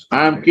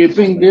I am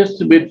keeping this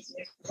with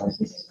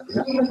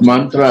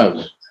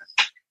mantras,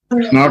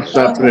 not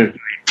separate.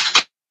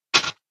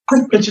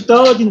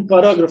 Прочитал один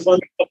параграф, он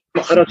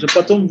Махараджа,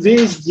 потом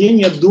весь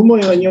день я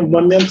думаю о нем в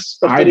момент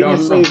повторения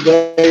своих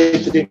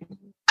гайатри.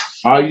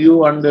 How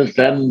you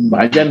understand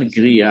bhajan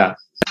kriya?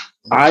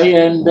 I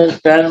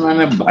understand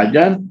when a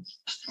bhajan,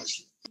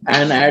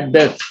 and at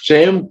the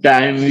same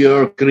time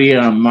your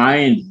kriya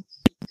mind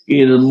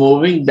is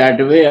moving that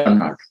way or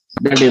not.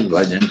 That is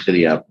bhajan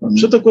kriya.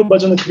 Что такое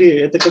баджана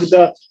крия? Это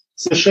когда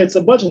совершается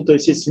баджан, то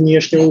есть есть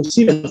внешнее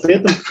усилие, но при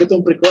этом к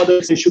этому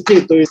прикладывается еще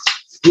крия, то есть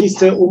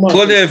действие ума.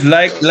 If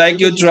like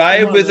you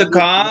drive with a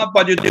car,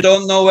 but you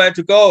don't know where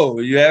to go.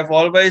 You have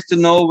always to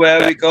know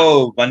where we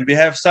go. And we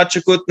have such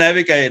a good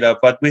navigator,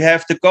 but we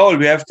have the goal.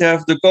 We have to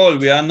have the goal.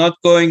 We are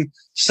not going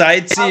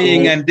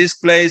sightseeing and this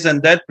place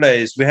and that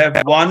place. We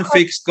have one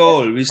fixed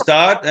goal. We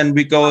start and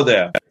we go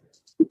there.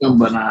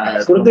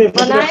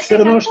 Все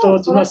равно, что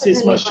вот у нас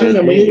есть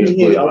машина, мы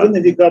едем, а вы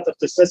навигатор,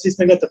 то есть у нас есть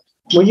навигатор.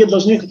 Мы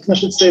должны ехать к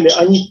нашей цели,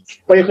 а не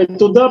поехать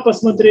туда,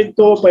 посмотреть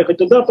то, поехать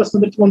туда,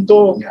 посмотреть вон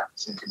то,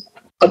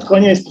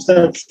 отклоняясь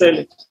постоянно от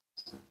цели.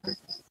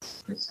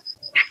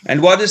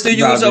 And what is the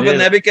use of a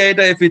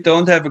navigator if we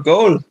don't have a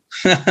goal?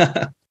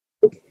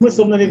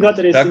 Смысл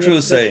навигатора, если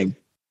нет saying.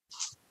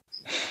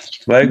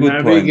 Very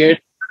good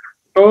point.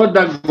 So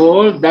the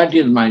goal, that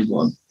is my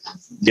goal.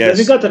 Yes.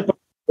 Навигатор,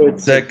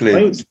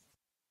 exactly.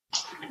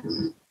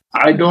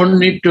 I don't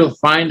need to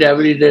find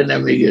everyday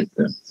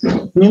navigator.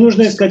 Не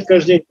нужно искать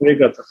каждый день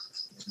навигатор.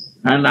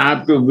 And I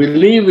have to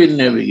believe in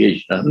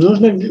navigation.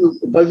 Нужно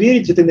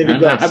поверить этой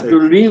навигации. And I have to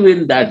live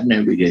in that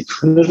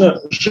navigation.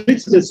 Нужно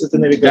жить с этой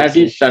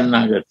навигацией. That is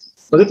Sharanagati.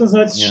 Вот это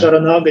называется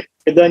шаранагати,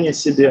 предание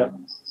себе.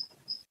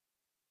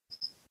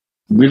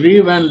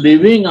 Believe and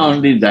living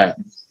only that.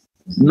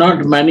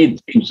 Not many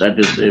things at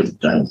the same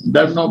time.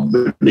 There's no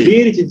belief.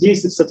 Верить и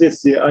действовать в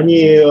соответствии, а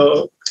не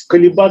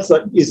колебаться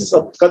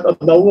от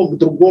одного к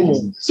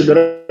другому,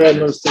 собирая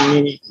множество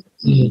мнений.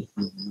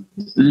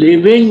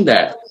 Living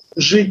that.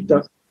 Жить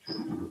так.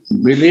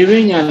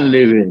 Believing and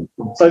living.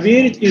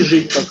 Поверить и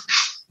жить так.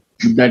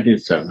 That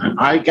is Sharanagati.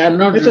 I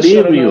cannot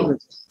leave you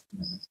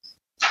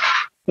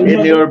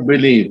in your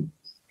belief.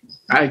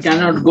 I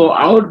cannot go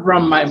out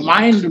from my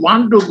mind,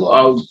 want to go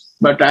out,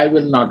 but I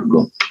will not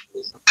go.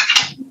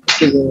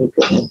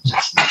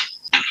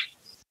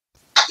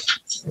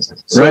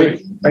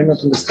 Right. I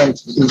not understand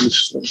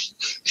English.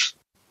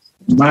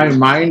 My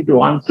mind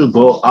wants to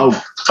go out.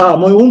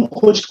 Мой ум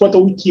хочет куда-то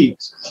уйти.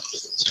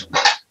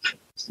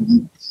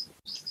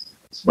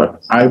 But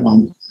I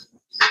want.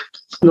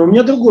 Но у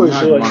меня другое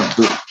желание.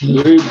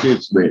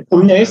 У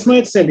меня есть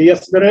моя цель, и я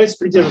собираюсь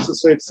придерживаться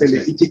своей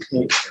цели, идти к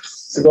ней,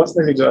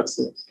 согласно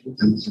навигации.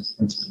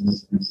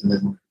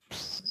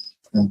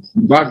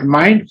 But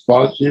mind,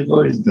 false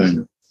ego is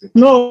doing.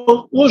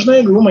 Но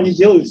ложное эго, они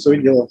делают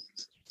свое дело.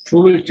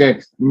 Full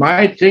check.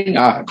 My thing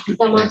are.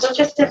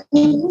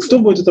 Кто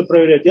будет это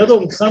проверять? Я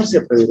должен сам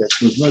себя проверять.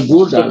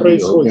 Что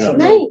происходит со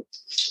мной.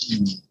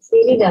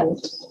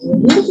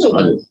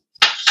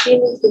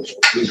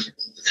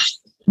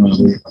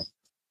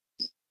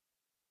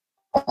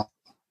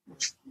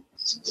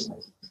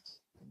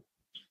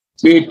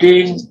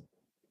 Eating,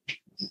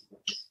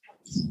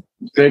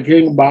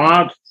 taking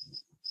bath,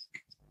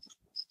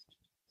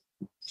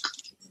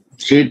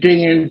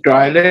 sitting in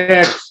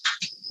toilet,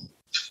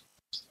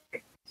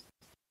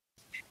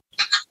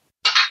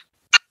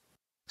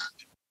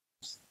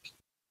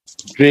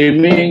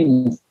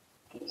 dreaming,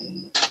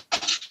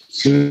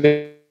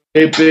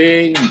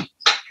 sleeping,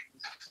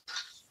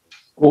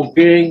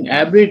 cooking,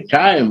 every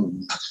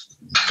time,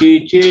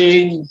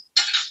 teaching,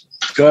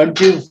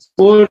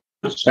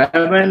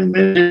 24/7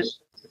 minutes.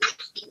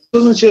 Что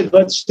означает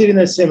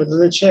 24/7? Это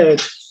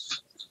означает,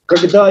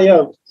 когда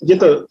я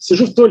где-то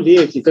сижу в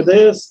туалете, когда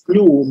я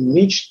сплю,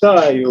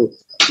 мечтаю,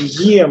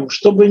 ем,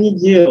 что бы ни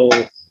делал,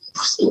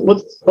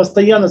 вот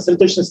постоянно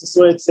сосредоточенность на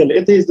своей цели.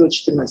 Это есть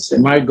 24/7.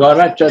 My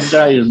Gaura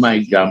Chandra is my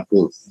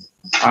example.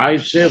 I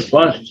say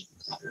first,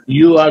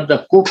 you are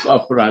the cook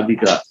of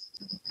Radhika.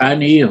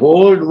 And he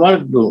hold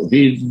work do.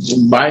 He's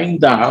buying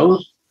the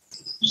house,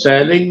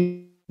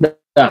 selling the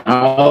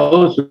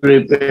house,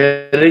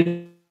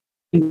 repairing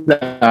the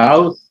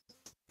house,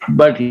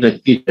 but he's a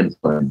kitchen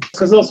person.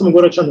 Сказал своему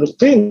Гора Чандру,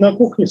 ты на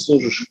кухне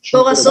служишь.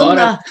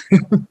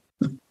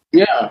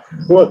 Yeah.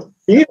 Вот.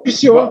 И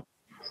все.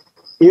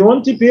 И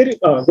он теперь,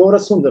 Гаура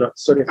Сундара,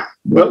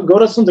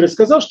 Гаура Сундара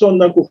сказал, что он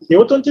на кухне. И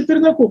вот он теперь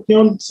на кухне,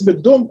 он себе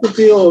дом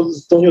купил,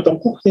 у него там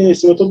кухня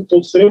есть, и вот он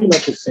все время на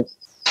кухне.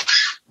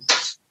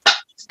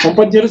 Он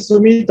поддерживает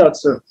свою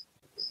медитацию.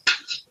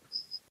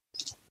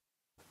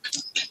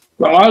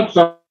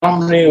 Also, I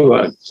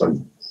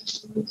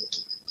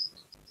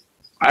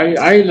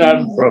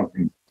learn from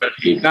him. But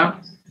he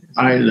comes,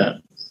 I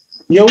learn.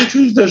 Я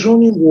учусь, даже у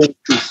него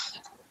учусь.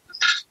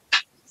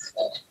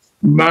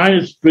 My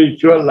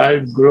spiritual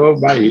life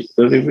grows by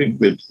living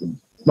with him.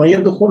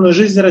 Моя духовная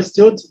жизнь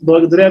растет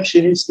благодаря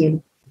общению с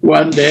ним.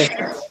 One day,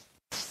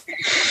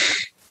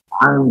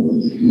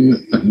 I'm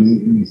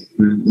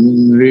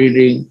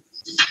reading,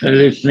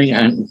 listening,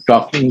 and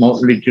talking more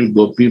little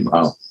Gopi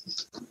Bhav.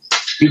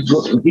 He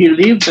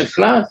leave the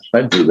class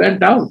and he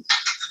went out.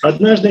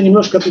 Однажды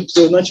немножко тут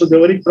начал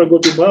говорить про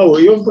Гопи Бхаву,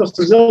 и он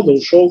просто взял да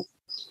ушел.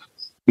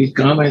 He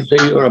come and say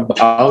your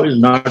bow is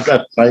not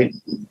a right,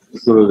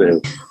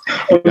 Gurudev.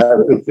 You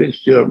have to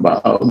fix your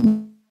bow.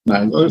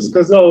 Он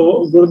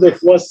сказал,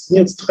 Гурудев, у вас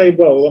нет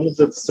стхайбава, вам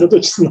надо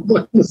сосредоточиться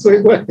на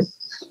своей баве.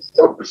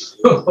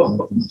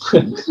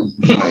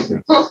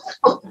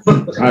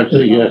 I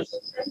say yes.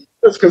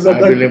 Я сказал,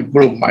 I will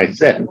improve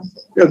myself.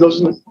 Я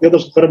должен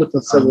поработать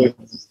над собой.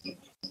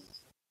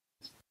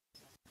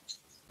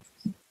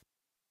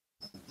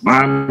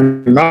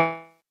 I'm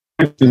not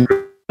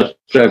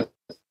interested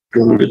to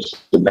listen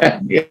to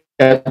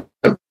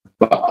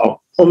bow.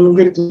 Он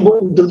говорит,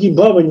 другие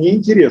бавы не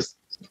интересны.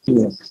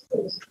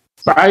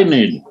 I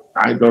need.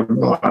 I don't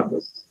know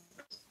others.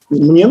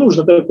 Мне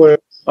нужно такое,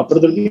 а про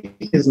других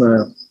не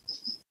знаю.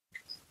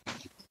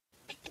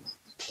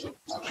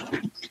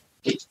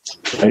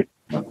 Right.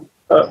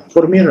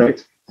 For me,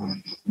 right?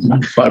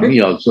 Not for me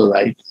also,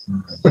 right?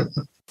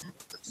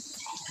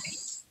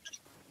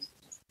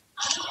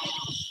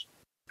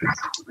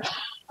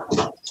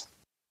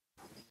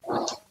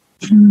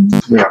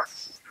 Yeah.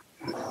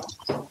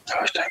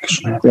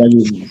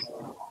 Very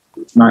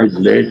nice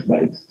late,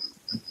 right?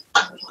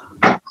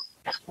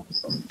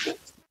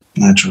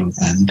 Natural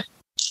end.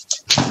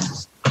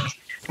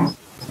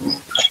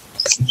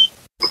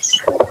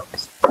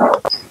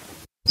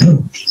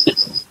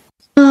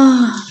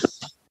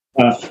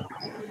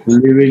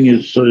 Living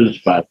is so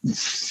inspiring.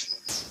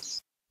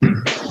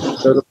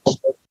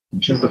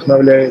 Очень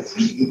вдохновляет.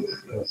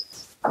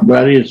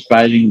 Very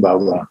inspiring,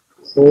 Baba.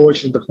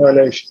 Очень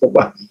вдохновляющий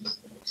Баба.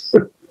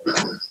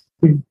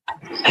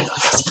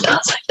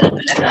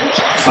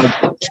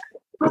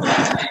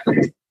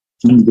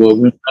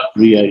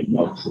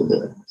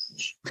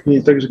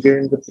 И также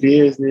Говинда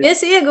Прия здесь.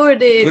 Yes, here,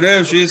 Gurudev.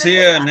 Gurudev, she's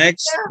here.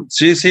 Next,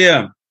 she's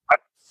here.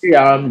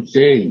 I'm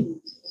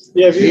saying,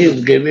 Я he вижу,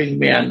 is giving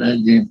me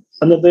energy.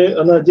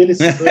 она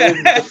делится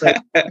своим.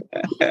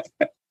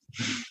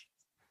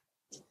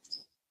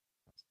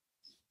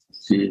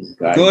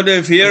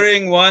 Gurudev,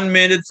 hearing 1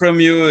 minute from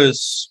you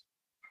is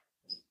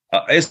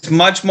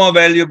much more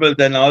valuable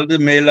than all the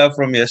mela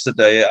from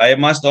yesterday. I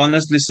must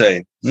honestly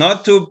say,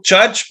 not to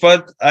judge,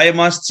 but I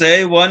must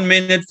say 1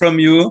 minute from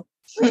you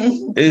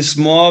is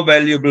more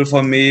valuable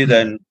for me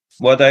than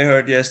what I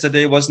heard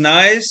yesterday. Was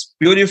nice,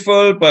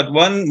 beautiful, but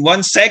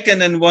 1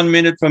 second and 1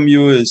 minute from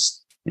you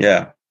is,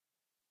 yeah,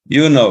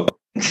 you know.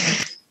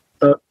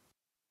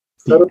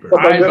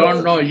 I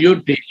don't know,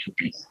 you teach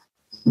me.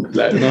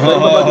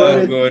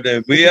 No,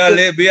 good. We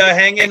are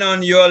hanging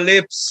on your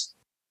lips.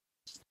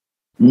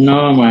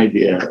 No, my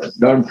dear,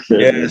 don't say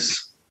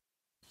Yes.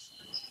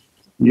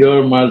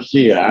 Your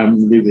mercy,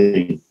 I'm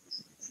living.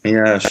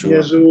 Yeah, Я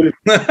sure. живу.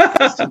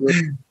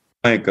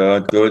 My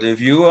God, good. If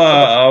you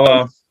are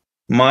our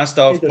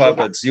master of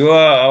puppets, you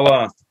are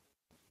our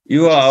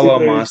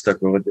master,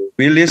 good.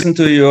 We listen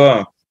to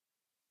your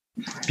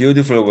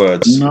beautiful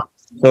words. No.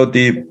 So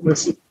deep.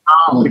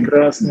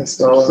 Прекрасные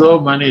слова. So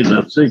many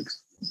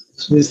Rasiks.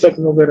 Здесь так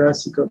много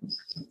расиков.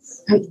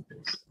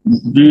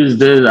 These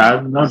days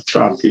I'm not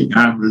talking,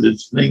 I'm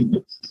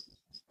listening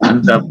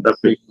and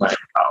developing my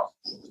mouth.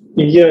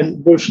 И я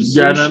больше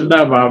слушаю.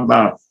 Jananda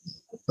Baba,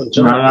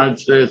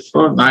 Maharaj says,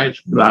 so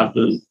nice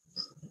classes,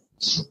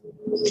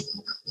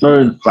 so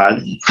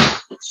inspiring.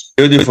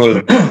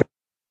 Beautiful.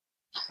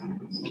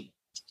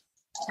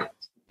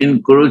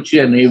 In Kuruchi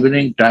and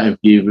evening time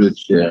he will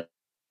share.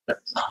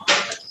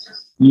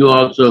 You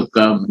also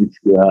come if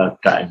you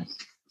have time.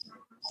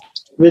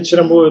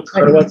 Вечером будет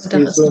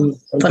хорватский зум.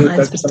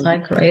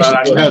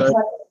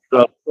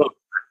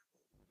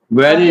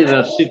 Very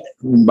Rasik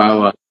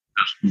Baba.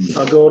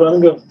 А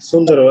Гауранга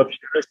Сундара вообще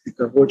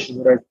расика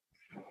очень нравится.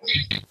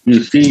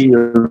 You see,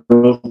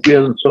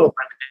 European so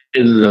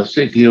many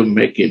Rasik, you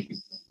make it.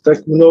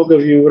 Так много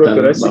в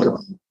Европе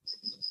расиков.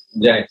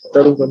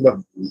 Тару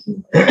Баба.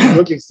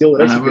 Многих сделал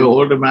I'm an расиков.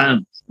 old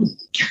man.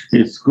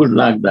 It's good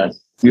like that.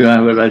 You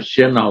have a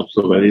Russian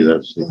also very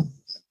Rasik.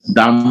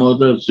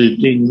 Damodar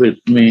sitting with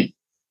me.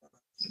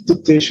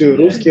 Тут еще и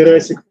русский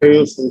расик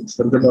появился.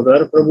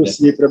 Сардамадар Прабhu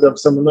сидит рядом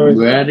со мной.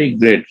 Very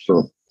great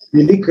so.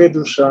 Великая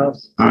душа.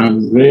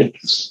 I'm great.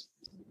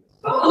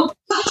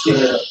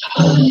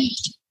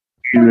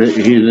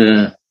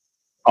 He's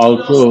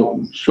also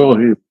so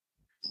he's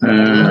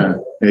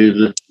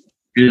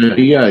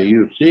here.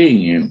 You're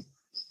seeing him.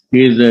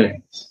 He's a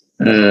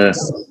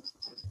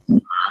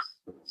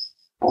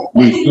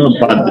Vishnu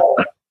Padma.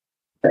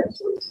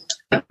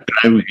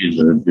 Time he's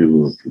a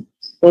devotee.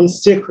 Он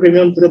с тех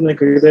времен преданный,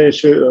 когда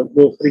еще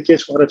был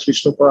Хрикеш Махарадж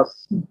Вишнупад.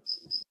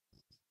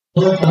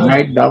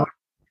 Like that.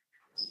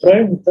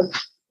 Правильно, так?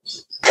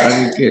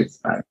 Hariket.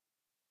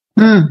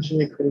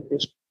 Ученик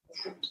Хрикеш.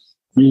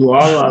 You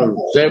all are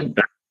same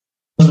time.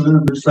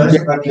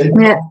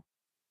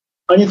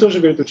 Они тоже,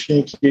 говорят,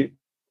 ученики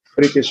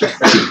Хрикеша.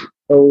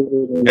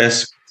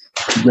 Yes.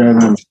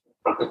 Then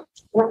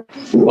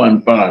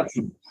one parash.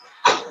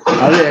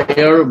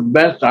 Your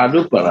best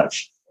Adu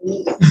parash.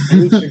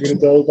 Лучше,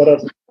 говорит,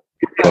 Алпарат.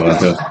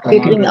 Wir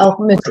kriegen auch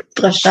mit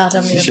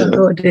Prashadam hier von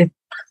Gurudev.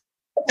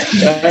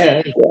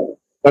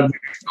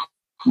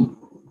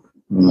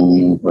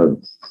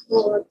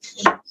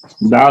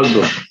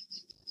 Dalgo.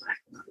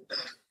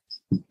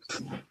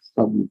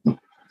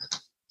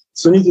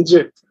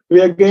 Sudhanidhi, we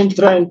are again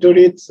trying to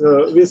read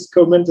this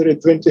commentary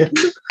 20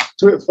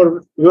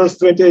 for verse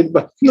 28,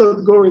 but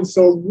not going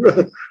so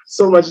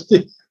much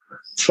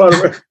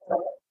further.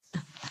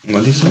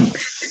 What is it?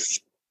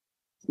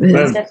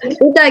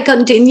 Should I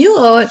continue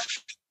or?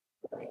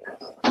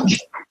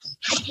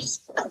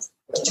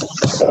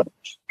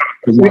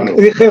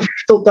 We have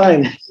still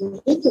time.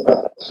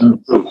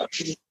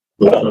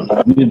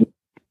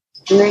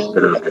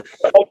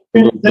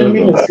 10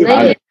 minutes.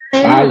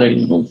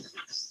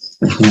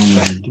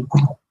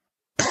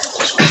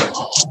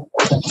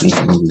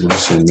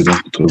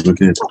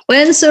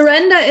 When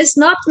surrender is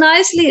not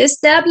nicely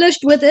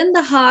established within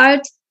the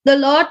heart, the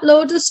Lord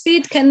Lotus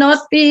feet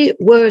cannot be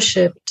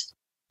worshipped.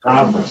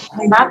 What?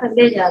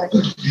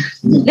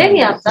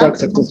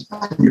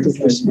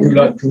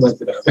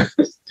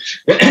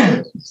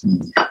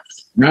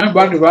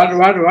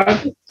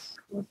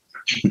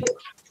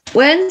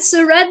 When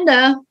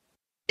surrender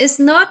is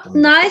not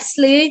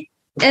nicely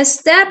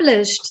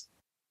established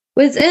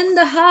within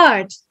the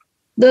heart,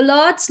 the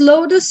Lord's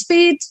lotus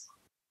feet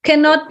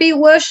cannot be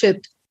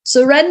worshipped.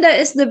 Surrender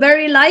is the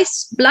very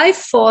life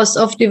force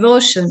of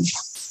devotion.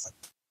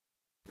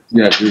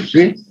 Yes, you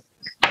see?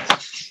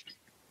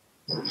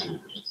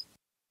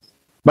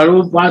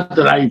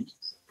 Prabhupada writes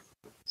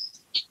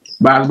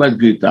Bhagavad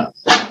Gita.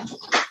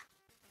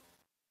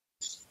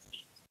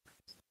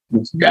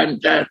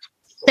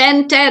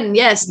 10:10,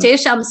 yes.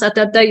 Tesham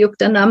satata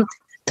yuktanam.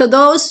 To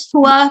those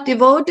who are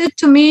devoted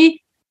to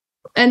me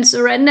and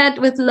surrendered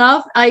with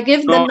love, I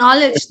give the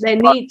knowledge they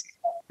need.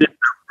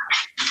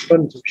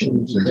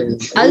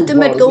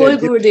 Ultimate goal,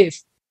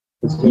 Gurudev.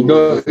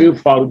 No, you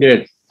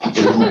forget.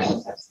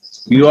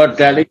 You are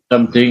telling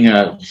something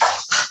else.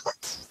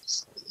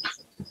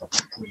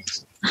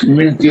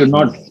 Means you're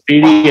not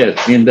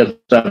serious in the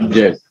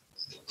subject.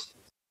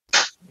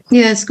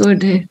 Yes,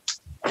 Gurudev.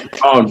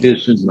 Oh,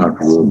 this is not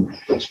good.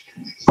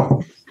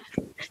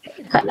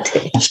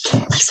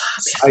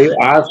 I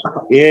ask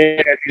A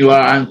and you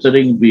are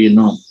answering B.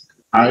 No,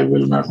 I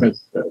will not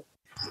accept.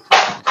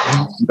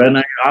 When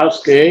I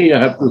ask A, you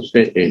have to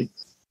say A.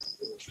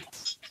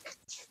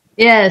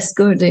 Yes,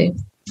 Gurudev.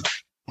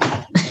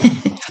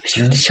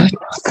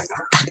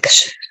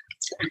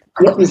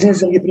 Я,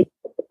 извините, я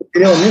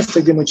потерял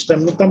место, где мы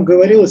читаем, но там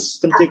говорилось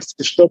в том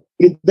тексте, что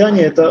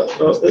предание это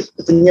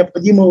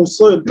необходимое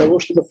условие для того,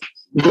 чтобы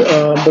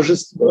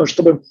божество,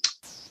 чтобы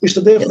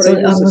Иштадев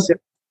проявился всех.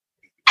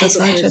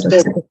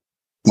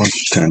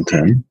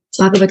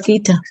 Bhagavad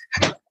Gita.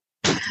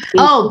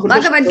 Oh,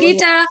 Bhagavad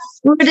Gita,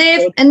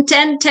 Gurudev, and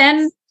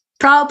 10:10.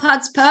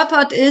 Prabhupada's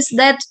purport is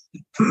that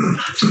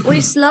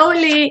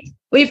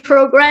we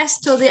progress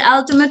to the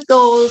ultimate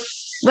goal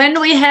when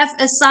we have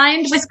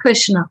assigned with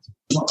Krishna.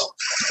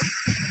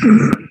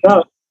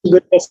 Да,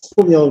 я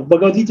вспомнил, в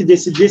Бхагавад-гите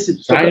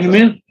 10:10.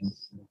 Sign.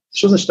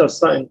 Что значит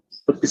assign?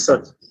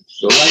 Подписать.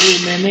 So what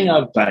is the meaning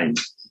of sign?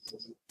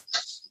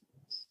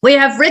 We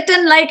have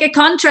written like a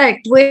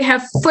contract. We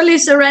have fully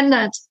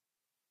surrendered.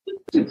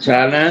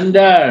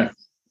 Surrender.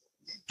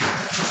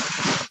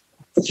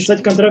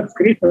 Подписать контракт с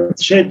Кришной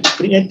означает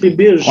принять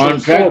прибежище.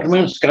 Contract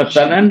means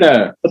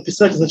surrender.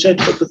 Подписать означает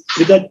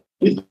принять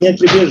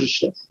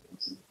прибежище.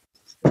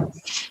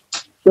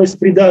 То есть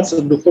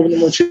предаться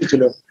духовному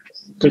учителю.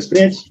 То есть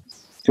принять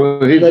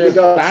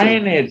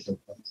навигацию.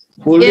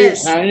 Fully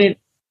sign it.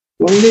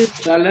 Fully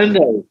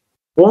surrender.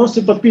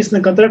 Полностью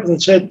подписанный контракт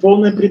означает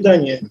полное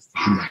предание.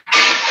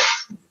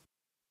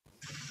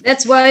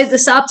 That's why the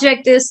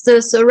subject is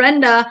the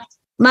surrender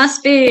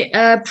must be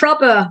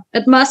proper.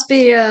 It must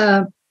be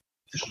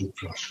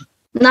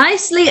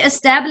nicely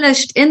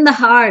established in the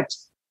heart.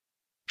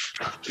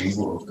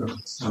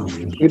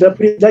 Когда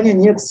предания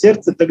нет в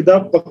сердце,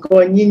 тогда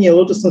поклонение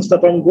лотосным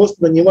стопам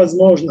Господа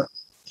невозможно.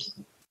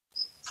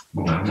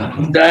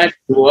 That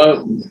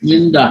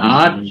in the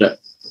heart,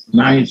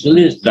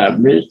 nicely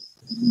established,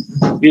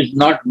 is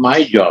not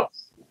my job.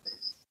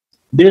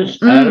 This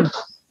earth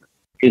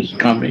is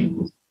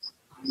coming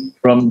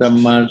from the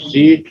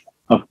mercy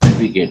of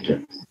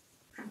navigator.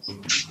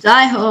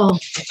 Jai Ho.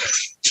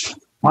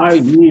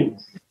 I will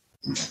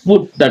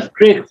put the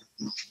trick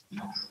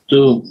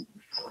to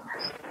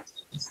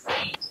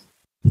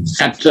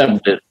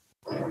accept it.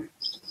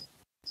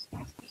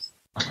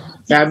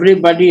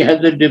 Everybody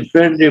has a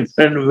different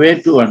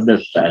way to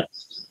understand.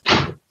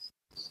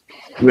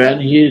 When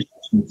he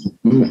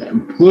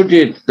put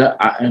it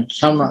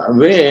some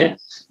way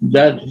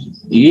that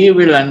he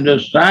will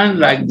understand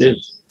like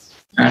this,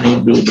 and he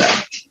do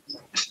that.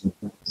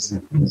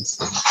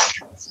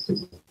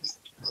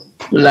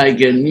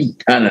 Like in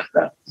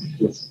Canada.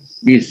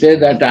 He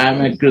said that I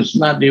am a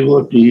Krishna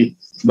devotee,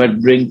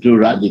 but bring to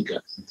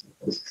Radhika.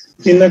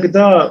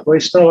 Иногда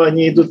вайшнавы,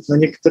 они идут на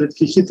некоторые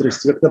такие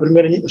хитрости, как,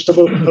 например,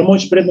 чтобы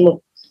помочь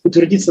преданному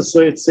утвердиться в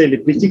своей цели,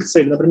 прийти к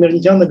цели. Например,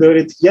 Нитьянанда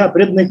говорит, я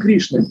преданный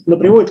Кришны, но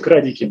приводит к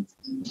Радике.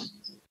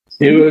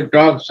 He will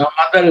talk some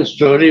other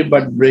story,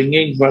 but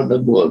bringing for the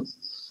goal.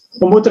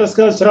 Он будет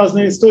рассказывать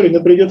разные истории,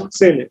 но придет к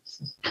цели.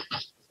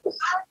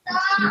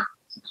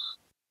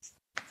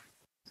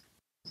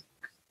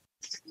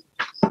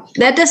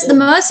 That is the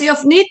mercy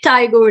of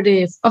Nitai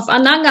Gurudev, of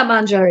Ananga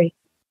Manjari.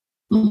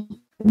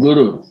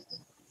 Guru.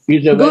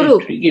 He's a Guru.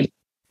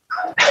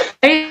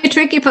 very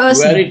tricky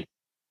person.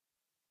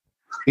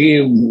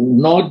 He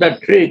knows the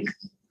trick.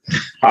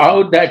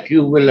 How that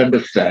you will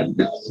understand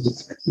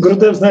this.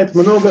 Гурудев знает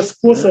много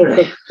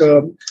способов,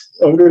 как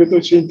он говорит,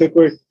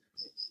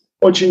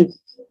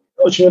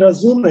 очень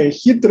разумный,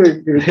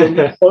 хитрый.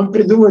 Говорит, он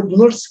придумывает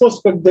множество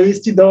способов, как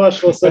довести до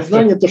вашего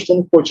сознания то, что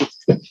он хочет.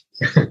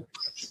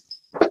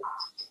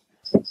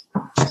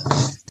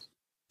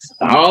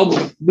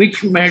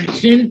 Which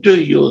medicine to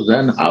use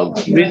and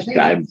which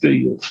time to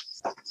use.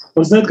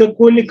 Он знает,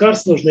 какое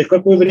лекарство нужно и в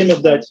какое время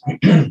дать.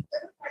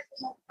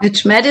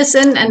 Which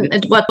medicine and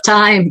at what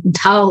time and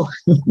how.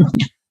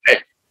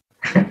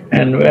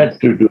 And where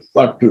to do,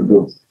 what to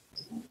do.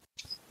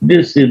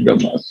 This is the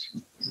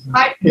mercy.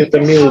 Это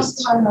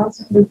милость.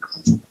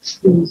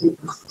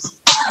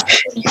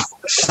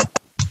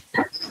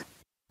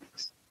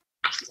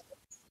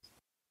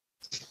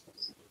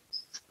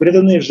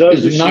 Преданные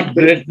жаждущие. Not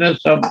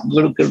greatness of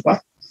Guru Kripa.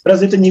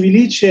 Разве это не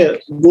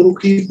величие Гуру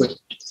Крипы?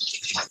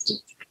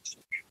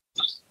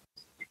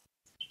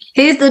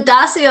 He is the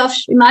Dasi of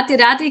Srimati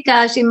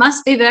Radhika. She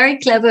must be very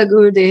clever,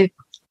 Gurudev.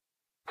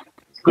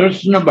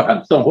 Krishna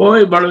Bhakta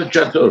hoy bado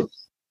chatur.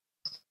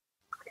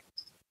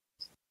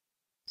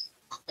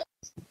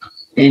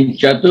 In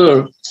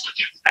chatur,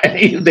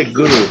 he is the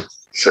Guru.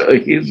 So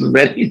he is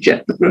very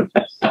chatur.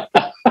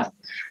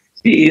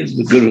 He is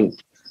the Guru.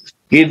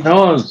 He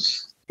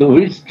knows to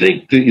which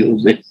trick to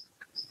use it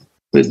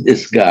with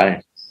this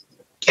guy.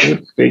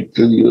 Which trick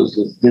to use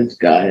with this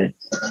guy.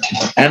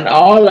 And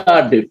all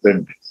are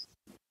different.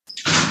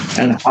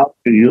 And how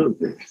to use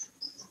it.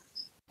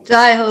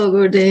 Jai Ho,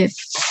 Gurudev.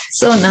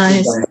 So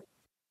nice.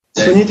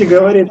 Сунити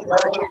говорит,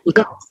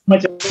 как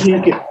мать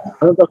Америки,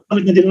 она должна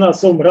быть наделена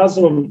особым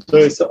разумом, то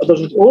есть она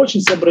должна быть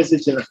очень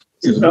сообразительна.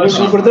 А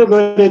Шри-Гурудев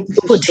говорит,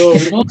 что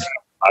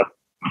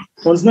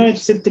он знает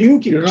все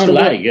трюки, чтобы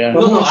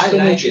помочь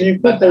своему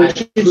ученику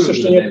получить все,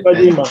 что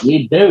необходимо.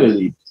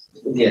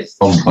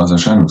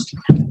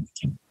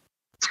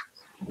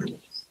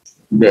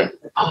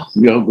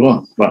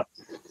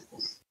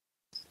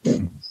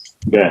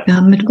 Wir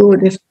haben mit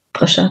Gurudev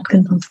Prasad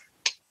genommen.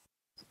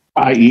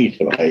 I eat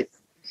right.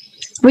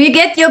 Will you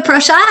get your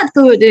prasad,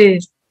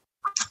 Gurudev?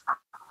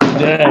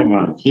 Yeah,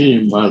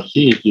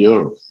 mercy is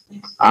yours.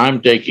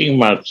 I'm taking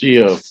mercy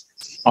of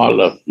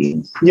all of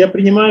you. Я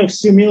принимаю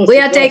всю милость. We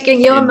are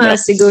taking your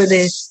mercy,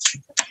 Gurudev.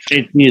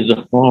 It is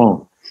a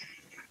home.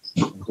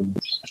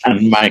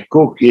 And my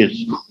cook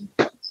is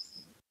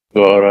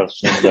Gaura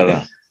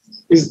Sundara.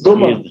 He's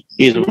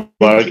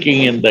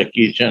working in the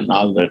kitchen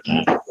all the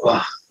time.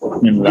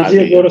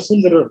 Где Gaura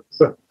Sundara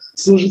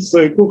служит в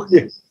своей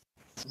кухне.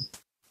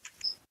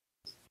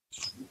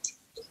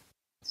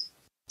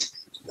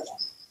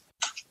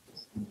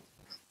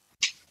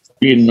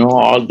 You know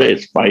all the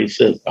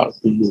spices, how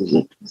to use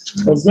it.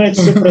 Он знает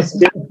все про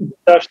специи,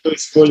 что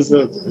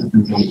используют.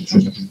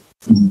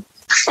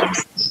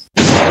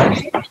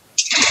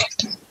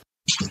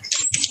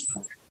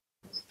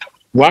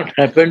 What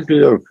happened to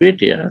your feet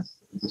here?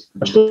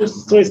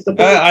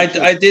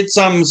 I did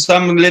some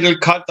little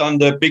cut on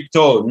the big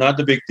toe, not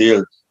a big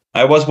deal.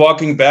 I was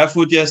walking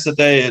barefoot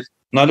yesterday,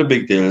 not a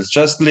big deal. It's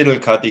just little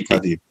cutty.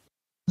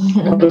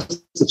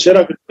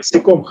 Вчера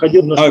босиком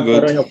ходил, но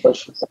поранил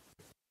пальчик.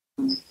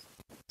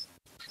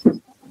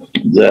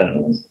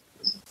 There.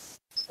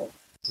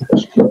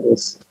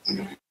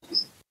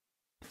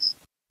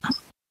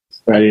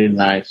 Very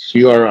nice.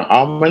 You are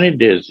how many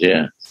days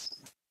here?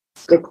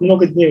 Как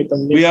много дней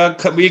там?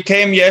 We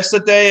came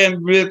yesterday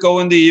and we'll go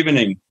in the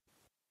evening.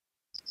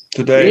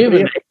 Today.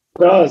 Evening.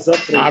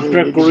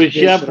 After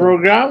Croatia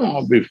program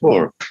or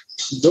before?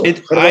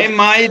 I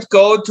might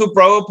go to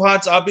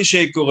Prabhupada's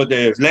Abhishek,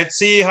 Gurudev. Let's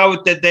see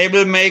how they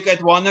will make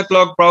at 1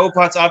 o'clock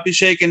Prabhupada's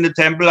Abhishek in the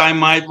temple. I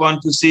might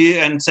want to see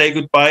and say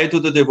goodbye to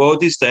the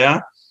devotees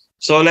there.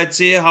 So let's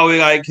see how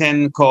I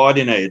can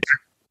coordinate.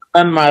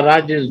 And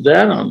Maharaj is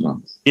there or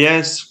not?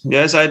 Yes.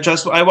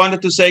 I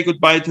wanted to say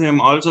goodbye to him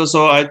also.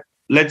 So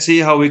let's see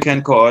how we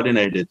can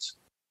coordinate it.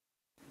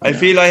 I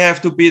feel I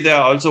have to be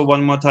there also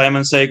one more time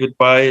and say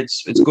goodbye.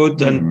 It's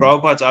good. And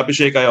Prabhupada's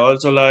Abhishek I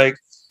also like.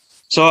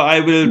 So I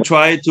will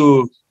try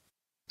to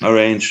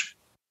arrange.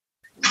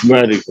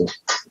 Very good.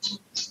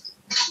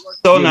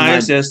 So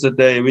nice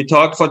yesterday. We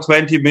talked for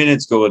 20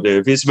 minutes,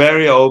 Gurudev. He's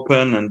very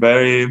open and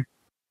very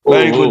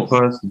good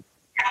person.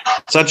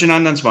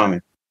 Sachinandan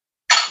Swami.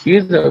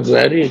 He's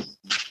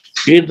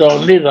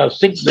only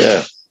Rasik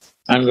there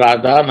and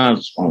Radha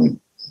Swami.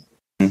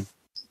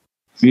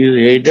 He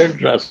hated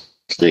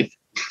Rasik.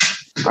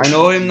 I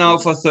know him now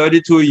for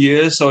 32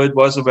 years, so it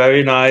was a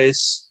very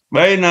nice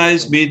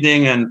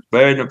meeting and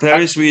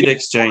very sweet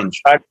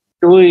exchange. At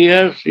 2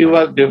 years, he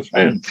was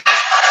different.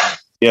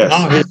 Yes.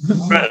 Now he's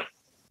different.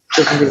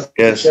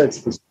 Yes.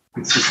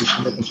 Me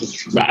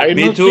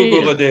too,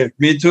 Gurudev.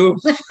 Me too.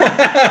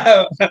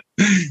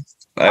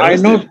 I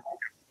know.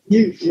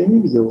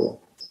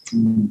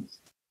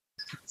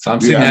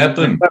 Something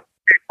happened.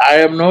 I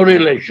have no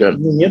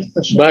relation,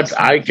 but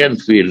I can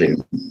feel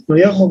him.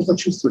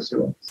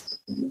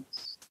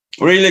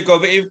 Really,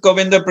 if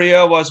Govinda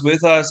Priya was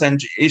with us,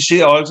 and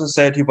she also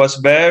said he was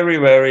very,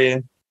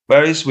 very,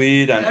 very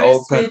sweet and Very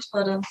open.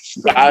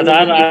 sweet,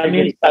 Radha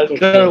Rani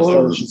culture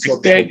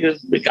who take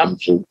become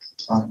soup.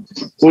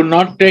 Who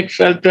not take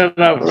shelter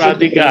of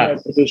Radhika.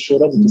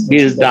 He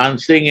is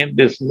dancing in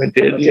this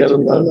material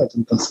world.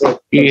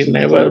 He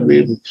never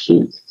will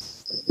soup.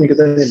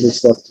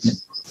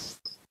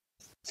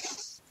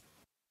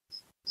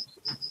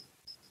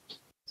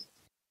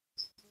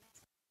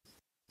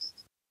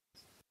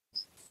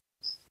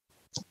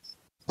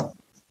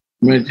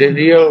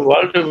 Material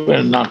world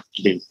will not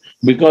live,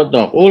 because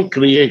the whole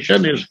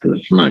creation is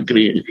Krishna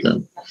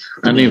creation.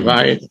 And if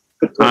I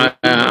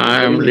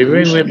am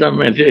living with the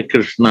material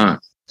Krishna,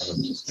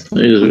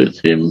 is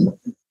with him.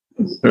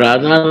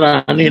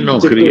 Radha Rani no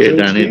create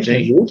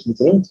anything.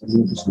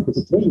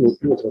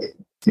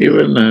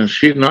 Even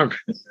she not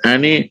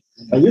any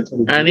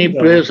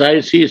place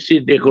I see, she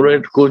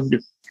decorate Kunj.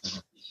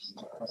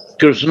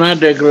 Krishna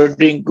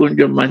decorating Kunj,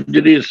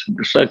 Manjari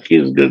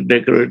Sakhi is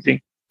decorating.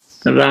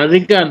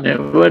 Radhika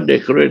never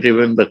decorate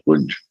even the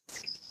Kunj.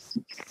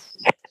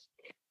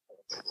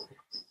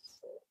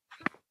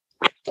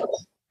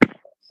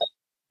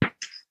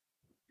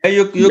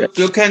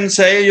 You can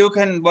say,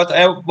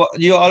 whatever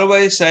you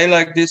always say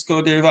like this,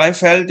 Gurudev. I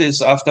felt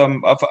this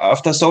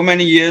after so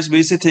many years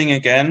visiting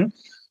again.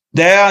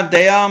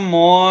 They are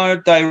more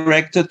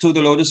directed to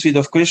the lotus feet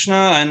of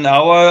Krishna, and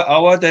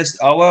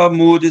our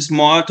mood is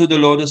more to the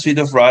lotus feet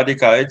of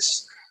Radhika.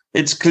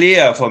 It's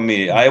clear for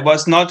me. I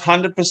was not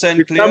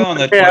 100% clear on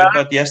that point,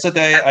 but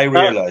yesterday I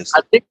realized.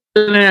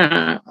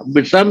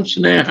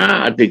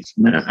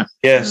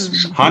 Yes,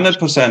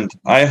 100%.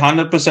 I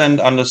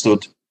 100%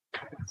 understood.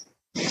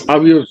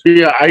 How you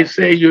see, I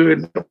say you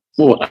in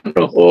one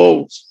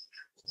home.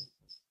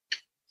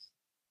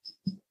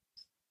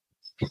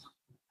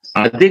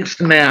 Adhik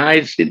Sneha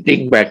is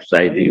sitting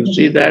backside. You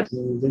see that?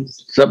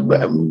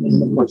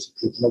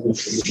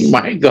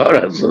 My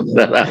God,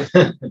 Sundara.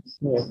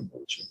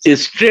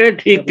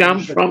 Straight he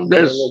comes from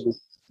this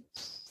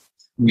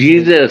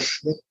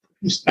Jesus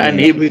and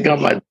he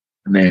becomes Adhik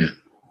Sneha.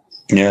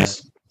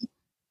 Yes.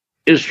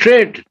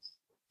 Straight.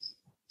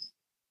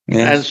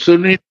 Yes. And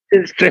Sudhanidhi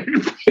is straight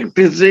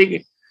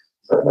practicing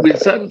with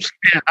some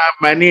Sneha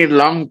many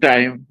long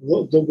time.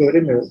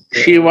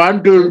 She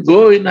want to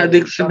go in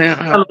Adhik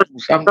Sneha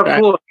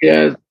sometime.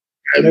 Yes.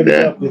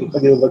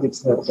 And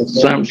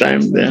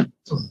sometime there.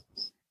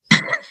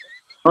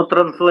 No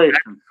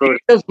translation, sorry.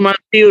 Jesus must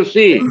you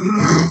see.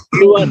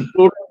 He was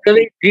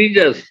totally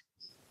Jesus.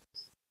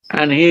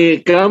 And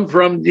he come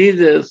from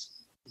Jesus,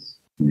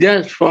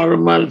 just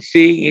formal,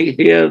 seeing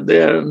here,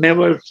 there,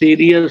 never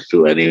serious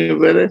to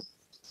anywhere.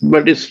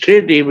 But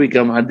straight he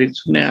become Adhik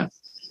Sneha.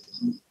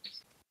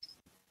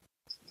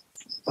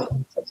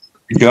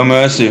 Your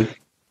mercy.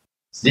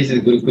 This is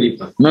Guru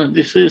Kripa. No,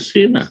 this is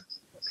Sina.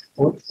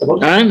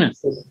 And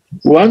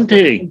one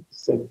thing,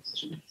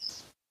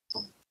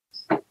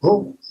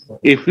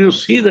 if you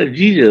see the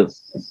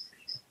Jesus,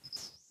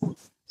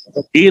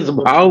 his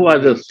bhav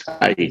was a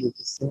sthai.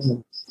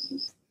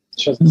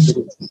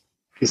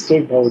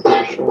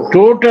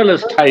 Total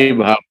sthai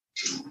bhav.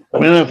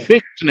 When a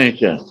fixed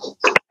nature,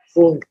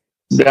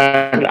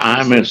 that I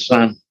am a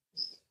son,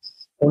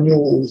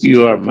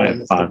 you are my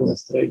father.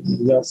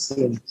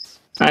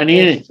 And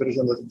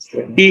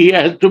he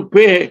has to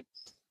pay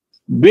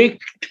big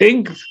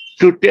things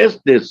to test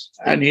this,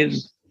 and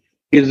he's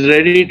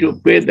ready to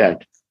pay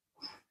that.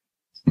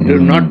 To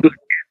not to get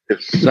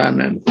the son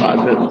and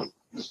father.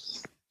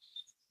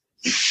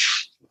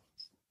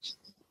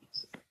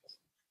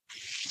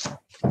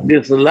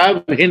 This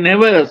love, he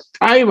never has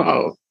time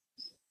out.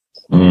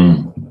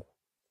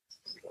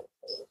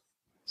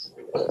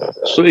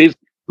 So he's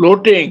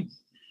floating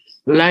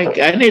like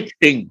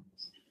anything.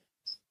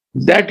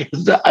 That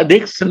is the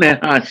Adhik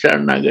Sneha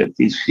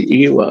Sharanagati.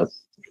 He was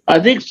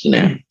Adhik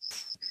Sneha.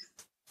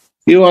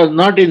 He was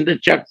not in the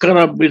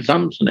chakra of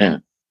Visam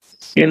Sneha.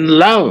 In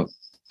love,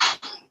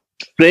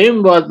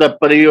 Prem was the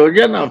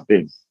prayojan of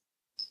him.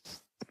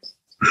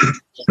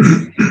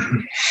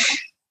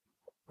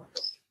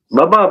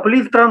 Baba,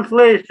 please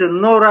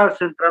translation, no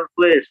Russian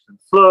translation.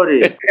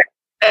 Sorry.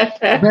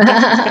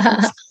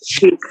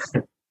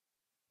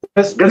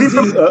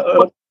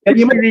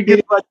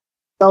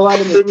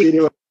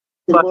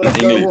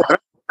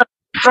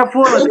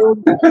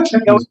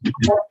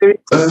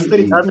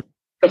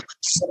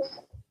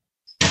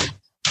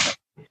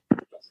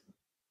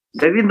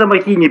 Давида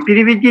Махини,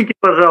 переведите,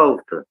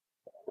 пожалуйста.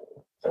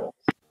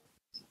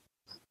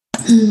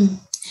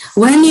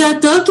 When you are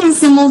talking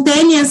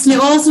simultaneously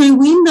all through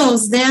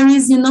windows, there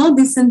is,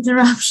 these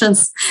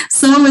interruptions.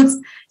 So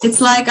it's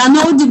like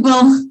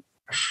inaudible.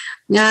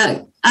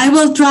 Yeah, I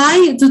will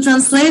try to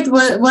translate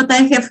what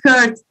I have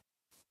heard.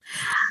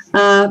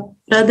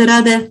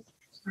 Radha.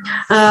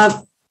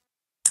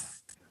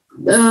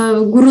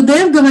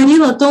 Гурудев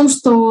говорил о том,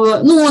 что,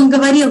 ну, он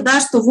говорил,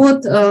 да, что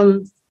вот,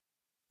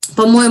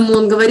 по-моему,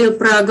 он говорил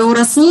про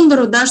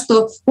Гаурасундару, да,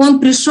 что он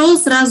пришел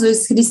сразу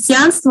из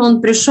христианства,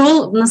 он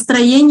пришел в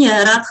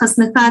настроение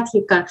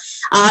Радхаснехатхика.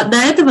 А до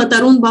этого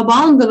Тарун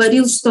Баба, он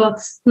говорил, что,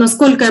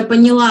 насколько я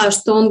поняла,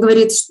 что он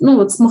говорит, ну,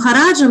 вот с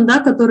Махараджем, да,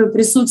 который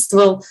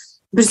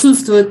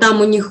присутствует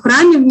там у них в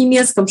храме в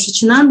немецком,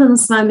 Шачинандана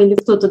с вами или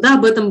кто-то, да,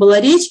 об этом была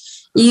речь.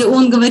 И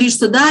он говорит,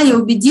 что да, я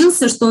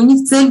убедился, что у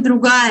них цель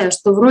другая,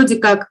 что вроде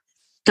как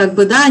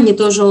бы, да, они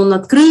тоже, он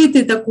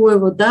открытый такой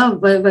вот, да,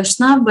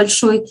 вайшнав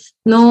большой,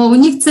 но у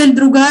них цель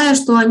другая,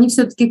 что они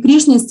все-таки к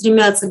Кришне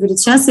стремятся. Говорит,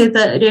 сейчас я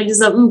это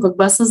реализовал, ну, как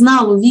бы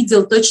осознал,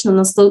 увидел точно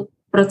на 100%,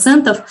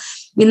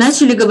 и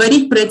начали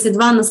говорить про эти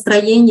два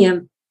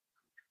настроения,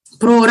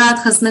 про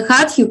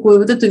Радха-снехатхику и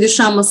вот эту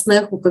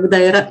Вишама-снеху,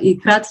 когда и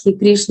к Радхе, и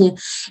Кришне.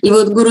 И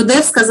вот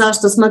Гурудев сказал,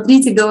 что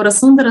смотрите,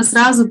 Гаурасундара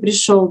сразу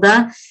пришел,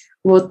 да,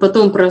 вот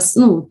потом про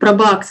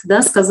Бхакти,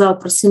 да, сказал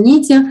про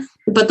Сунити,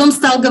 и потом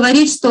стал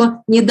говорить,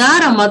 что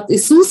недаром от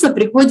Иисуса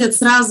приходят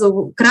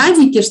сразу к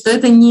Радике, что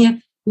это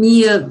не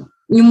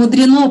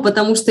мудрено,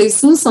 потому что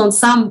Иисус, он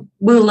сам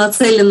был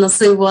нацелен на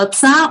своего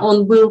отца,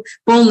 он был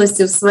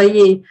полностью в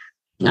своей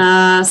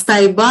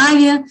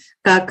стайбаве,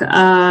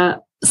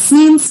 как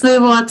сын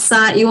своего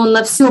отца, и он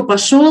на все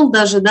пошел,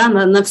 даже, да,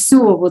 на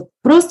все, вот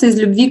просто из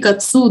любви к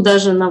отцу,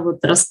 даже на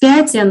вот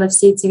распятие, на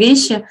все эти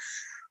вещи.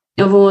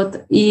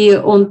 Вот, и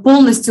он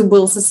полностью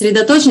был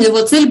сосредоточен,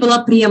 его цель была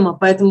према,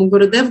 поэтому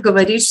Гурудев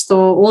говорит,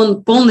 что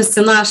он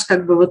полностью наш,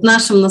 как бы вот в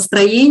нашем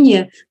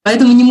настроении,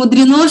 поэтому не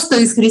мудрено, что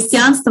из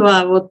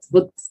христианства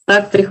вот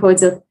так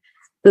приходят.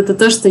 Это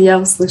то, что я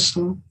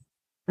услышала.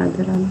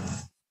 Рада.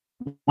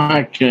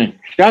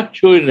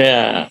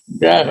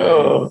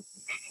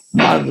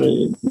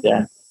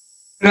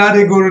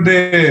 Radha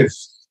Gurudev.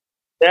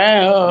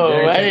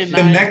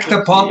 The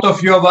nectar pot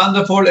of your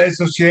wonderful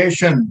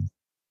association.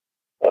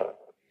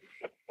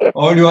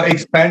 All your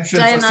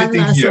expansions are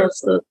sitting here.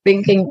 Also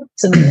thinking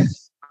to me.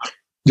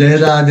 Jai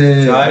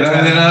Radhe. Jai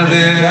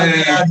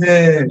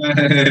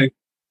Radhe.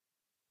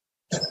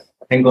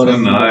 Thank God. So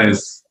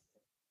nice.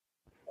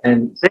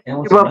 And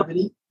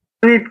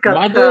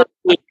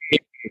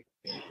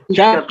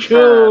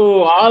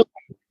Chakshu,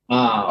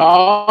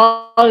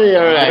 all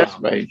your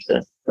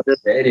expansions.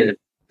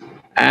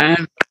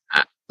 And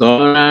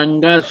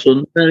Gauranga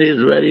Sundar is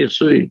very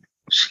sweet.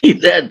 See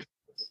that?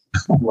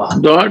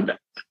 Wow.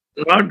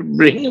 Not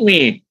bring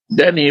me,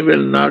 then he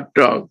will not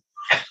talk.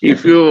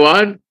 If you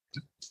want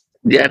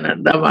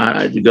Jananda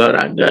Maharaj,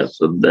 Gauranga,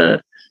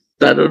 Sundar,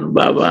 Tarun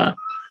Baba,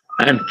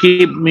 and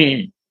keep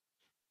me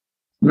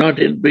not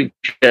in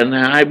picture. And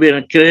I've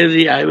been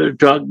crazy, I will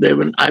talk,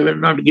 I will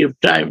not give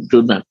time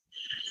to them.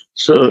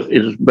 So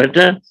it's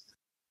better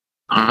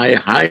I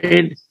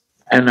hide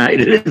and I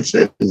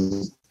listen.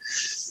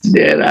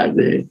 There are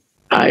they.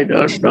 I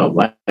don't know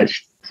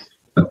much.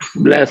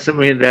 Bless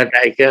me that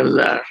I can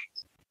learn.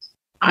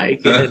 I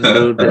can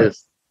do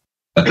this.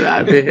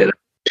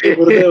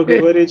 Гурудев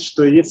говорит,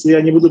 что если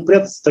я не буду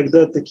прятаться,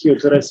 тогда такие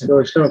вот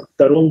как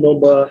Тарун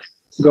Баба,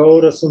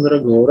 Гаура Сундара,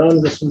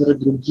 Гауранга Сундара,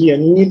 другие,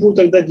 они не будут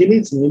тогда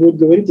делиться, не будут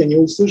говорить, я не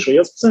услышу.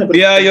 Я специально...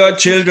 We are your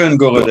children,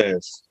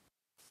 Gurudev.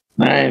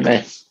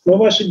 Мы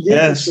ваши дети.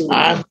 Yes,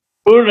 I'm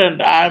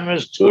a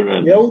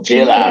student.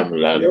 Still I'm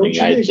learning.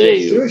 I say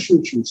you.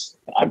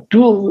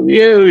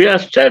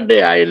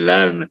 Yesterday I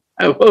learned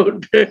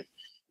about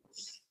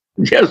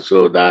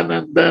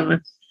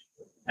Sudhanidhi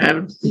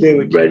and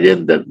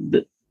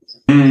Brajendandan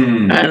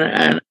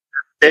and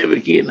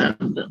Devaki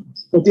Nandan.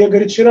 Вот я,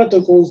 говорит, вчера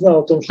только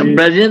узнал о том, что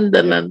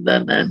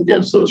Brajendandan and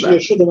Yashoda.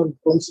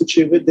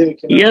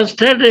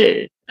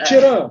 Yesterday.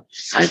 Вчера.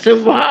 I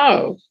said,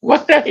 wow,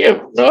 what are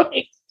you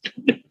doing?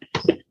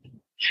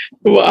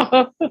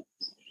 Wow.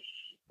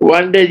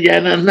 One day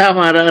Jananda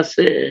Maharaj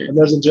said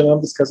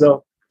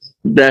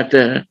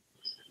that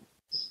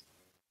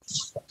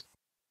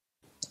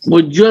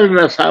Ujjwal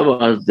Rasa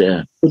was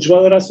there.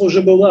 Ujjwal Rasa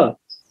уже была.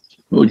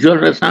 Ujjwal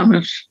Rasa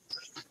means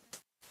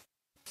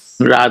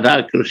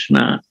Radha,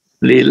 Krishna,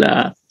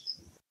 Leela.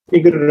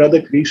 Игорь,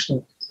 Рада,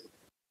 Кришна.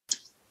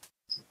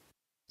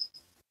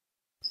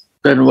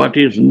 Then what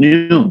is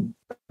new?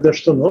 Да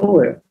что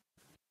новое?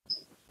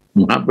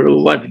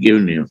 Mahaprabhu, what give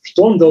new?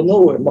 Что он дал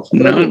новое?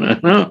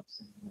 Махапрабху. No.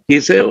 He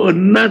said,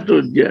 Unnat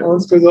Ujjwala. Он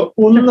сказал,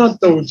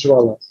 Унната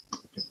Уджвала.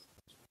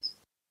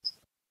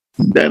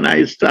 Then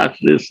I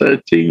started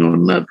researching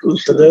Unnat Ujjwala.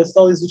 Тогда я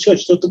стал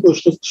изучать, что такое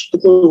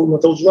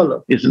Унната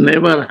Уджвала. It's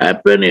never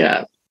happened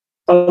here.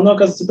 Оно,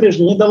 оказывается,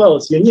 прежде не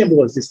давалось, ее не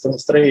было здесь, это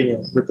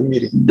настроение в этом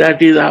мире.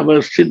 That is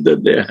our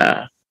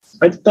Siddhadeha.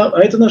 А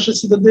это наша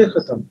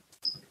Сиддадеха там.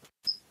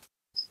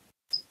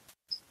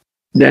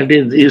 That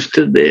is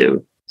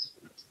Ishtadev.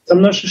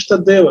 Там наша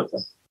Иштадева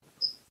там.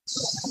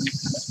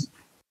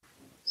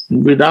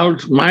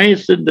 Without my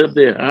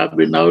Siddhadeha,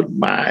 without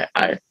my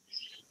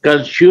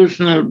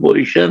constitutional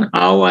position,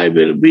 how I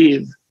will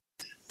be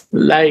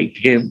like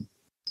him?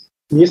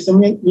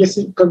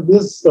 Если как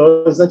без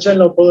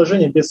изначального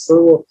положения, без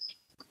своего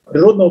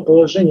природного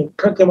положения,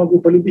 как я могу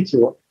полюбить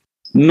его?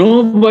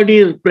 Nobody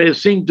is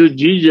pressing to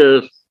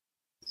Jesus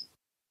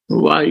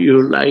why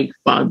you like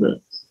father.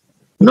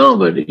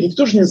 Nobody.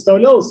 Никто же не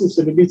заставлял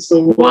Иисуса любить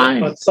своего Why?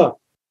 отца.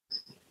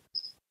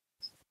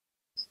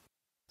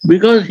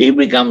 Because he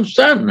becomes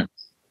son.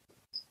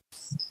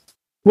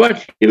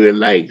 What he will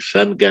like,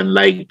 son can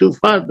like to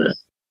father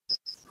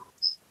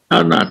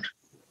or not.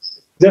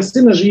 Для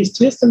сына же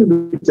естественно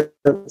любить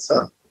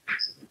отца.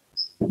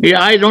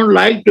 Yeah, I don't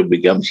like to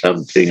become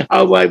something,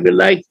 how I will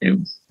like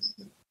him.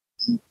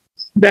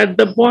 That's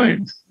the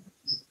point.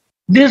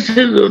 This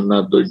is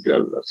Unnatu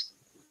Jallas.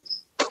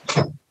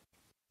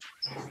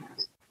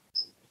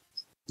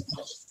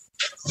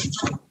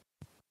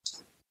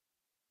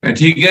 And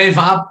he gave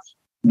up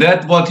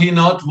that what he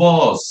not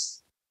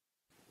was.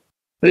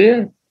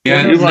 Yeah. He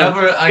had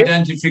never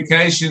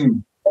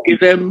identification.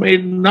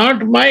 It's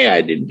not my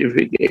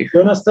identification. И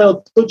он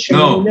оставил то, чем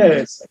No. не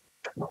является.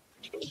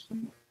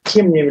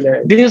 Кем не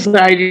является. This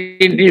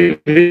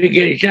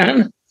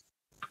identification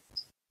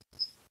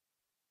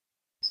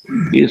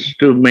is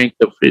to make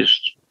a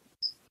feast.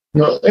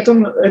 Но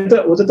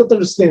вот это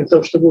отождествление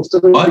того, чтобы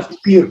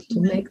устроить пир. To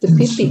make the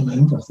pity.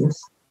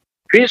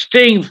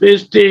 Feasting.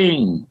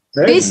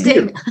 Да?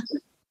 Feasting.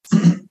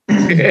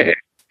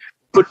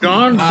 Who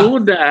don't do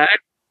that,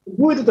 Не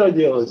будет этого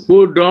делать.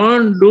 who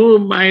don't do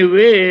my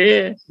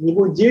way, Не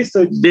будет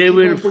действовать. they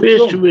will таким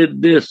feast путем.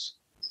 with this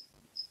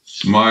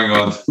My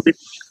God.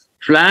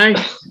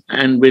 flesh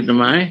and with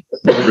my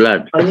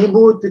blood. Они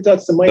будут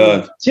питаться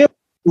моим телом,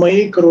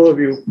 моей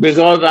кровью.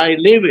 Because I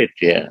live it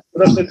here.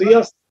 Потому что это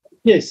я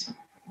здесь.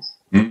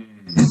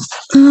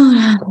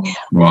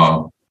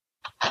 Wow.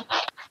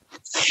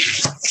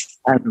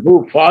 And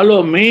who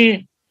follow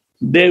me,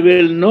 they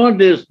will know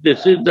this.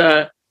 This is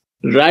the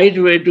right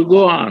way to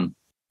go on.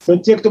 Но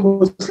те, кто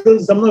будет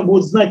следовать за мной,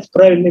 будут знать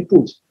правильный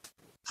путь.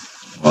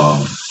 Wow.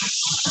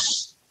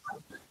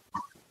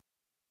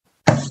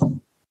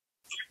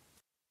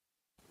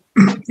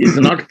 It's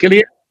not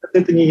clear.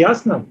 Это не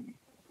ясно?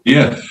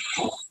 Yeah.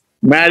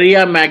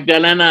 Maria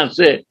Magdalena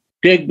said,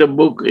 take the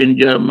book in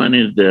German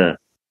is there.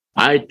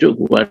 I took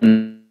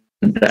one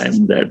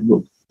time that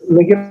book.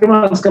 На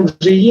германском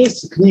же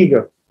есть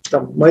книга.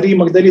 Там Мария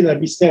Магдалина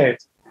объясняет.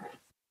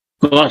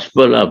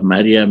 Gospel of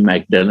Maria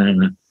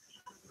Magdalena.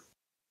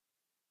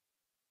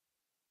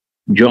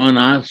 John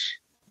asked,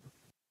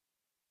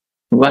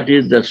 what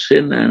is the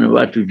sin and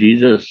what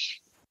Jesus?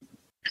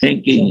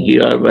 Thinking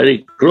you are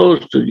very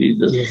close to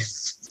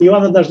Jesus.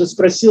 Иоанн однажды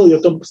спросил ее,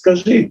 том,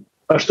 скажи,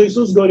 а что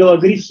Иисус говорил о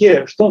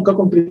грехе? Что он, как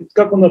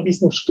он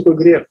объяснил, что такое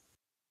грех?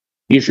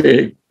 He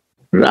said,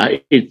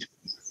 right.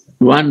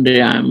 One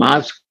day I'm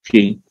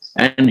asking,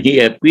 and he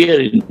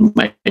appeared in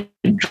my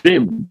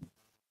dream.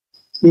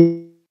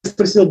 И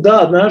спросил,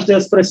 да, однажды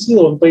я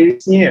спросил, он по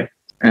сне.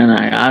 And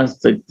I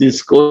asked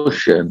this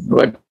question,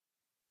 what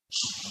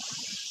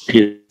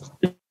is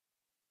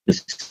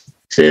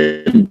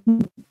sin?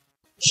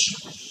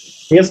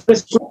 Я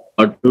спросил,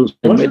 Or to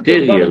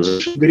material.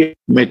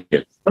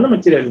 Material. Она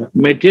материальна.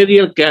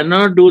 Material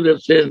cannot do the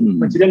sin.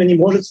 Материально не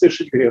может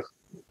совершить грех.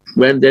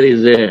 When there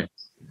is a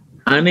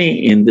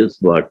honey in this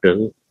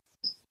bottle,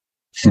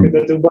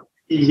 Когда ты в баке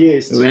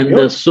есть when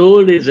the мед,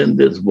 soul is in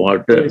this то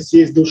bottle,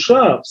 есть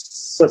душа в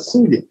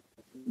сосуде,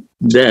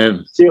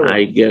 then тело,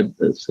 I get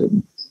the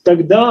sin.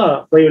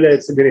 тогда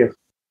появляется грех.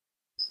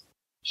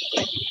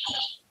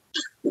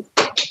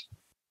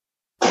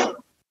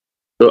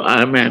 So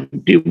I'm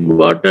empty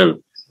bottle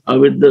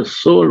with the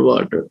soul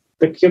water.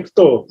 Так я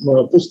кто?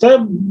 Пустая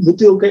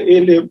бутылка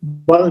или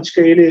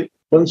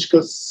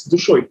баночка с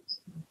душой?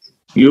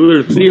 You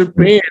will feel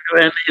pain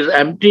when it's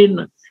empty.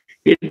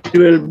 It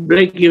will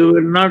break. You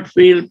will not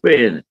feel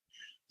pain.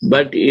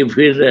 But if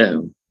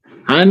it's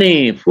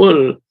honey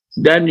full,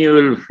 then you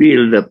will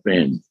feel the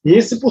pain.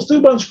 Если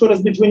пустую баночку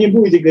разбить, вы не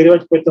будете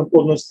горевать по этому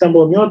поводу. Но если там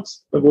был мед,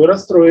 вы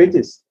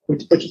расстроитесь. Вы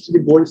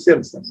почувствуете боль в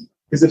сердце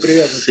из-за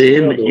привязанности.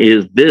 Sin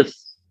is this,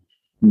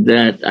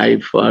 that I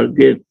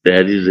forget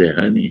there is a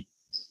honey.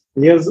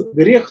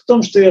 Грех в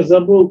том, что я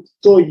забыл,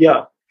 кто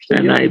я.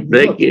 And I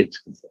break it,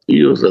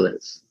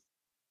 useless.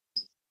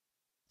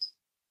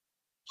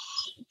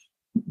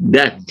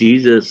 That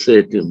Jesus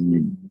said to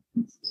me.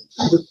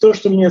 Это то,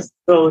 что мне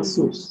сказал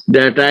Иисус.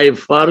 That I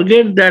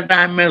forget that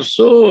I'm a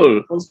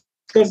soul. Он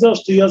сказал,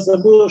 что я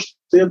забыл,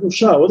 что я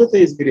душа. Вот это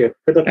и есть грех.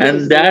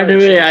 And that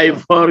way I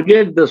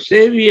forget the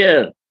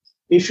Savior.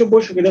 И еще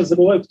больше, когда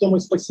забываю, кто мой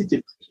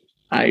Спаситель.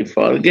 I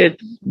forget.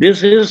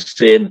 This is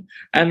sin,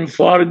 and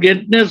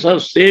forgetfulness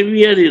of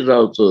Savior is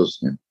also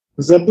sin.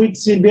 Забыть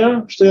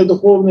себя, что я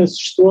духовное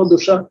существо,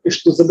 душа, и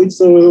что забыть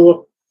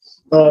своего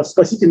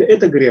Спасителя –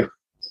 это грех.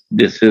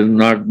 This is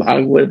not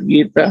Bhagavad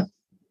Gita.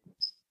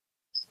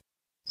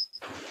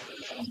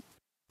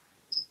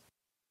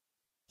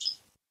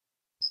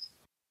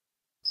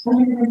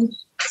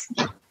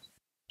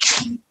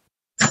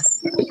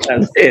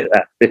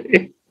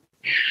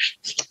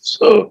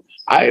 So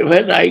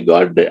when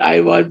I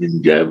was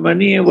in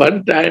Germany,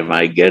 one time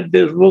I get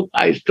this book,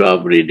 I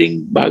stopped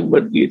reading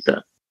Bhagavad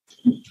Gita.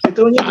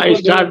 I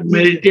start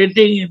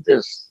meditating in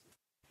this.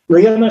 Но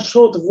я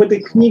нашел в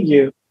этой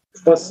книге,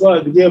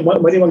 где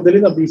Мария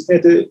Магдалина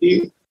объясняет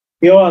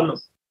Иоанну.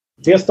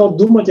 Я стал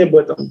думать об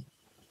этом.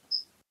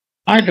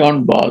 I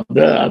don't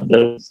bother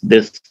others.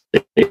 They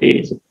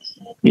say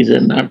he's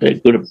not a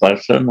good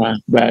person, a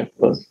bad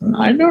person.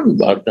 I don't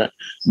bother.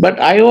 But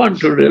I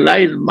want to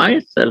realize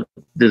myself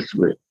this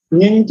way.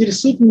 Меня не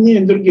интересует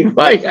мнение других.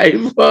 Why I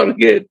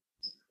forget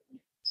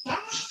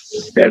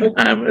that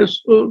I'm a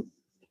soul?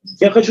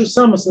 Я хочу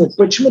сам осознать,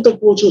 почему так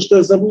получилось, что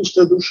я забыл,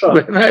 что я душа.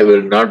 When I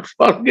will not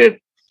forget,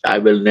 I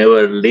will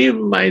never leave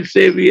my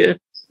Savior.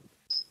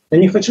 Я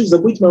не хочу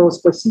забыть моего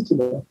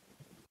Спасителя.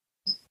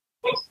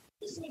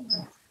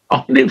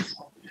 Only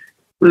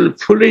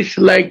foolish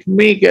like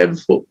me can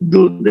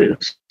do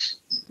this.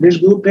 Лишь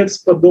глупец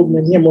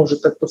подобный не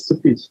может так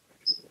поступить.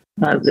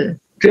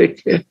 Take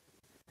care.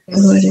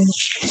 I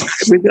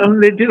become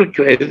little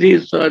crazy.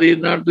 Sorry,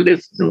 not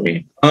listen to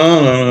me.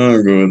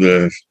 Oh,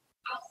 good.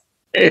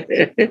 But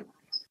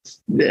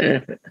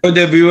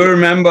if you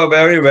remember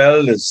very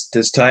well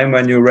this time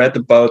when you read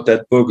about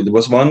that book, it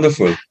was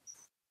wonderful.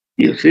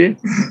 You see,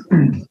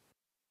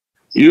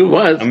 you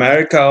was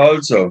America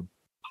also.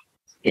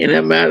 In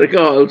America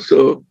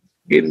also,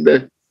 in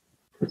the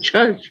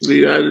church.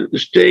 We are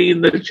staying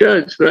in the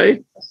church,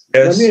 right?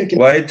 Yes,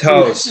 White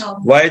House.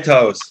 White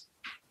House.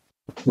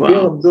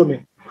 Wow.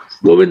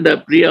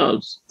 Govinda Priya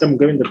also. Там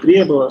Говинда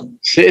Прия была.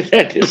 Say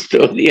that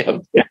story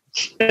of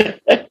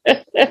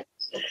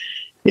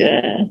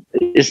yeah.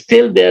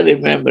 Still they're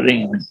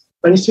remembering.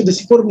 Они все до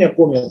сих пор меня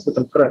помнят в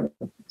этом храме.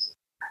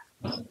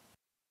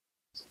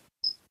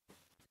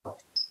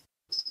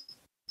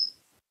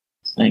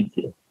 Thank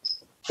you.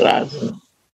 Radha.